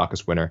Lewis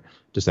Dacus winner,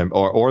 December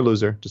or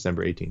loser,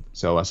 December 18th.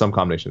 So some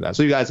combination of that.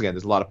 So you guys, again,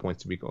 there's a lot of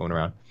points to be going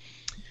around.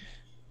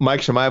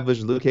 Mike Chimaev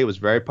versus Luque was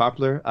very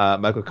popular.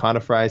 Michael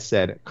Conifry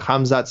said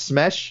Khamzat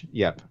Smesh.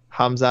 Yep.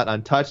 Khamzat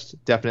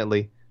untouched.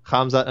 Definitely.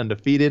 Khamzat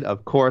undefeated.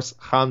 Of course.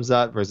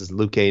 Khamzat versus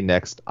Luque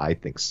next. I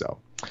think so.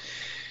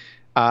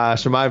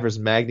 Chimaev versus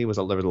Magny was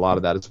delivered a lot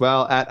of that as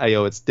well. At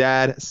Io, it's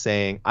dad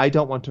saying, I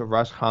don't want to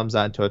rush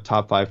Khamzat into a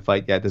top 5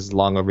 fight yet. This is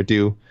long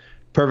overdue.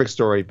 Perfect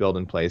story build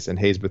in place. And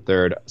Hayes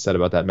III said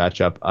about that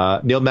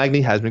matchup. Neil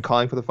Magny has been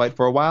calling for the fight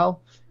for a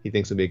while. He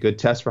thinks it'll be a good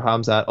test for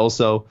Khamzat.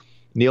 Also,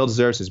 Neil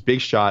deserves his big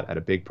shot at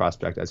a big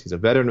prospect, as he's a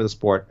veteran of the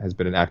sport, has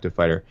been an active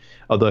fighter.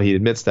 Although he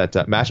admits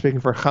that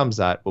matchmaking for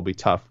Khamzat will be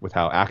tough with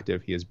how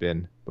active he has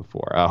been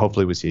before.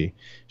 Hopefully we see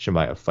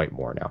Chimaev fight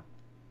more now.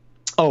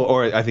 Oh,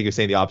 or I think you're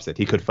saying the opposite.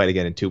 He could fight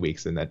again in 2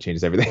 weeks, and that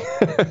changes everything.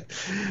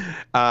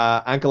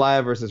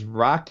 Ankalaev versus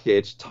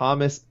Rakic.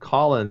 Thomas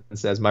Collins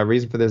says, my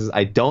reason for this is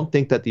I don't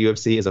think that the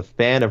UFC is a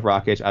fan of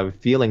Rakic. I have a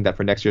feeling that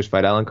for next year's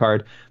Fight Island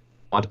card,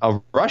 I want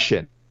a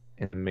Russian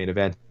in the main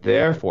event.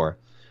 Therefore,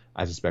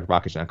 I suspect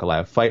Rakic and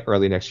Ankalaev fight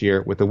early next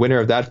year, with the winner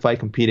of that fight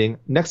competing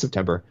next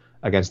September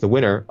against the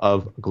winner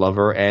of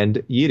Glover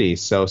and Yuri.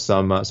 So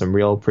some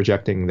real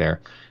projecting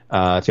there.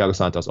 Thiago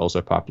Santos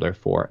also popular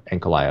for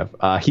Ankalaev.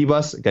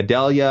 Ribas,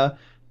 Gadelha,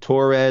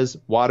 Torres,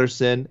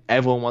 Watterson.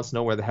 Everyone wants to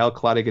know where the hell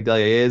Claudia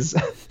Gadelha is.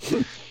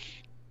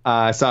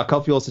 I saw a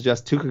couple people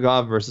suggest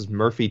Tukagov versus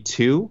Murphy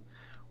 2.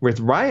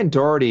 With Ryan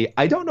Doherty,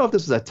 I don't know if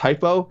this was a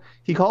typo.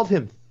 He called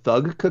him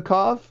Thug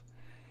Kakov.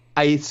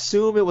 I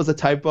assume it was a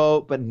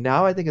typo, but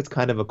now I think it's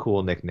kind of a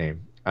cool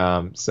nickname.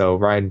 So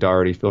Ryan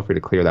Doherty, feel free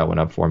to clear that one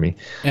up for me.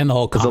 And the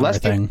whole Connor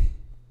thing.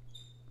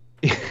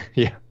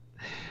 Yeah.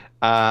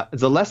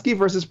 Zaleski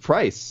versus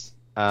Price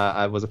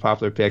was a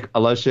popular pick.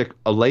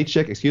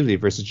 Olejnik,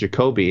 versus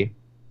Jacoby.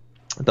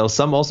 Though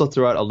some also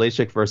threw out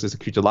Olejnik versus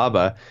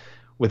Kutelaba,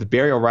 with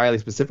Barry O'Reilly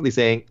specifically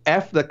saying,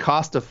 F the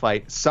Costa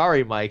fight.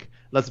 Sorry, Mike.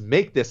 Let's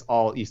make this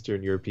all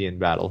Eastern European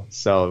battle.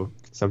 So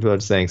some people are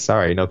saying,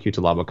 sorry, no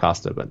Kutelaba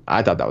Costa, but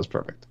I thought that was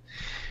perfect.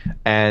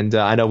 And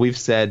I know we've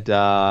said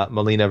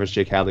Molina versus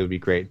Jake Hadley would be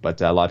great,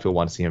 but a lot of people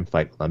want to see him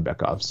fight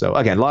Lembekov. So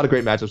again, a lot of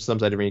great matchups. Some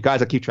side of the ring.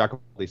 Guys, I keep track of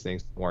all these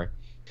things. Don't worry.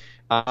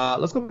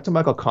 Let's go back to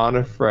Michael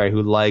Conifray,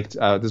 who liked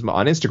this is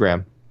on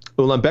Instagram.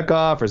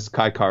 Ulanbekov versus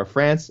Kai Kara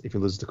France. If he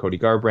loses to Cody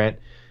Garbrandt.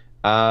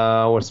 What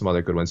are some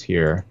other good ones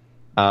here?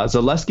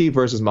 Zaleski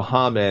versus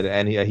Muhammad,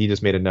 and he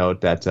just made a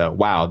note that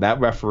wow, that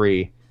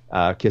referee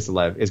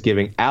Kiselev is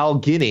giving Al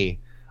Guinea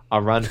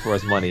a run for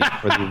his money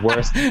for the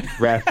worst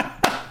ref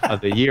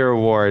of the year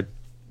award.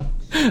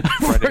 Yeah,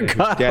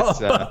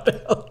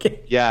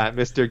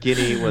 Mr.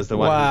 Guinea was the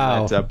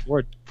one who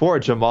let poor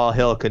Jamal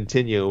Hill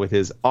continue with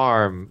his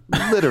arm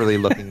literally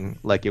looking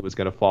like it was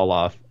going to fall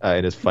off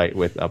in his fight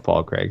with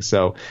Paul Craig.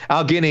 So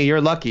Al Guinea,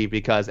 you're lucky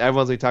because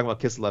everyone's going to be talking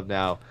about Kiselev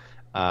now,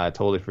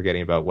 totally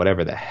forgetting about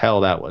whatever the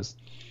hell that was.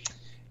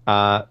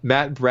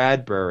 Matt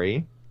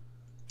Bradbury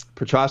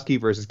Petrosky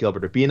versus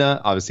Gilbert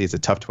Urbina. Obviously, it's a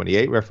tough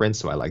 28 reference,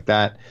 so I like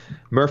that.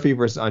 Murphy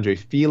versus Andre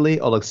Fili.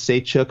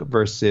 Oleksiejczuk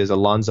versus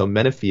Alonzo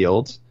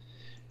Menefield.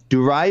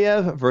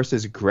 Duraev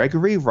versus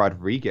Gregory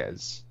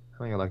Rodriguez.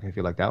 I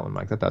feel like that one,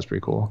 Mike. That's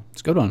pretty cool.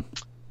 It's a good one.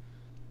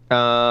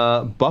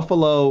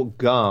 Buffalo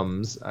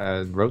Gums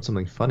wrote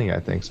something funny, I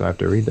think, so I have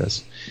to read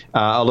this.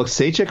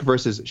 Oleksiejczuk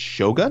versus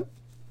Shogun.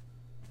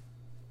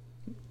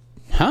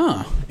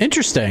 Huh.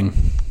 Interesting.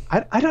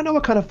 I don't know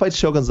what kind of fight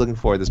Shogun's looking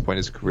for at this point in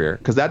his career,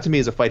 because that to me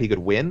is a fight he could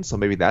win. So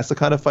maybe that's the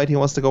kind of fight he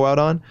wants to go out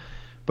on.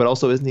 But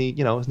also,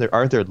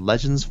 aren't there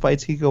Legends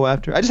fights he could go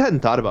after? I just hadn't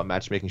thought about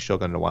matchmaking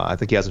Shogun in a while. I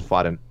think he hasn't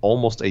fought in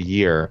almost a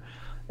year,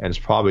 and is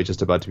probably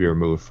just about to be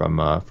removed from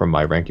my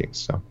rankings.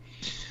 So,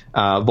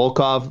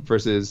 Volkov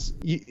versus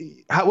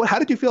how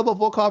did you feel about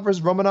Volkov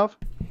versus Romanov?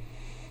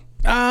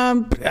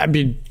 I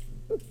mean,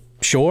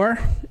 sure.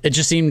 It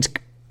just seemed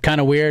kind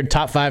of weird.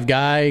 Top 5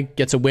 guy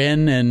gets a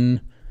win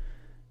and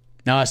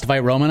now has to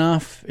fight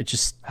Romanov. It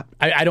just,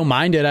 I don't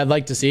mind it. I'd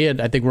like to see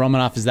it. I think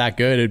Romanov is that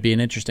good. It'd be an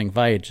interesting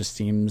fight. It just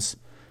seems,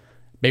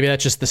 maybe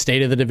that's just the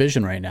state of the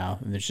division right now.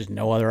 And there's just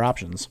no other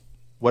options.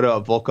 What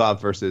about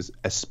Volkov versus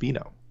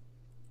Espino?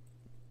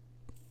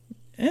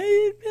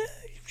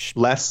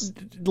 Less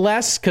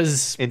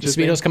because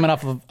Espino's coming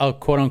off of a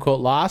quote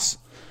unquote loss.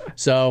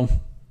 So,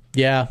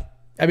 yeah.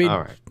 I mean, all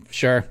right.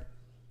 Sure.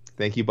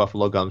 Thank you,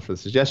 Buffalo Gums, for the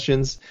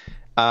suggestions.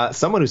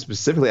 Someone who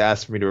specifically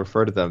asked for me to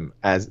refer to them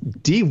as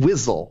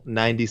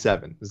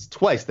DWizzle97. This is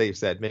twice they've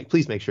said,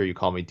 please make sure you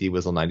call me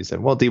DWizzle97.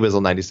 Well,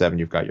 DWizzle97,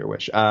 you've got your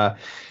wish.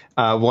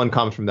 One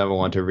comment from them I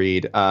want to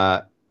read.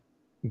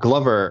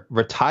 Glover,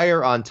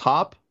 retire on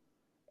top,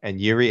 and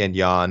Yuri and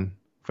Jan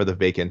for the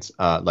vacant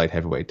light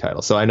heavyweight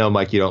title. So I know,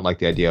 Mike, you don't like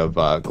the idea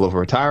of Glover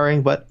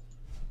retiring, but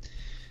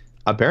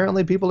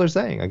apparently people are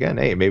saying, again,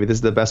 hey, maybe this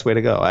is the best way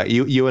to go.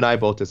 You and I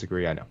both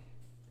disagree, I know.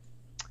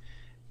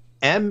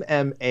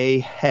 MMA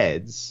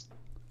heads,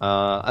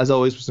 as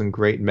always, with some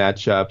great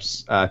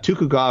matchups.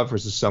 Tukugov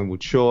versus Sungwoo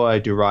Choi,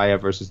 Duraev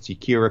versus T.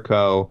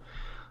 Kiriko,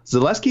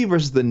 Zaleski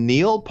versus the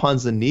Neil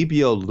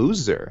Ponzinibbio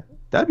loser.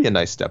 That'd be a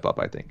nice step up,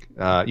 I think.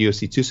 UFC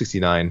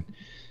 269,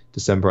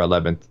 December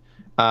 11th.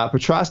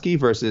 Petrosky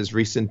versus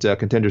recent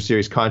Contender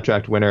Series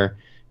contract winner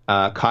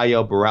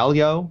Caio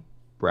Borralho.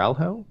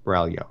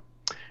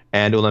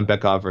 And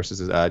Ulanbekov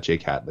versus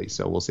Jake Hadley.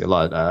 So we'll see a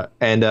lot.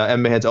 And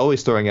MMA Head's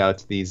always throwing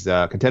out these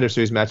Contender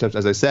Series matchups.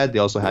 As I said, they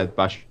also had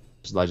Bash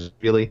versus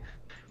Lajashvili.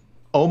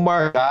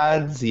 Omar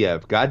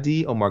Gadziev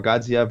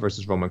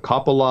versus Roman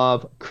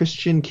Kopylov.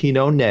 Christian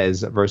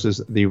Quinones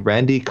versus the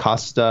Randy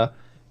Costa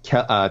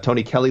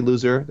Tony Kelly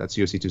loser. That's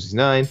UFC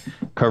 269.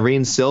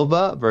 Karine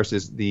Silva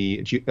versus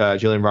the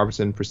Jillian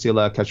Robertson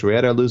Priscilla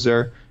Cachoeira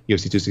loser.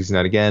 UFC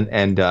 269 again.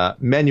 And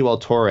Manuel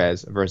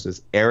Torres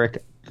versus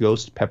Eric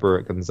Ghost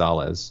Pepper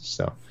Gonzalez.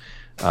 So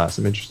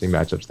some interesting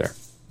matchups there.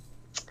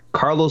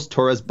 Carlos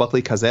Torres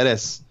Buckley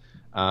Caceres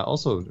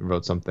also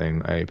wrote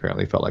something I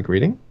apparently felt like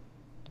reading.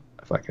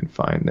 If I can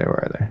find, where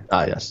are they?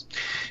 Yes.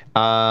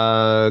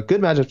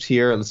 Good matchups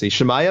here. Let's see.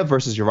 Shemaya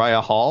versus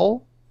Uriah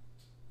Hall.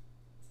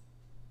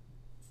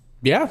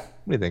 Yeah. What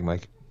do you think,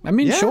 Mike? I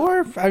mean,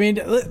 sure. I mean,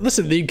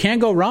 listen, you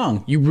can't go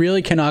wrong. You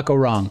really cannot go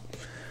wrong.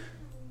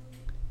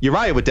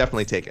 Uriah would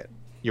definitely take it.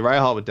 Uriah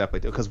Hall would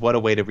definitely do it, because what a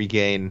way to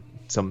regain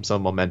some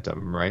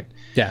momentum, right?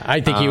 Yeah, I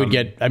think he would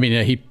get. I mean,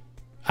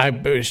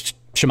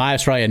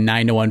 Shemaya's probably a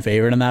 9-1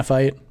 favorite in that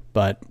fight,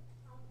 but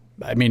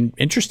I mean,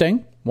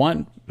 interesting.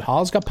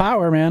 Hall's got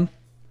power, man.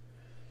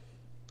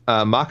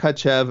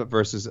 Makhachev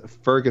versus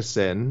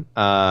Ferguson.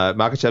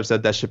 Makhachev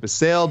said that ship has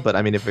sailed, but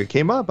I mean, if it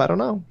came up, I don't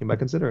know. He might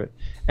consider it.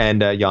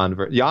 And Jan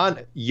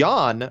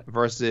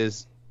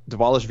versus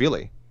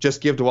Dvalishvili.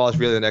 Just give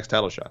Dvalishvili the next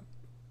title shot.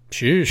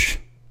 Sheesh.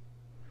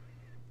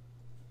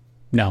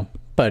 No,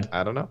 but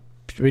I don't know.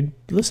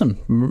 Listen.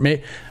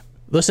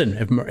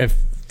 If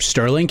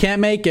Sterling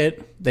can't make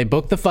it, they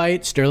book the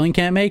fight. Sterling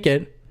can't make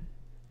it.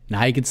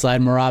 Now you can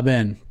slide Merab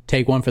in.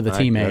 Take one for the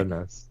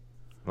teammate.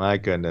 My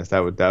goodness, that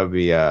would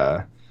be.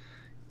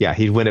 Yeah,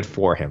 he'd win it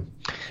for him.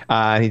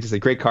 And he just a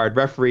great card.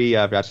 Referee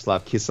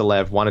Vyacheslav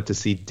Kiselev wanted to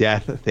see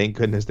death. Thank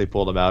goodness they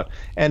pulled him out.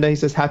 And he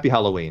says, "Happy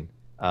Halloween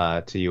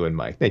to you and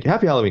Mike." Thank you.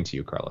 Happy Halloween to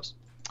you, Carlos.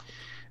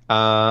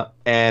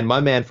 And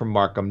my man from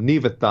Markham,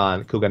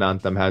 Nivathan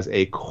Kuganantham, has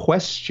a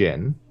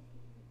question.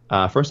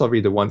 First, I'll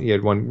read the one. He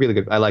had one really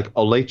good. I like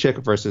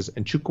Olejchik versus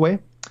Nchukwu.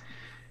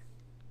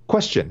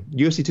 Question: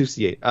 UFC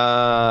 268.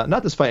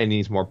 Not this fight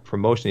needs more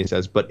promotion, he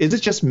says, but is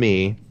it just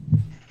me,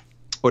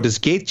 or does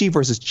Gaethje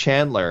versus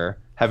Chandler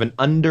have an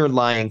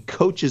underlying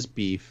coaches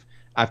beef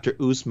after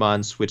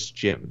Usman switched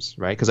gyms?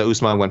 Right, because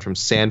Usman went from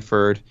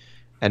Sanford,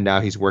 and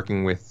now he's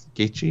working with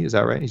Gaethje. Is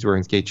that right? He's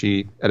working with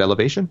Gaethje at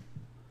Elevation.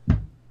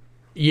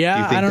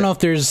 Yeah, I don't know if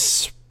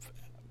there's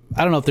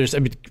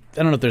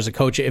a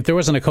coach. If there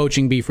wasn't a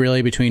coaching beef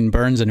really between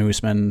Burns and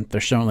Usman, there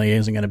certainly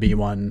isn't going to be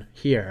one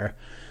here.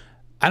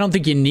 I don't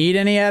think you need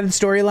any added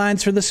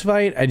storylines for this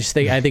fight. I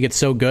think it's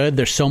so good.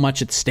 There's so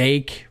much at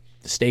stake.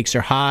 The stakes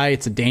are high.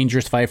 It's a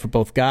dangerous fight for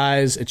both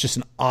guys. It's just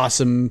an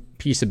awesome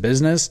piece of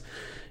business.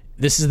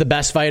 This is the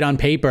best fight on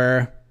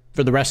paper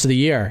for the rest of the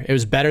year. It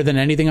was better than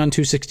anything on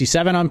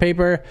 267 on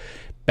paper,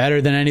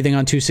 better than anything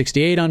on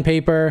 268 on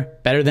paper,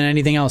 better than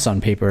anything else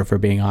on paper, if we're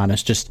being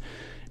honest. Just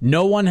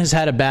no one has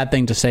had a bad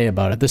thing to say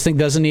about it. This thing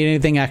doesn't need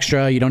anything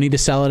extra. You don't need to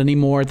sell it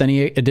anymore with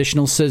any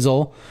additional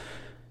sizzle.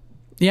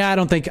 Yeah, I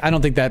don't think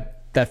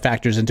that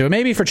factors into it.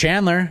 Maybe for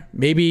Chandler,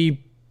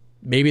 maybe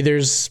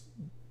there's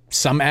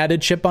some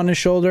added chip on his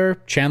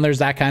shoulder. Chandler's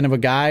that kind of a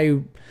guy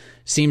who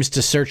seems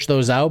to search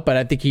those out, but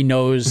I think he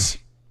knows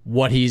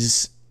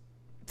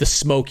the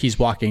smoke he's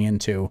walking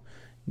into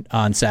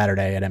on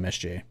Saturday at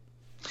MSG.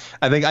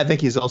 I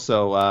think he's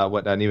also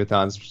what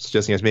Nevathon's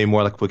suggesting is maybe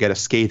more like we'll get a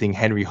scathing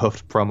Henry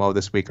Hooft promo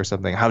this week or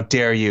something. How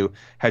dare you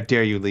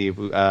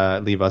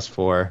leave us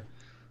for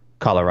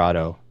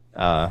Colorado,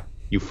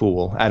 you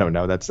fool. I don't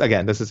know. It's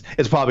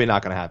probably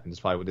not going to happen.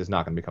 It's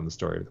not going to become the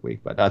story of the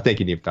week. But thank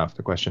you, Nevathon, for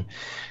the question.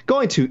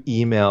 Going to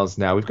emails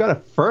now. We've got a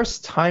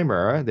first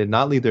timer. They did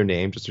not leave their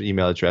name, just their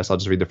email address. I'll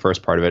just read the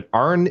first part of it.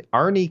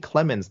 Arnie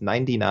Clemens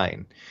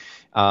 99.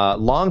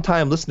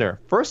 Long-time listener,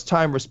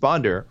 first-time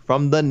responder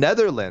from the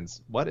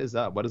Netherlands. What is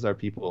up? What is our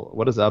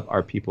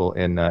people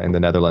in the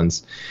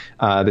Netherlands?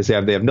 They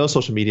say they have no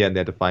social media and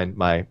they have to find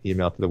my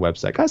email through the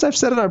website. Guys, I've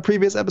said it on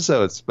previous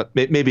episodes, but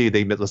maybe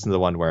they listen to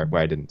the one where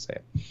I didn't say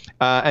it.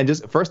 And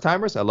just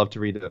first-timers, I love to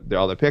read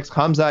all their picks.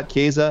 Khamzat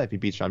Chiesa, if he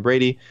beats Sean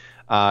Brady.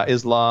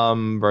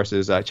 Islam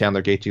versus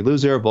Chandler Gaethje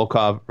loser.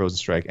 Volkov,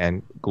 Rosenstrike,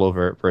 and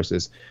Glover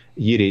versus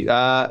Yuri.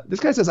 This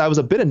guy says, I was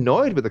a bit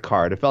annoyed with the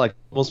card. It felt like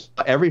almost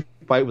every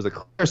fight was a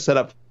clear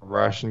setup for a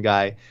Russian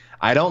guy.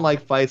 I don't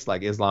like fights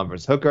like Islam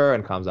versus Hooker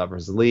and Khamzat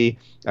versus Lee,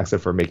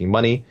 except for making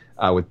money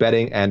with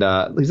betting. And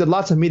he said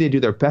lots of media do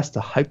their best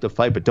to hype the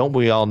fight, but don't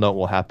we all know what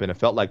will happen? It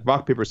felt like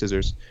rock, paper,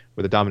 scissors,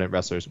 where the dominant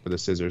wrestlers with the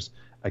scissors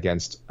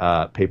against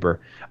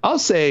paper. I'll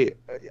say,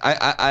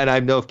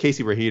 I know if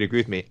Casey were here to agree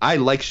with me, I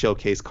like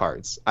showcase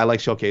cards. I like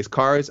showcase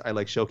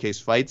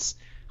fights.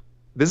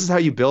 This is how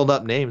you build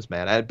up names,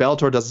 man.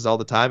 Bellator does this all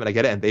the time, and I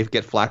get it, and they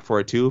get flack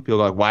for it too. People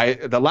go like, why?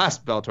 The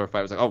last Bellator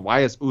fight was like, oh, why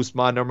is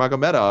Usman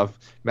Nurmagomedov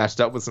matched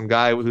up with some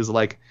guy who's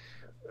like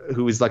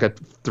a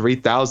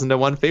 3,000 to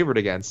 1 favorite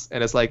against?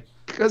 And it's like,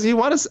 because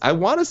I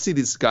want to see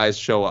these guys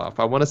show off.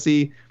 I want to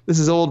see, this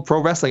is old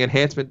pro wrestling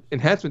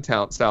enhancement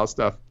talent style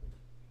stuff.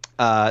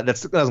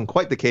 That wasn't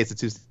quite the case at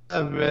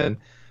 267.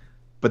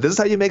 But this is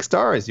how you make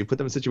stars. You put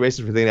them in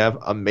situations where they have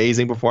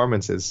amazing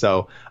performances.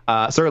 So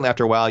certainly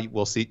after a while,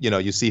 you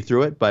see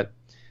through it. But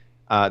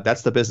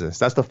that's the business.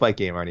 That's the fight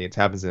game, Arnie. It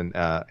happens in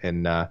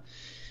MMA.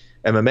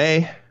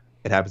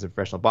 It happens in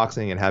professional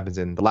boxing. It happens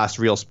in the last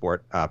real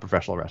sport,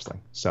 professional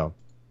wrestling. So,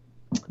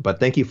 but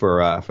thank you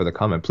for the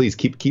comment. Please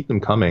keep them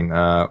coming.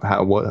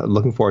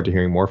 Looking forward to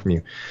hearing more from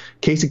you.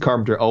 Casey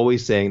Carpenter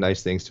always saying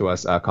nice things to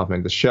us,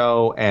 complimenting the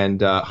show.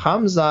 And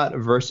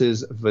Khamzat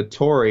versus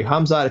Vettori.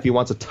 Khamzat, if he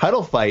wants a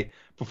title fight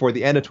before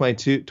the end of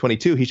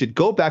 2022, he should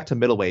go back to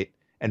middleweight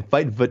and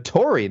fight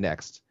Vettori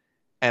next.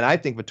 And I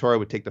think Vettori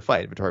would take the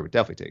fight. Vettori would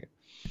definitely take it.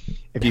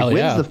 If he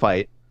wins the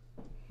fight,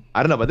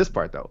 I don't know about this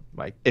part though,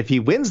 Mike. If he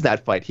wins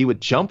that fight, he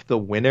would jump the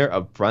winner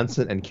of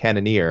Brunson and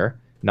Cannonier.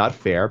 Not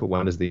fair, but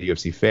when is the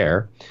UFC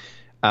fair?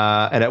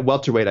 And at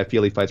welterweight, I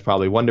feel he fights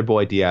probably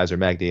Wonderboy, Diaz, or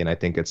Magny, and I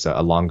think it's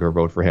a longer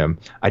road for him.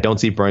 I don't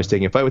see Burns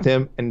taking a fight with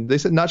him, and they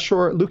said not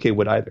sure Luque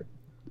would either.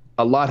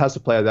 A lot has to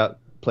play out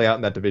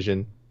in that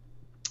division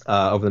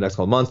over the next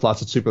couple of months.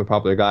 Lots of super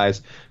popular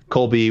guys.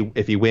 Colby,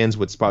 if he wins,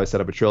 would probably set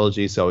up a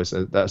trilogy. So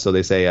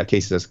they say,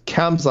 Casey says,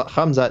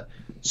 Khamzat,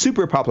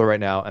 super popular right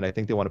now, and I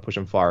think they want to push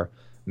him far.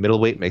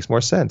 Middleweight makes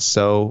more sense.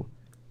 So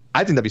I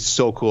think that'd be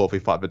so cool if we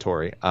fought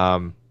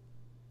Vettori.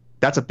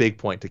 That's a big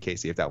point to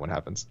Casey if that one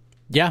happens.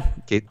 Yeah.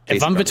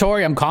 If I'm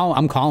Vettori, I'm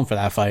calling for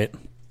that fight.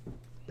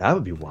 That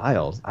would be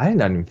wild. I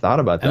hadn't even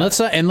thought about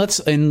that. And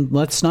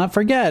let's not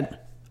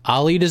forget,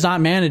 Ali does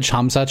not manage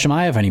Khamzat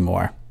Chimaev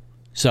anymore.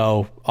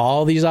 So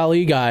all these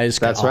Ali guys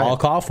can all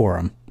call for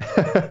him.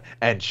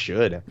 and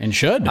should.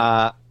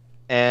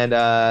 And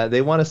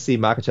they want to see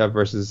Makhachev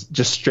versus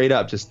just straight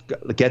up, just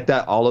get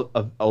that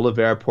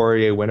Oliveira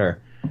Poirier winner.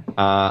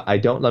 Let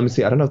me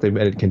see. I don't know if they've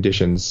added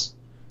conditions.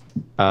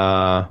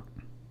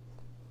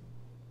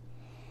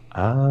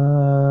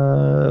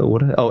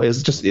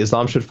 Is just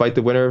Islam should fight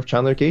the winner of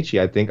Chandler Gaethje.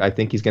 I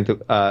think he's going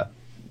to.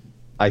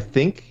 I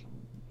think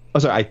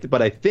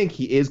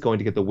he is going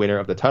to get the winner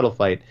of the title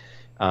fight.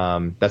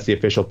 That's the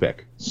official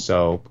pick.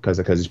 So because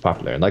he's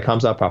popular, and like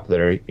Khamzat,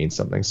 popularity means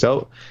something.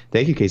 So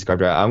thank you, Casey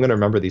Carpenter. I'm going to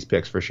remember these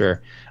picks for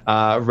sure.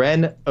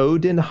 Ren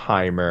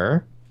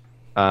Odenheimer,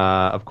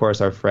 of course,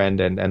 our friend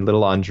and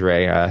little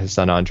Andre, his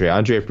son Andre.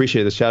 Andre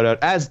appreciated the shout out,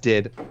 as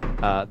did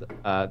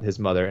his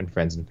mother and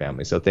friends and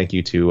family. So thank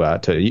you to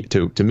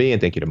me, and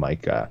thank you to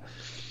Mike.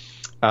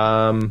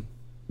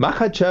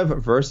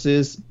 Makhachev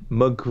versus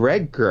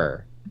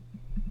McGregor.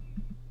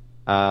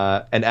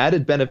 An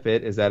added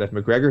benefit is that if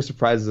McGregor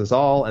surprises us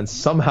all and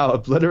somehow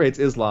obliterates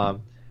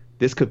Islam,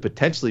 this could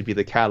potentially be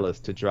the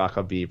catalyst to draw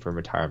Khabib from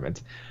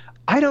retirement.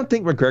 I don't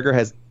think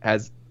McGregor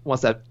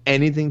wants to have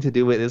anything to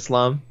do with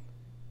Islam,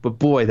 but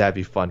boy, that'd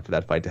be fun for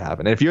that fight to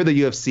happen. And if you're the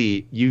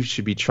UFC, you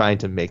should be trying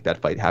to make that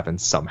fight happen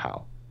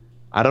somehow.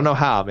 I don't know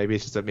how. Maybe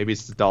it's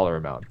just a dollar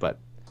amount, but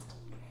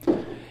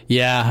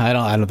yeah, I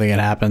don't think it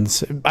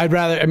happens. I'd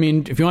rather. I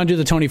mean, if you want to do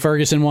the Tony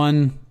Ferguson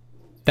one,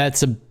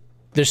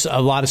 there's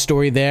a lot of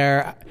story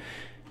there.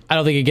 I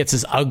don't think it gets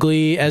as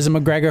ugly as a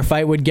McGregor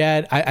fight would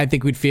get. I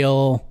think we'd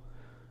feel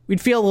a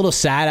little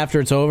sad after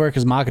it's over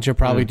because Makhachev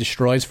probably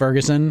destroys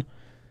Ferguson.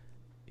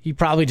 He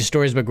probably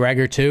destroys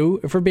McGregor too,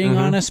 if we're being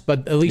honest.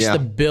 But at least the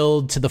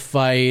build to the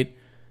fight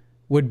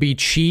would be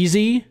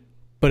cheesy,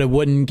 but it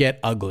wouldn't get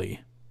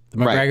ugly. The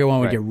McGregor one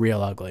would get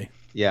real ugly.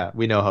 Yeah,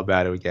 we know how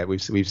bad it would get.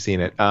 We've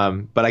seen it.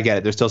 But I get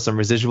it. There's still some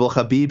residual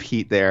Khabib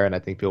heat there, and I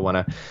think people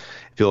want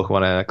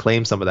to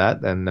claim some of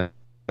that, and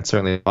that's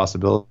certainly a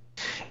possibility.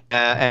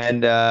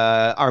 And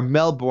our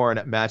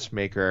Melbourne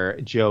matchmaker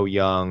Joe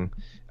Young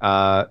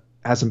has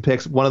some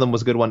picks. One of them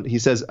was a good one. He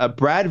says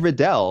Brad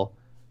Riddell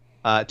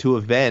to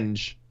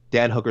avenge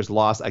Dan Hooker's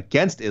loss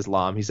against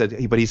Islam. He says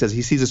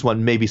he sees this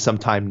one maybe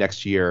sometime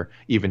next year,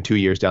 even 2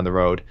 years down the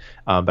road.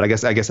 But I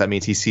guess that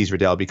means he sees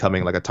Riddell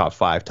becoming like a top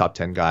 5, top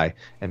 10 guy,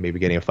 and maybe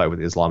getting a fight with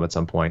Islam at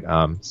some point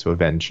to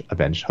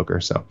avenge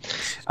Hooker. So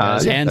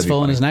his hands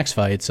full in his next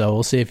fight. So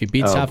we'll see if he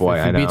beats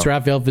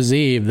Rafael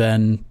Fiziev,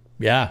 then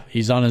yeah,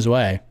 he's on his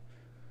way.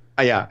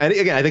 Yeah, and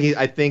again,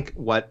 I think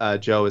what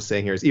Joe is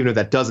saying here is even if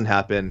that doesn't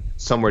happen,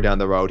 somewhere down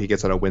the road he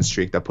gets on a win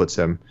streak that puts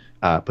him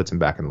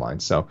back in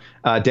line. So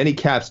Denny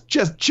Caps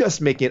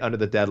just making it under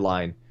the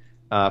deadline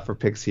for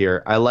picks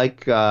here. I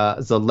like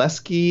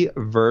Zaleski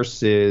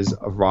versus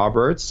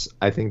Roberts.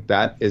 I think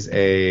that's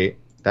a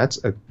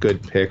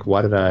good pick.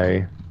 Why did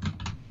I?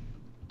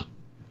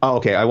 Oh,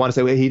 okay. I want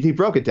to say he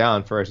broke it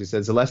down first. He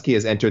said Zaleski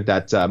has entered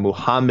that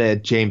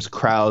Muhammad, James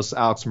Krause,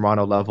 Alex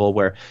Morano level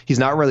where he's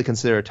not really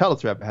considered a title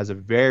threat, but has a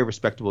very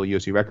respectable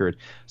UFC record.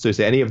 So he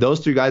said any of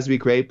those 3 guys would be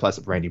great, plus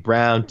Randy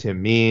Brown,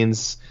 Tim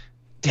Means.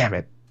 Damn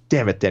it,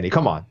 Denny,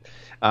 come on.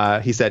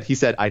 He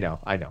said, I know.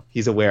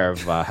 He's aware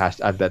of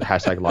that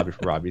hashtag lobby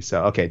for Robbie.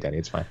 So, okay, Denny,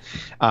 it's fine.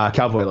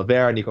 Cowboy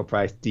Oliveira, Nico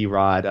Price,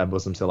 D-Rod,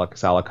 Muslim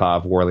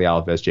Salikov, Warley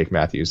Alves, Jake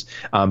Matthews.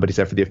 But he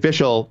said for the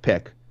official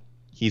pick,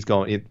 he's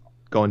going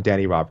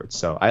Danny Roberts.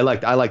 So I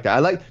like that. I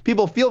like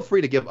people feel free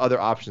to give other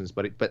options,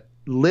 but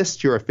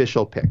list your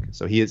official pick.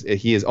 So he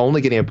is only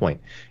getting a point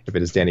if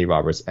it is Danny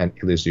Roberts and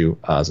Elizeu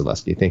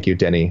Zaleski. Thank you,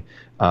 Denny.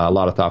 A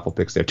lot of thoughtful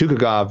picks there.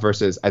 Tukagov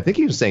versus, I think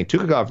he was saying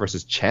Tukagov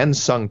versus Chen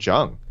Sung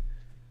Jung.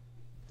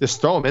 Just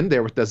throw him in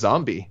there with the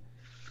zombie.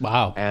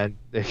 Wow. And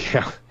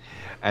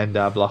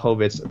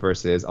Blachowicz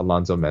versus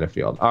Alonzo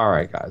Menifield. All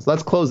right, guys,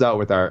 let's close out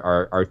with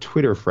our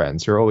Twitter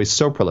friends who are always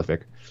so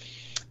prolific.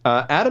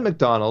 Adam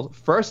McDonald,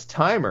 first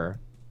timer.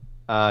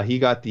 He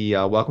got the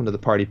welcome to the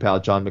party, pal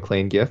John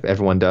McClane gift.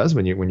 Everyone does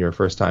when you're a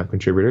first time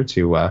contributor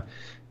to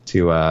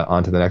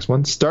on to the next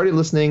one. Started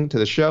listening to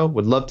the show.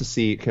 Would love to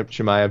see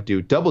Chimaev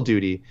do double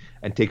duty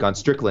and take on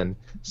Strickland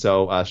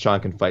so Sean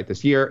can fight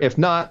this year. If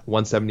not,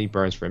 170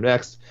 burns for him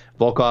next.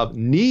 Volkov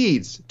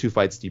needs to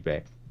fight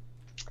Stipe.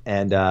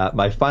 And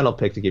my final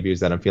pick to give you is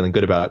that I'm feeling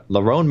good about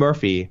Lerone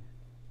Murphy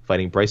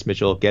fighting Bryce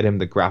Mitchell, get him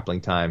the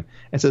grappling time,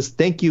 and says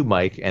thank you,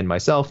 Mike and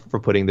myself, for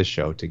putting this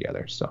show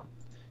together. So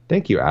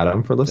thank you,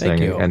 Adam, for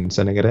listening and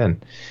sending it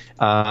in.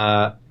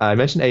 I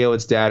mentioned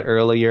Ayoade's dad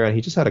earlier, and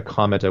he just had a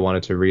comment I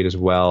wanted to read as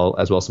well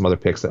some other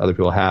picks that other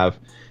people have.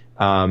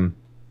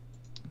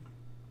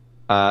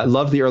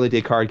 Love the early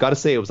day card. Got to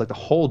say, it was like the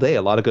whole day,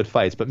 a lot of good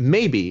fights, but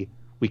maybe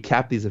we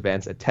capped these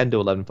events at 10 to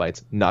 11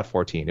 fights, not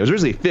 14. It was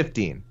originally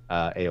 15,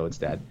 Ayoade's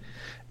dad.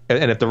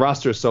 And if the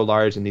roster is so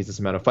large and needs this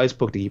amount of fights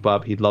booked to keep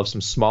up, he'd love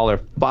some smaller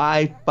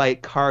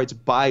 5-fight cards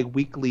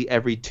bi-weekly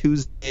every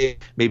Tuesday,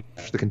 maybe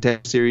after the Contender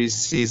Series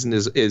season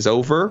is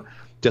over.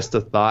 Just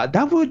a thought.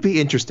 That would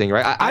be interesting,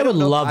 right? I would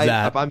love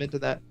that. If I'm into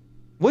that.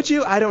 Would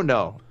you? I don't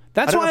know.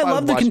 That's why I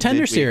love the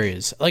Contender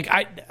Series.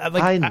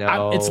 I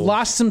know. It's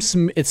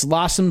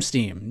lost some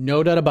steam.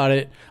 No doubt about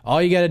it.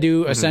 All you got to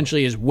do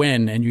essentially is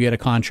win, and you get a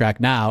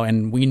contract now,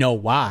 and we know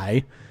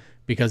why,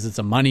 because it's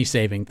a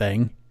money-saving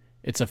thing.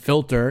 It's a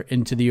filter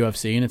into the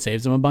UFC, and it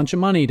saves them a bunch of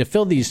money to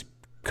fill these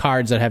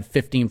cards that have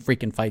 15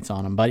 freaking fights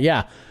on them. But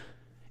yeah,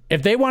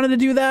 if they wanted to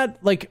do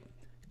that, like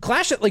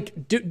Clash it,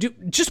 like do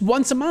just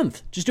once a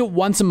month. Just do it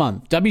once a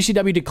month.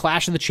 WCW did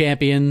Clash of the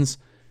Champions.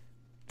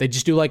 They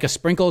just do like a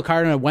sprinkle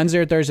card on a Wednesday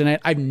or Thursday night.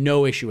 I have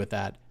no issue with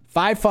that.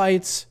 5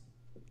 fights,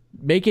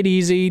 make it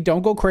easy.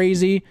 Don't go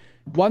crazy.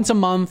 Once a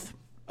month,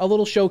 a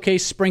little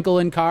showcase sprinkle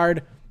in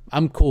card.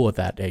 I'm cool with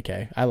that,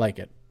 AK. I like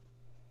it.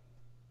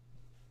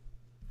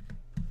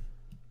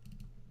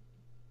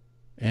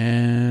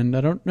 And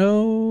I don't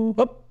know.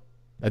 Oh,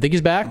 I think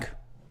he's back.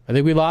 I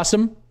think we lost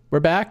him. We're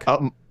back.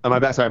 Oh, am I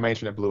back? Sorry, my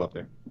internet blew up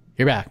there.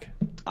 You're back.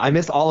 I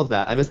missed all of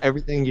that. I missed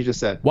everything you just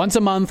said. Once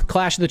a month,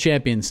 Clash of the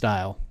Champions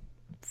style.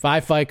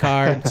 5-fight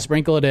card,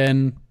 sprinkle it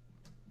in.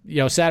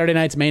 Saturday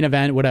night's main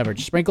event, whatever.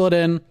 Just sprinkle it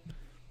in.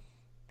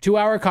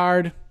 2-hour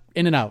card,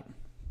 in and out.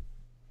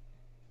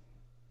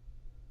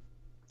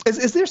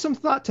 Is there some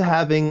thought to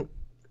having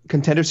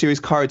Contender Series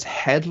cards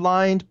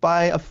headlined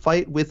by a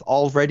fight with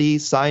already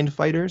signed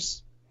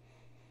fighters?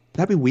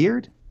 That'd be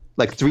weird.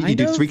 Like you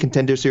do 3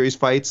 Contender Series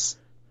fights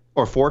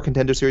or 4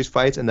 Contender Series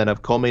fights, and then a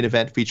co-main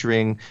event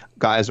featuring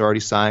guys already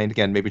signed.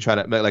 Again, maybe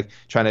trying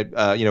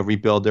to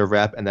rebuild their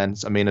rep, and then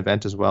a main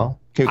event as well.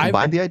 Can we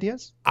combine the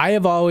ideas? I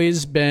have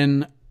always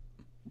been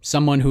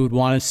someone who would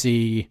want to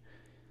see,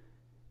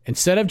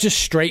 instead of just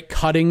straight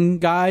cutting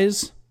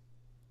guys,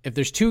 if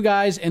there's 2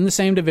 guys in the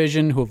same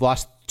division who have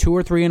lost 2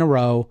 or 3 in a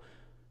row,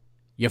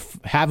 you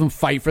have them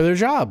fight for their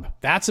job.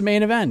 That's a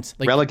main event.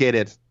 Like,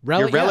 relegated.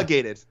 You're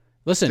relegated. Yeah.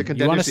 Listen,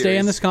 you want to stay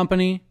in this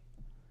company.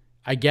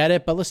 I get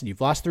it, but listen,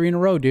 you've lost 3 in a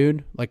row,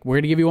 dude. Like, we're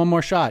going to give you one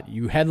more shot.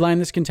 You headline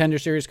this Contender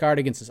Series card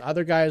against this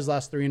other guy who's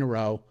lost 3 in a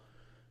row.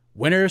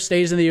 Winner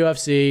stays in the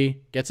UFC,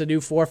 gets a new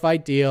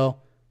 4-fight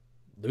deal.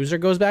 Loser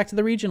goes back to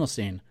the regional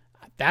scene.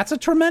 That's a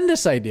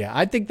tremendous idea.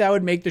 I think that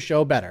would make the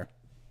show better.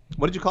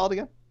 What did you call it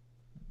again?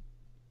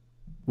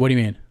 What do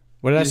you mean?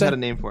 What did I say? You had a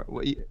name for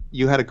it.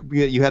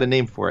 You had a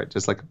name for it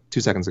just like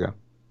 2 seconds ago.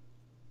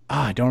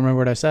 I don't remember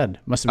what I said.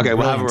 Must have been brilliant.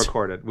 We'll have it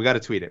recorded. We got to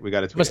tweet it.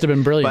 Must have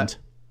been brilliant. But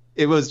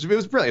it was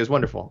brilliant. It was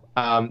wonderful.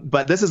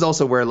 But this is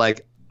also where,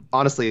 like,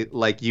 honestly,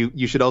 like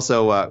you should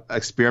also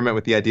experiment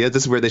with the idea.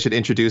 This is where they should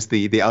introduce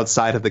the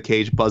outside of the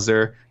cage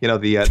buzzer. You know,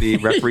 the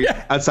referee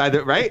outside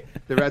the right.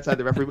 They're outside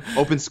the referee.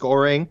 Open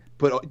scoring.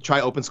 Try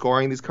open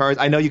scoring these cards.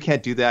 I know you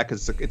can't do that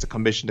because it's a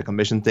commission to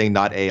commission thing,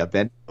 not a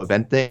event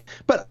thing.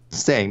 But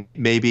saying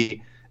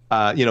maybe,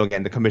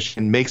 again, the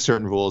commission makes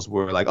certain rules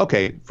where, like,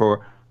 okay,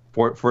 for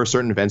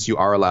certain events you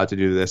are allowed to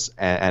do this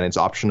and it's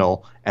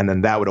optional, and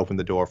then that would open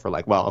the door for,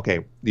 like, well,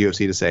 okay, the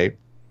UFC to say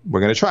we're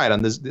going to try it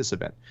on this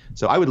event.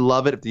 So I would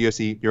love it if the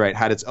UFC, you're right,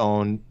 had its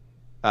own.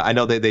 I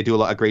know they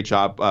do a great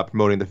job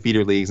promoting the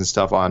feeder leagues and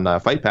stuff on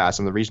Fight Pass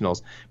and the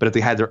regionals, but if they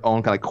had their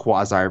own kind of like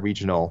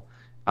quasi-regional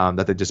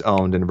that they just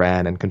owned and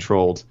ran and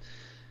controlled,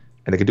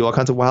 and they could do all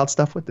kinds of wild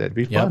stuff with it, it'd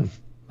be fun.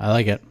 I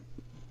like it.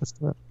 Let's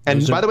do it.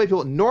 And by the way,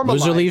 people, normalize.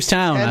 Loser leaves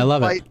town. I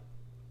love it.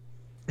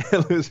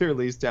 Loser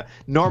leaves town.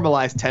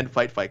 Normalize 10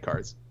 fight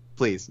cards,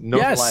 please.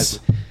 Normalize.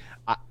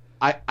 Yes.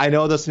 I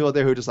know those people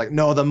there who are just like,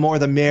 no, the more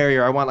the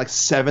merrier. I want like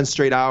 7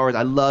 straight hours.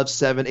 I love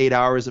 7-8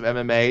 hours of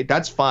MMA.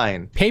 That's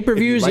fine.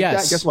 Pay-per-views,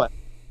 yes. Guess what?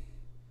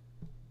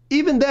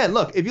 Even then,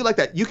 look, if you like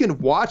that, you can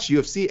watch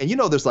UFC,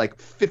 and there's like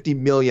 50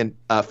 million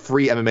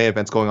free MMA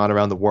events going on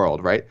around the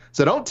world, right?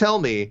 So don't tell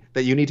me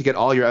that you need to get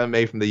all your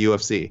MMA from the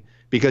UFC,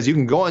 because you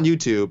can go on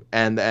YouTube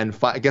and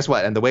guess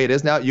what? And the way it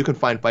is now, you can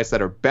find fights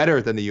that are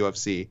better than the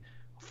UFC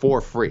for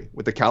free.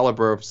 With the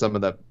caliber of some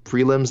of the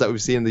prelims that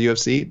we've seen in the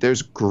UFC,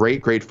 there's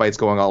great fights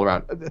going all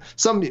around.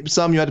 Some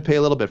you had to pay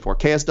a little bit for.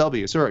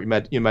 KSW, sure, you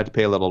might have to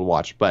pay a little to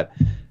watch, but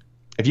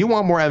if you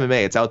want more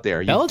MMA, it's out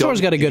there.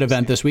 Bellator's got a good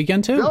event this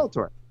weekend too.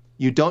 Bellator.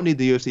 You don't need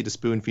the UFC to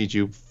spoon feed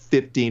you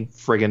 15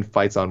 friggin'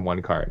 fights on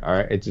one card. All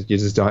right, you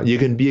just don't. You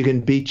can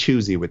be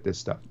choosy with this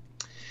stuff.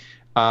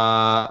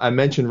 I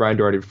mentioned Ryan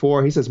Doherty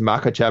before. He says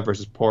Makhachev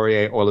versus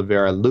Poirier,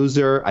 Oliveira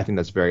loser. I think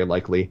that's very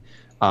likely.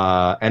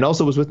 And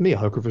also was with me,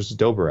 Hooker versus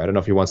Dober. I don't know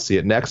if he wants to see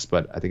it next,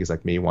 but I think he's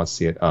like me. He wants to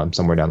see it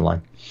somewhere down the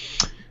line.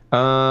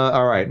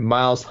 All right,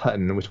 Miles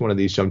Hutton. Which one of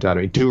these jumped out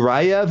at me?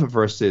 Duraev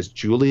versus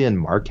Julian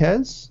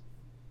Marquez.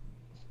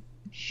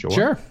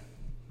 Sure.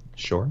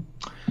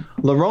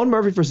 Lerone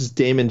Murphy versus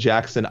Damon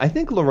Jackson. I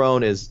think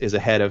Lerone is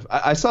ahead of.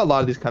 I saw a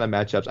lot of these kind of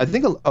matchups. I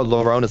think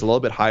Lerone is a little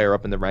bit higher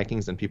up in the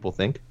rankings than people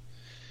think.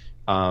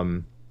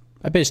 I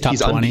bet he's top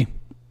 20.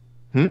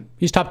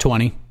 He's top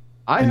 20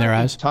 in their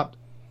eyes.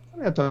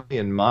 I have top 20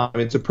 in mind. I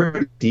mean, it's a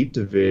pretty deep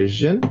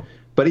division.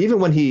 But even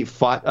when he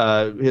fought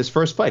his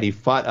first fight, he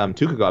fought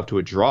Tukagov to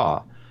a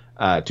draw.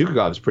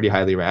 Tukagov is pretty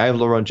highly ranked. I have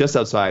Lerone just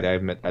outside. I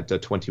have him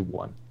at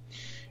 21.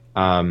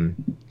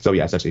 So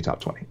yeah, essentially top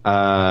 20.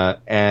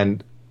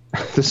 And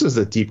this is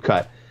a deep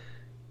cut.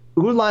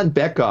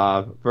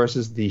 Ulanbekov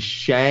versus the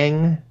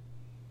Shang,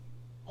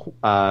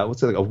 a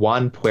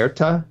Juan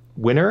Puerta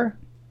winner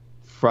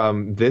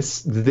from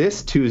this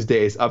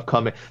Tuesday's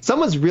upcoming.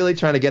 Someone's really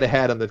trying to get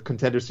ahead on the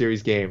Contender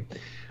Series game.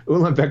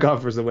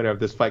 Ulanbekov is the winner of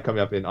this fight coming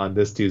up on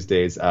this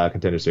Tuesday's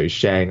Contender Series.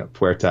 Shang,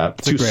 Puerta,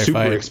 two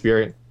super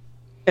experienced.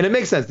 And it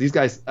makes sense. These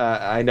guys,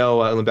 I know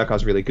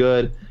Ulanbekov's really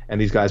good, and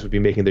these guys would be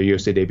making their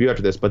UFC debut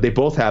after this, but they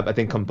both have, I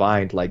think,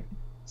 combined like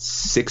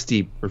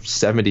 60 or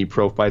 70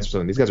 pro fights or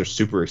something. These guys are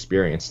super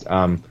experienced.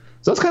 So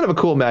it's kind of a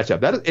cool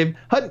matchup.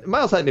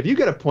 Miles Hutton, if you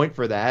get a point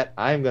for that,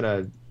 I'm going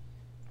to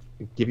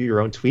give you your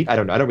own tweet. I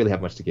don't know. I don't really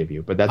have much to give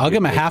you, but I'll give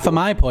him a half of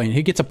my point.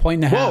 He gets a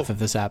point and a half if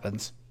this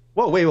happens.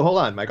 Whoa, wait, hold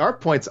on, Mike. Our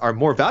points are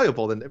more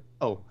valuable than.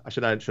 Oh,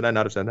 should I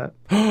not have said that?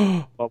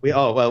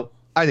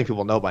 I think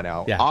people know by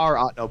now. Yeah. Our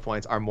Otno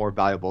points are more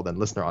valuable than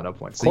listener Otno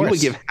points. So you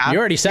would give half. You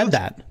already said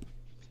that.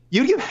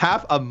 You'd give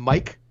half a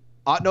Mike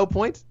Otno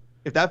point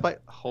if that fight.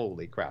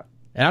 Holy crap!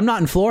 And I'm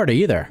not in Florida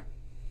either.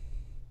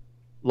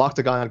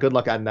 Loctagon, good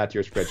luck adding that to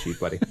your spreadsheet,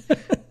 buddy. I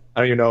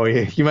don't even know.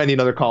 You might need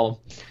another column.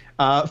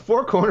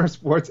 Four Corner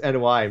Sports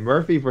NY.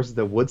 Murphy versus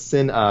the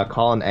Woodson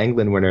Colin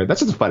Anglin winner.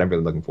 That's just a fight I'm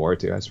really looking forward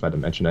to. I just tried to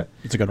mention it.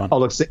 It's a good one.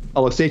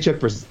 Oleksiejczuk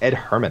versus Ed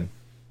Herman.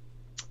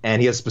 And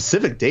he has a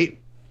specific date.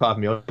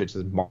 Which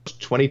is March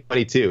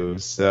 2022.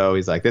 So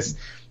he's like this.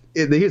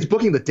 He's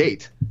booking the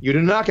date. You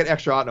do not get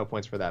extra Otno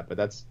points for that,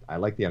 but I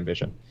like the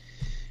ambition.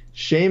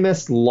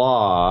 Seamus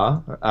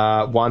Law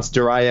wants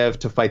Duraev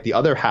to fight the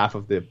other half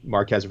of the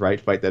Marquez Wright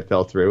fight that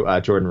fell through,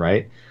 Jordan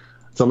Wright.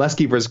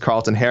 Zaleski versus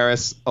Carlton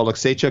Harris.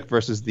 Oleksiejczuk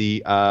versus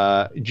the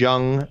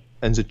Jung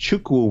and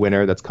Nzechukwu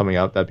winner that's coming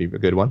out. That'd be a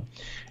good one.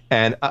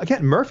 And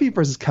again, Murphy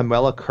versus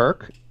Kamela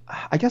Kirk.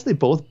 I guess they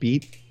both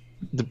beat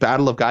the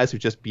battle of guys who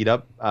just beat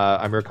up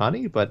Amir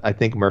Khani, but I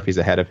think Murphy's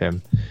ahead of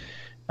him.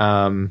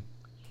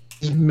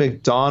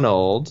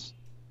 McDonald.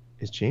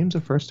 Is James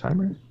a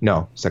first-timer?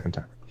 No,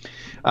 second-timer.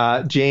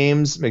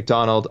 James,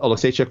 McDonald,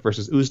 Oleksiejczuk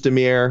versus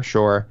Uzdemir.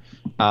 Sure.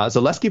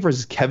 Zaleski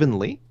versus Kevin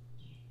Lee.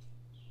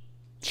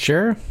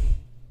 Sure.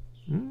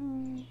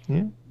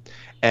 Yeah.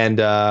 And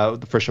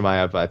for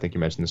Chimaev, I think you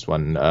mentioned this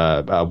one,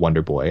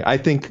 Wonder Boy. I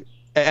think,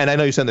 and I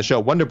know you said in the show,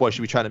 Wonder Boy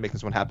should be trying to make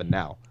this one happen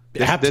now.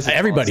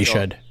 Everybody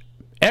should.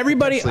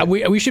 Everybody,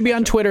 we should be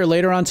on Twitter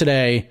later on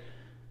today.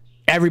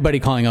 Everybody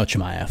calling out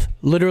Chimaev.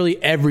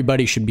 Literally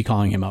everybody should be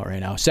calling him out right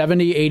now.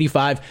 70,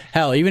 85.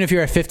 Hell, even if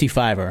you're a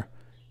 55er,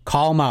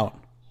 call him out.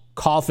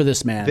 Call for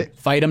this man.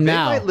 Fight him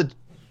now.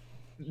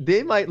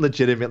 They might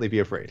legitimately be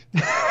afraid.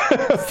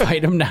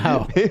 Fight him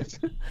now.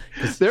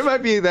 There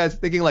might be that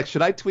thinking like,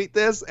 should I tweet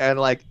this? And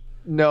like,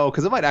 no,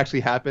 because it might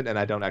actually happen, and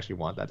I don't actually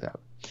want that to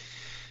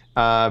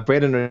happen.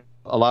 Brandon,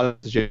 a lot of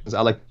suggestions.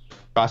 I like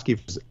Petrosky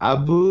versus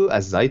Abu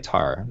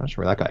Azaitar. I'm not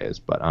sure where that guy is,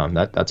 but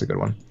that's a good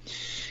one.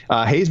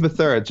 Hayes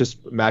III,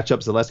 just match up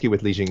Zaleski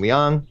with Li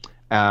Jingliang.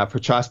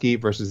 Petrosky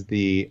versus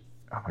the,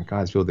 oh my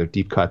God, I feel they're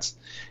deep cuts.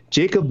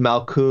 Jacob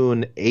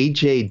Malkoun,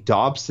 AJ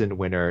Dobson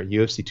winner,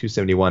 UFC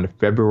 271,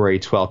 February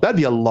 12th. That'd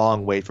be a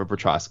long wait for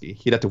Petrosky.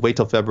 He'd have to wait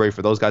till February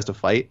for those guys to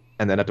fight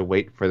and then have to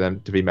wait for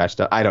them to be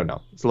matched up. I don't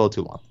know. It's a little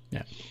too long.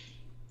 Yeah.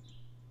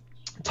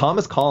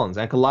 Thomas Collins,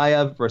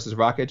 Ankalaev versus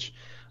Rakic.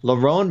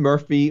 Lerone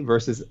Murphy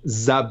versus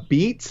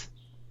Zabit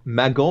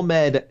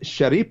Magomed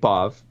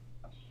Sharipov.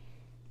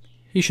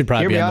 He should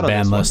probably be on the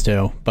ban list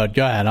too, but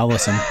go ahead, I'll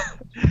listen.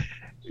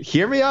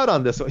 Hear me out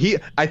on this one.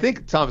 I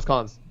think Thomas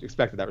Collins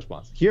expected that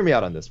response. Hear me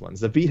out on this one.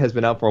 Zabit has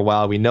been out for a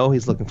while. We know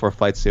he's looking for a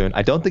fight soon.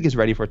 I don't think he's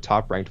ready for a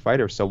top-ranked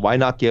fighter, so why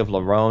not give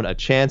Lerone a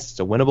chance? It's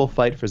a winnable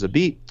fight for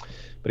Zabit,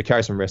 but it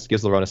carries some risk.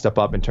 Gives Lerone a step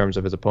up in terms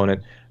of his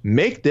opponent.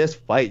 Make this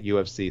fight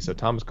UFC. So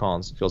Thomas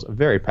Collins feels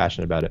very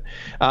passionate about it.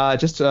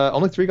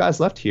 Only 3 guys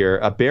left here.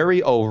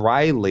 Barry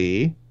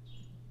O'Reilly.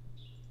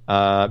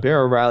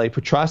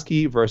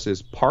 Petrosky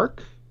versus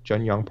Park.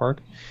 Jun Young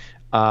Park.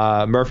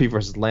 Murphy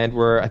versus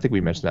Landwehr. I think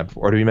we mentioned that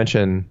before. Or did we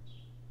mention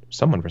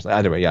someone versus?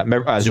 Either way, yeah.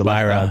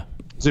 Zubaira.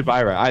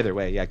 Zubaira. Either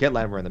way, yeah. Get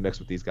Landwehr in the mix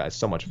with these guys.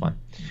 So much fun.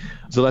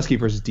 Zaleski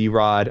versus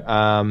D-Rod.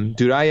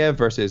 Duraev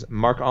versus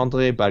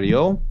Marc-Andre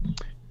Barriot.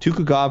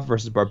 Tukugov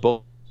versus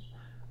Barbeau.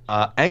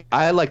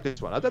 I like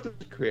this one. I thought this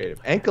was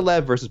creative.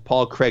 Ankalaev versus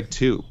Paul Craig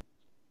 2.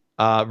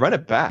 Run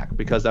it back,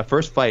 because that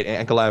first fight,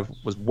 Ankalaev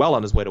was well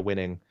on his way to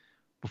winning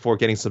before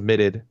getting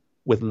submitted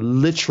with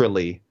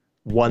literally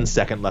 1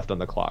 second left on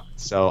the clock.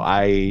 So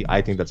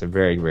I think that's a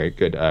very, very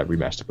good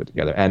rematch to put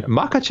together. And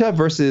Makhachev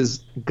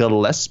versus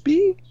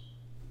Gillespie?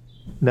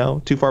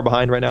 No, too far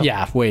behind right now?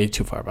 Yeah, way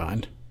too far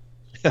behind.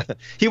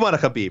 He won a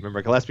Khabib.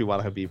 Remember, Gillespie won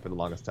a Khabib for the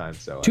longest time.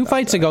 So 2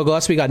 fights ago,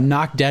 Gillespie got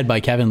knocked dead by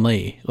Kevin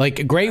Lee. Like,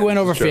 a great win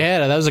over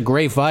Fieta. That was a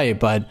great fight,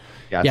 but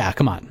yeah,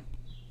 come on.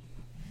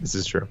 This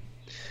is true.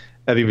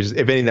 If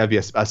anything, that'd be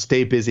a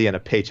stay busy and a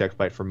paycheck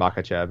fight for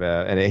Makhachev,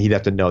 and he'd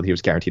have to know that he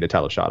was guaranteed a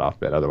title shot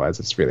off it. Otherwise,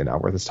 it's really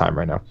not worth his time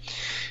right now.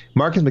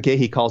 Marcus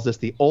McGahee calls this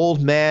the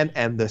old man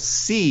and the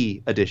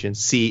C edition,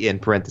 C in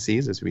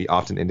parentheses, as we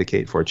often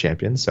indicate for a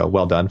champion. So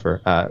well done,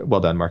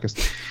 Marcus.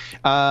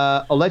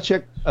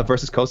 Oleksiejczuk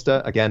versus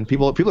Costa. Again,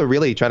 people are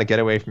really trying to get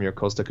away from your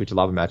Costa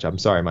Kuchalaba matchup. I'm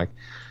sorry, Mike.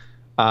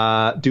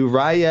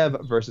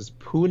 Duraev versus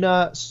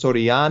Puna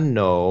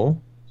Soriano.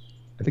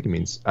 I think it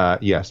means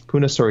yes,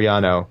 Puna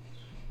Soriano.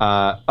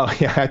 I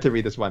had to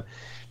read this one.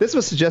 This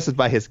was suggested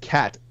by his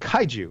cat,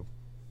 Kaiju.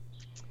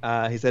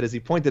 He said, as he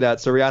pointed out,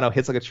 Soriano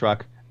hits like a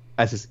truck.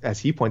 As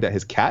he pointed out,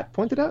 his cat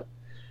pointed out?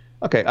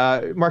 Okay,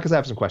 Marcus, I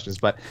have some questions.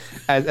 But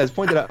as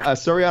pointed out,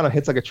 Soriano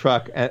hits like a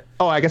truck.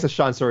 I guess as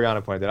Sean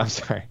Soriano pointed out. I'm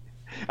sorry.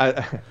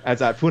 As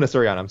Puna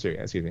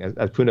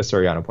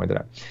Soriano pointed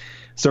out.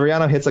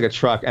 Soriano hits like a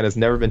truck and has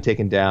never been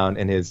taken down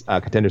in his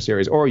Contender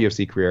Series or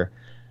UFC career.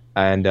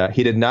 And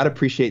he did not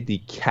appreciate the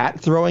cat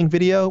throwing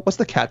video. What's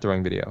the cat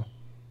throwing video?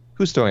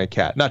 Who's throwing a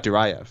cat? Not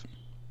Duraev.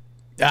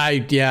 I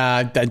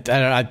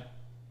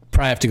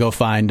probably have to go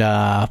find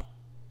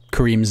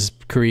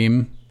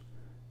Kareem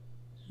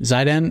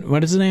Zaidan.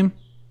 What is his name?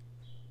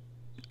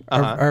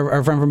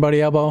 Our friend from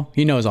Buddy Elbow.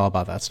 He knows all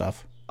about that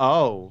stuff.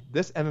 Oh,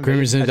 this MMA.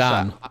 Kareem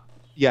Zidane.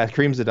 Yeah,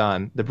 Kareem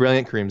Zidane. The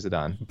brilliant Kareem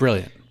Zidane.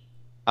 Brilliant.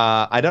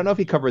 I don't know if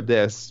he covered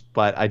this,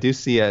 but I do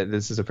see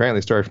this is apparently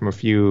a story from a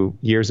few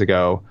years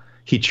ago.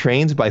 He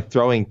trains by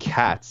throwing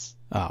cats.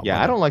 Oh,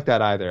 yeah, I don't like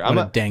that either. I'm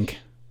a dink.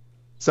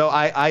 So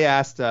I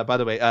asked, by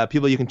the way,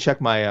 people, you can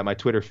check my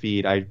Twitter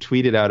feed. I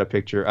tweeted out a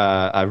picture,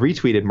 I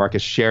retweeted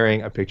Marcus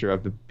sharing a picture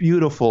of the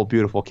beautiful,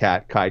 beautiful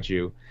cat,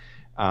 Kaiju.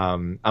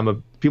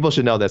 People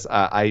should know this.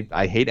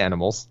 I hate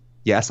animals.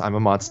 Yes, I'm a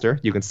monster.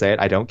 You can say it.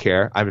 I don't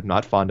care. I'm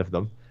not fond of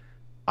them.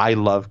 I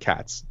love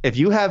cats. If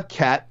you have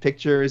cat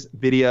pictures,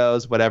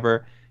 videos,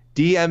 whatever,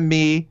 DM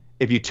me.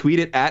 If you tweet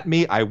it at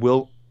me, I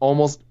will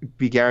almost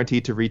be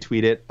guaranteed to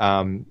retweet it.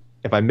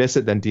 If I miss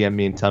it, then DM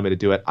me and tell me to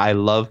do it. I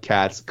love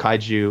cats.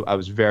 Kaiju, I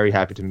was very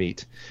happy to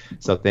meet.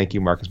 So thank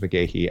you, Marcus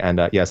McGahee.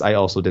 And yes, I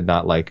also did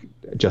not like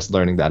just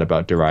learning that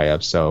about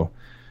Duraev. So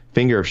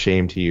finger of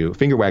shame to you.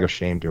 Finger wag of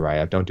shame,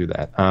 Duraev. Don't do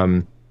that.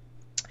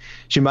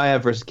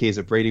 Chimaev versus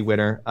Chiesa Brady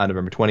winner on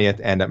November 20th.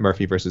 And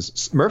Murphy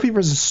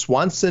versus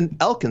Swanson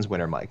Elkins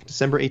winner, Mike,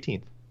 December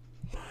 18th.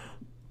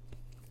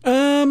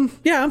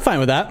 Yeah, I'm fine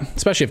with that,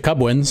 especially if Cub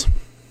wins.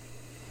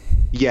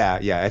 Yeah,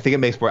 I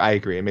think I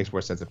agree. It makes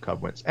more sense if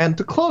Cub wins. And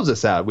to close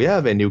this out, we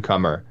have a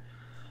newcomer,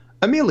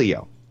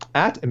 Emilio,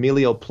 at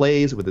Emilio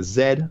Plays with a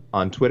Z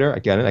on Twitter.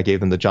 Again, I gave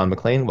them the John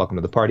McClane. Welcome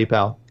to the party,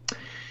 pal.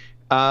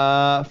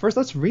 First,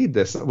 let's read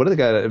this. What do they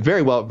got?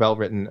 Very well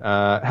written.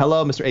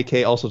 Hello, Mr.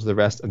 AK, also to the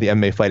rest of the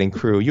MMA fighting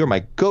crew. You're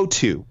my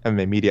go-to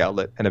MMA media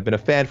outlet, and I've been a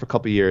fan for a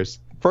couple years.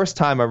 First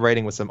time I'm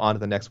writing with some on to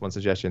the next one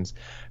suggestions.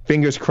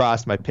 Fingers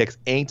crossed my picks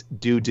ain't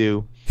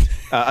doo-doo.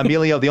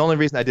 Emilio, the only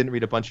reason I didn't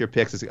read a bunch of your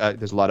picks is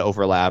there's a lot of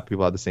overlap.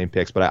 People have the same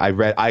picks, but I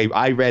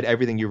read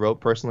everything you wrote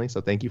personally,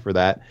 so thank you for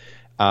that.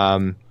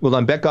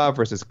 Ulanbekov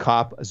versus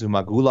Kop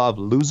Zumagulov,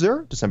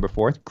 loser, December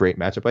 4th. Great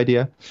matchup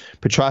idea.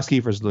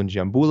 Petrosky versus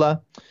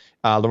Lungiambula.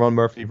 Lerone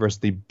Murphy versus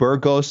the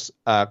Burgos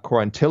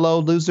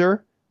Corantillo,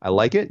 loser. I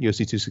like it. UFC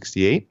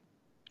 268.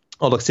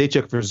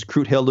 Oleksiejczuk versus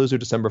Crute Hill, loser,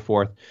 December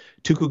 4th.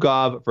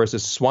 Tukugov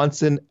versus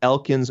Swanson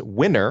Elkins,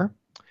 winner.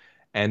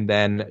 And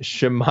then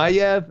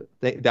Chimaev.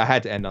 I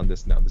had to end on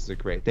this note. This is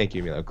great. Thank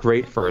you, Emilio.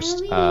 Great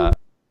first.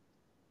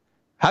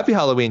 Happy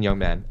Halloween, young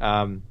man.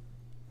 That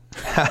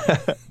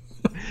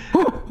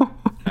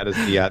is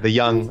the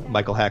young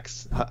Michael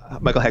Hex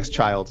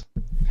child.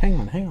 Hang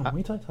on.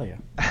 Wait till I tell you.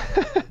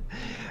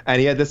 And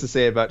he had this to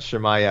say about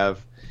Chimaev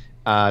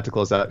to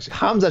close out.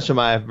 Hamza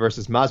Chimaev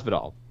versus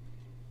Masvidal.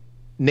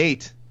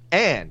 Nate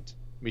and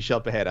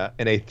Michel Pereira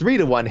in a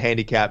 3-1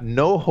 handicap,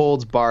 no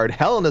holds barred,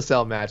 Hell in a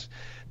Cell match.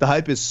 The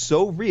hype is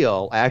so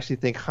real. I actually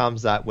think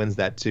Hamzat wins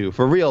that too.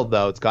 For real,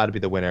 though, it's got to be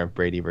the winner of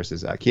Brady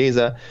versus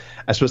Chiesa,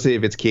 especially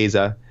if it's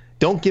Chiesa.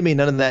 Don't give me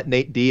none of that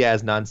Nate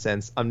Diaz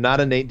nonsense. I'm not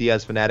a Nate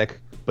Diaz fanatic,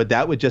 but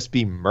that would just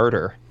be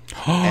murder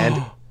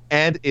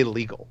and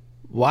illegal.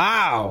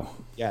 Wow.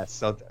 Yes.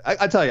 So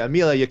I tell you,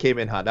 Emilio, you came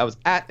in hot. That was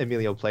at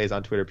Emilio Plays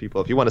on Twitter,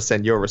 people. If you want to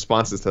send your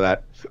responses to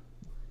that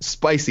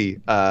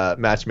spicy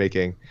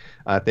matchmaking,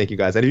 thank you,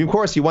 guys. And if, of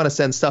course, you want to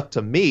send stuff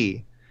to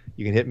me,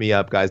 you can hit me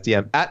up, guys.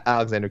 DM at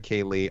Alexander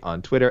K. Lee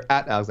on Twitter,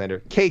 at Alexander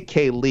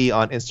KK Lee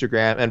on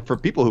Instagram. And for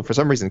people who, for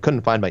some reason,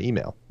 couldn't find my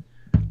email,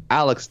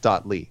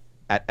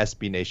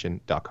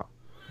 alex.lee@sbnation.com.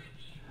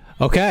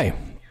 Okay.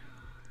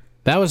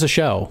 That was a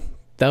show.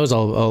 That was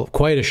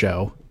quite a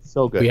show.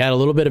 So good. We had a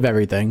little bit of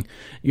everything.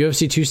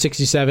 UFC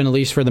 267, at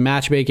least for the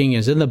matchmaking,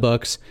 is in the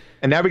books.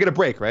 And now we get a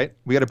break, right?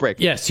 We got a break.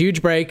 Yes,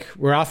 huge break.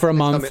 We're off for a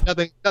month.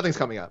 Nothing's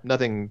coming up.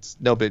 Nothing.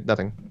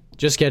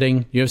 Just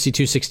kidding. UFC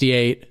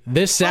 268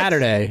 this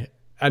Saturday.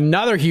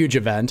 Another huge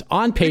event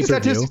on pay-per-view.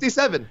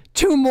 267.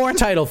 2 more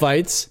title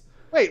fights.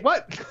 Wait,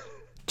 what?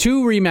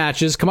 2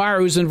 rematches.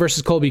 Kamaru Usman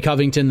versus Colby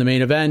Covington, the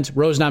main event.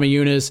 Rose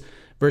Namajunas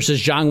versus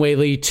Zhang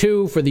Weili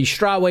 2 for the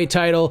strawweight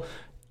title.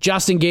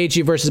 Justin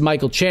Gaethje versus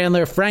Michael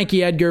Chandler,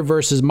 Frankie Edgar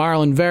versus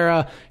Marlon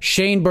Vera,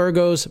 Shane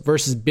Burgos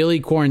versus Billy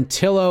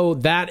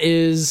Quarantillo. That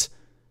is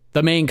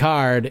the main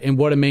card, and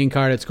what a main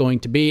card it's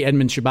going to be.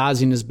 Edmund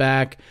Shabazian is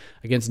back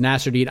against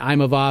Nasruddin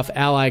Imavov,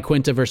 Ally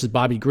Quinta versus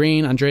Bobby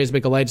Green, Andreas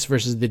Michailidis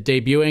versus the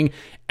debuting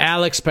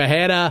Alex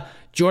Pereira,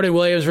 Jordan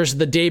Williams versus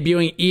the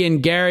debuting Ian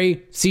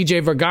Gary,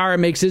 CJ Vergara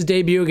makes his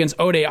debut against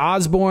Ode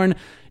Osborne,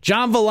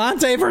 John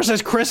Vellante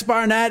versus Chris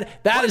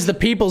Barnett. That is the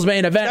people's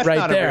main event. That's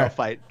right there.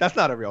 That's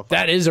not a real fight.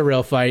 That is a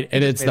real fight,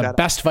 and it's the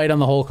best fight on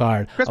the whole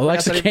card. Chris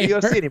Barnett's not in the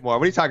UFC anymore.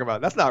 What are you talking about?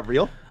 That's not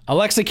real.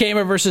 Alexa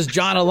Kamer versus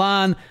John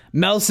Allan,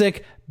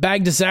 Melsik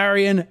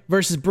Bagdasarian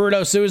versus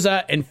Bruno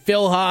Souza, and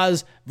Phil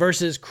Haas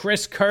versus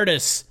Chris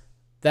Curtis.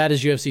 That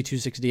is UFC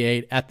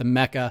 268 at the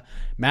Mecca,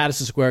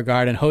 Madison Square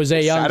Garden.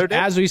 Jose Young, Saturday?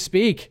 As we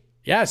speak.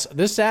 Yes,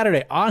 this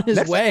Saturday, on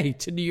his way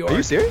to New York. Are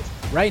you serious?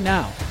 Right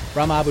now,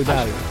 from Abu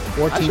Dhabi.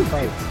 14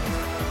 fights.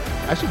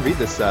 I should read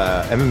this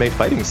MMA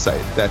fighting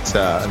site that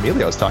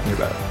Emilio was talking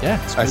about.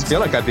 Yeah, I feel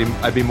like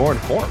I'd be more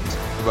informed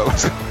about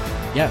what's going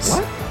on. Yes.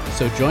 What?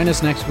 So join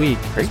us next week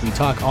as we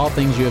talk all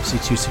things UFC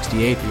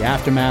 268, the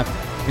aftermath.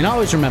 And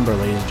always remember,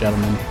 ladies and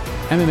gentlemen,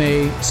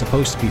 MMA is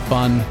supposed to be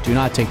fun. Do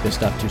not take this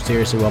stuff too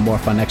seriously. We'll have more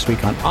fun next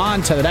week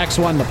on to the next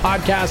one, the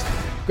podcast.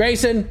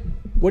 Grayson,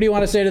 what do you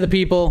want to say to the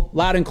people?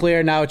 Loud and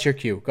clear. Now it's your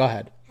cue. Go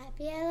ahead.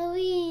 Happy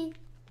Halloween.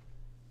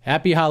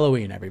 Happy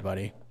Halloween,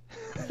 everybody.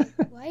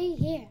 Why are you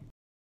here?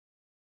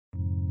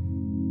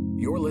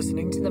 You're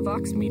listening to the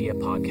Vox Media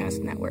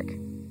Podcast Network.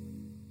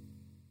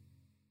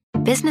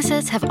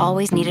 Businesses have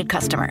always needed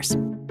customers.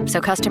 So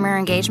customer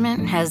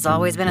engagement has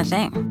always been a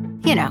thing.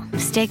 You know,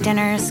 steak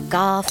dinners,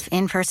 golf,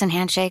 in-person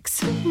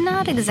handshakes.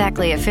 Not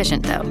exactly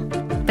efficient, though.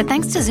 But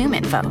thanks to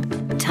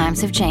ZoomInfo,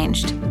 times have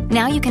changed.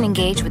 Now you can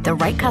engage with the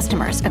right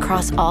customers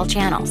across all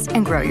channels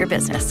and grow your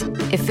business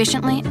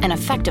efficiently and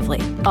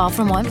effectively, all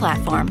from one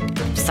platform.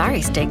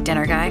 Sorry, steak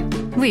dinner guy.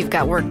 We've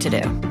got work to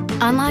do.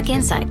 Unlock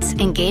insights,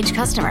 engage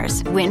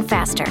customers, win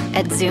faster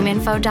at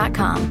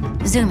ZoomInfo.com.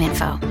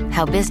 ZoomInfo,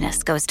 how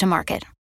business goes to market.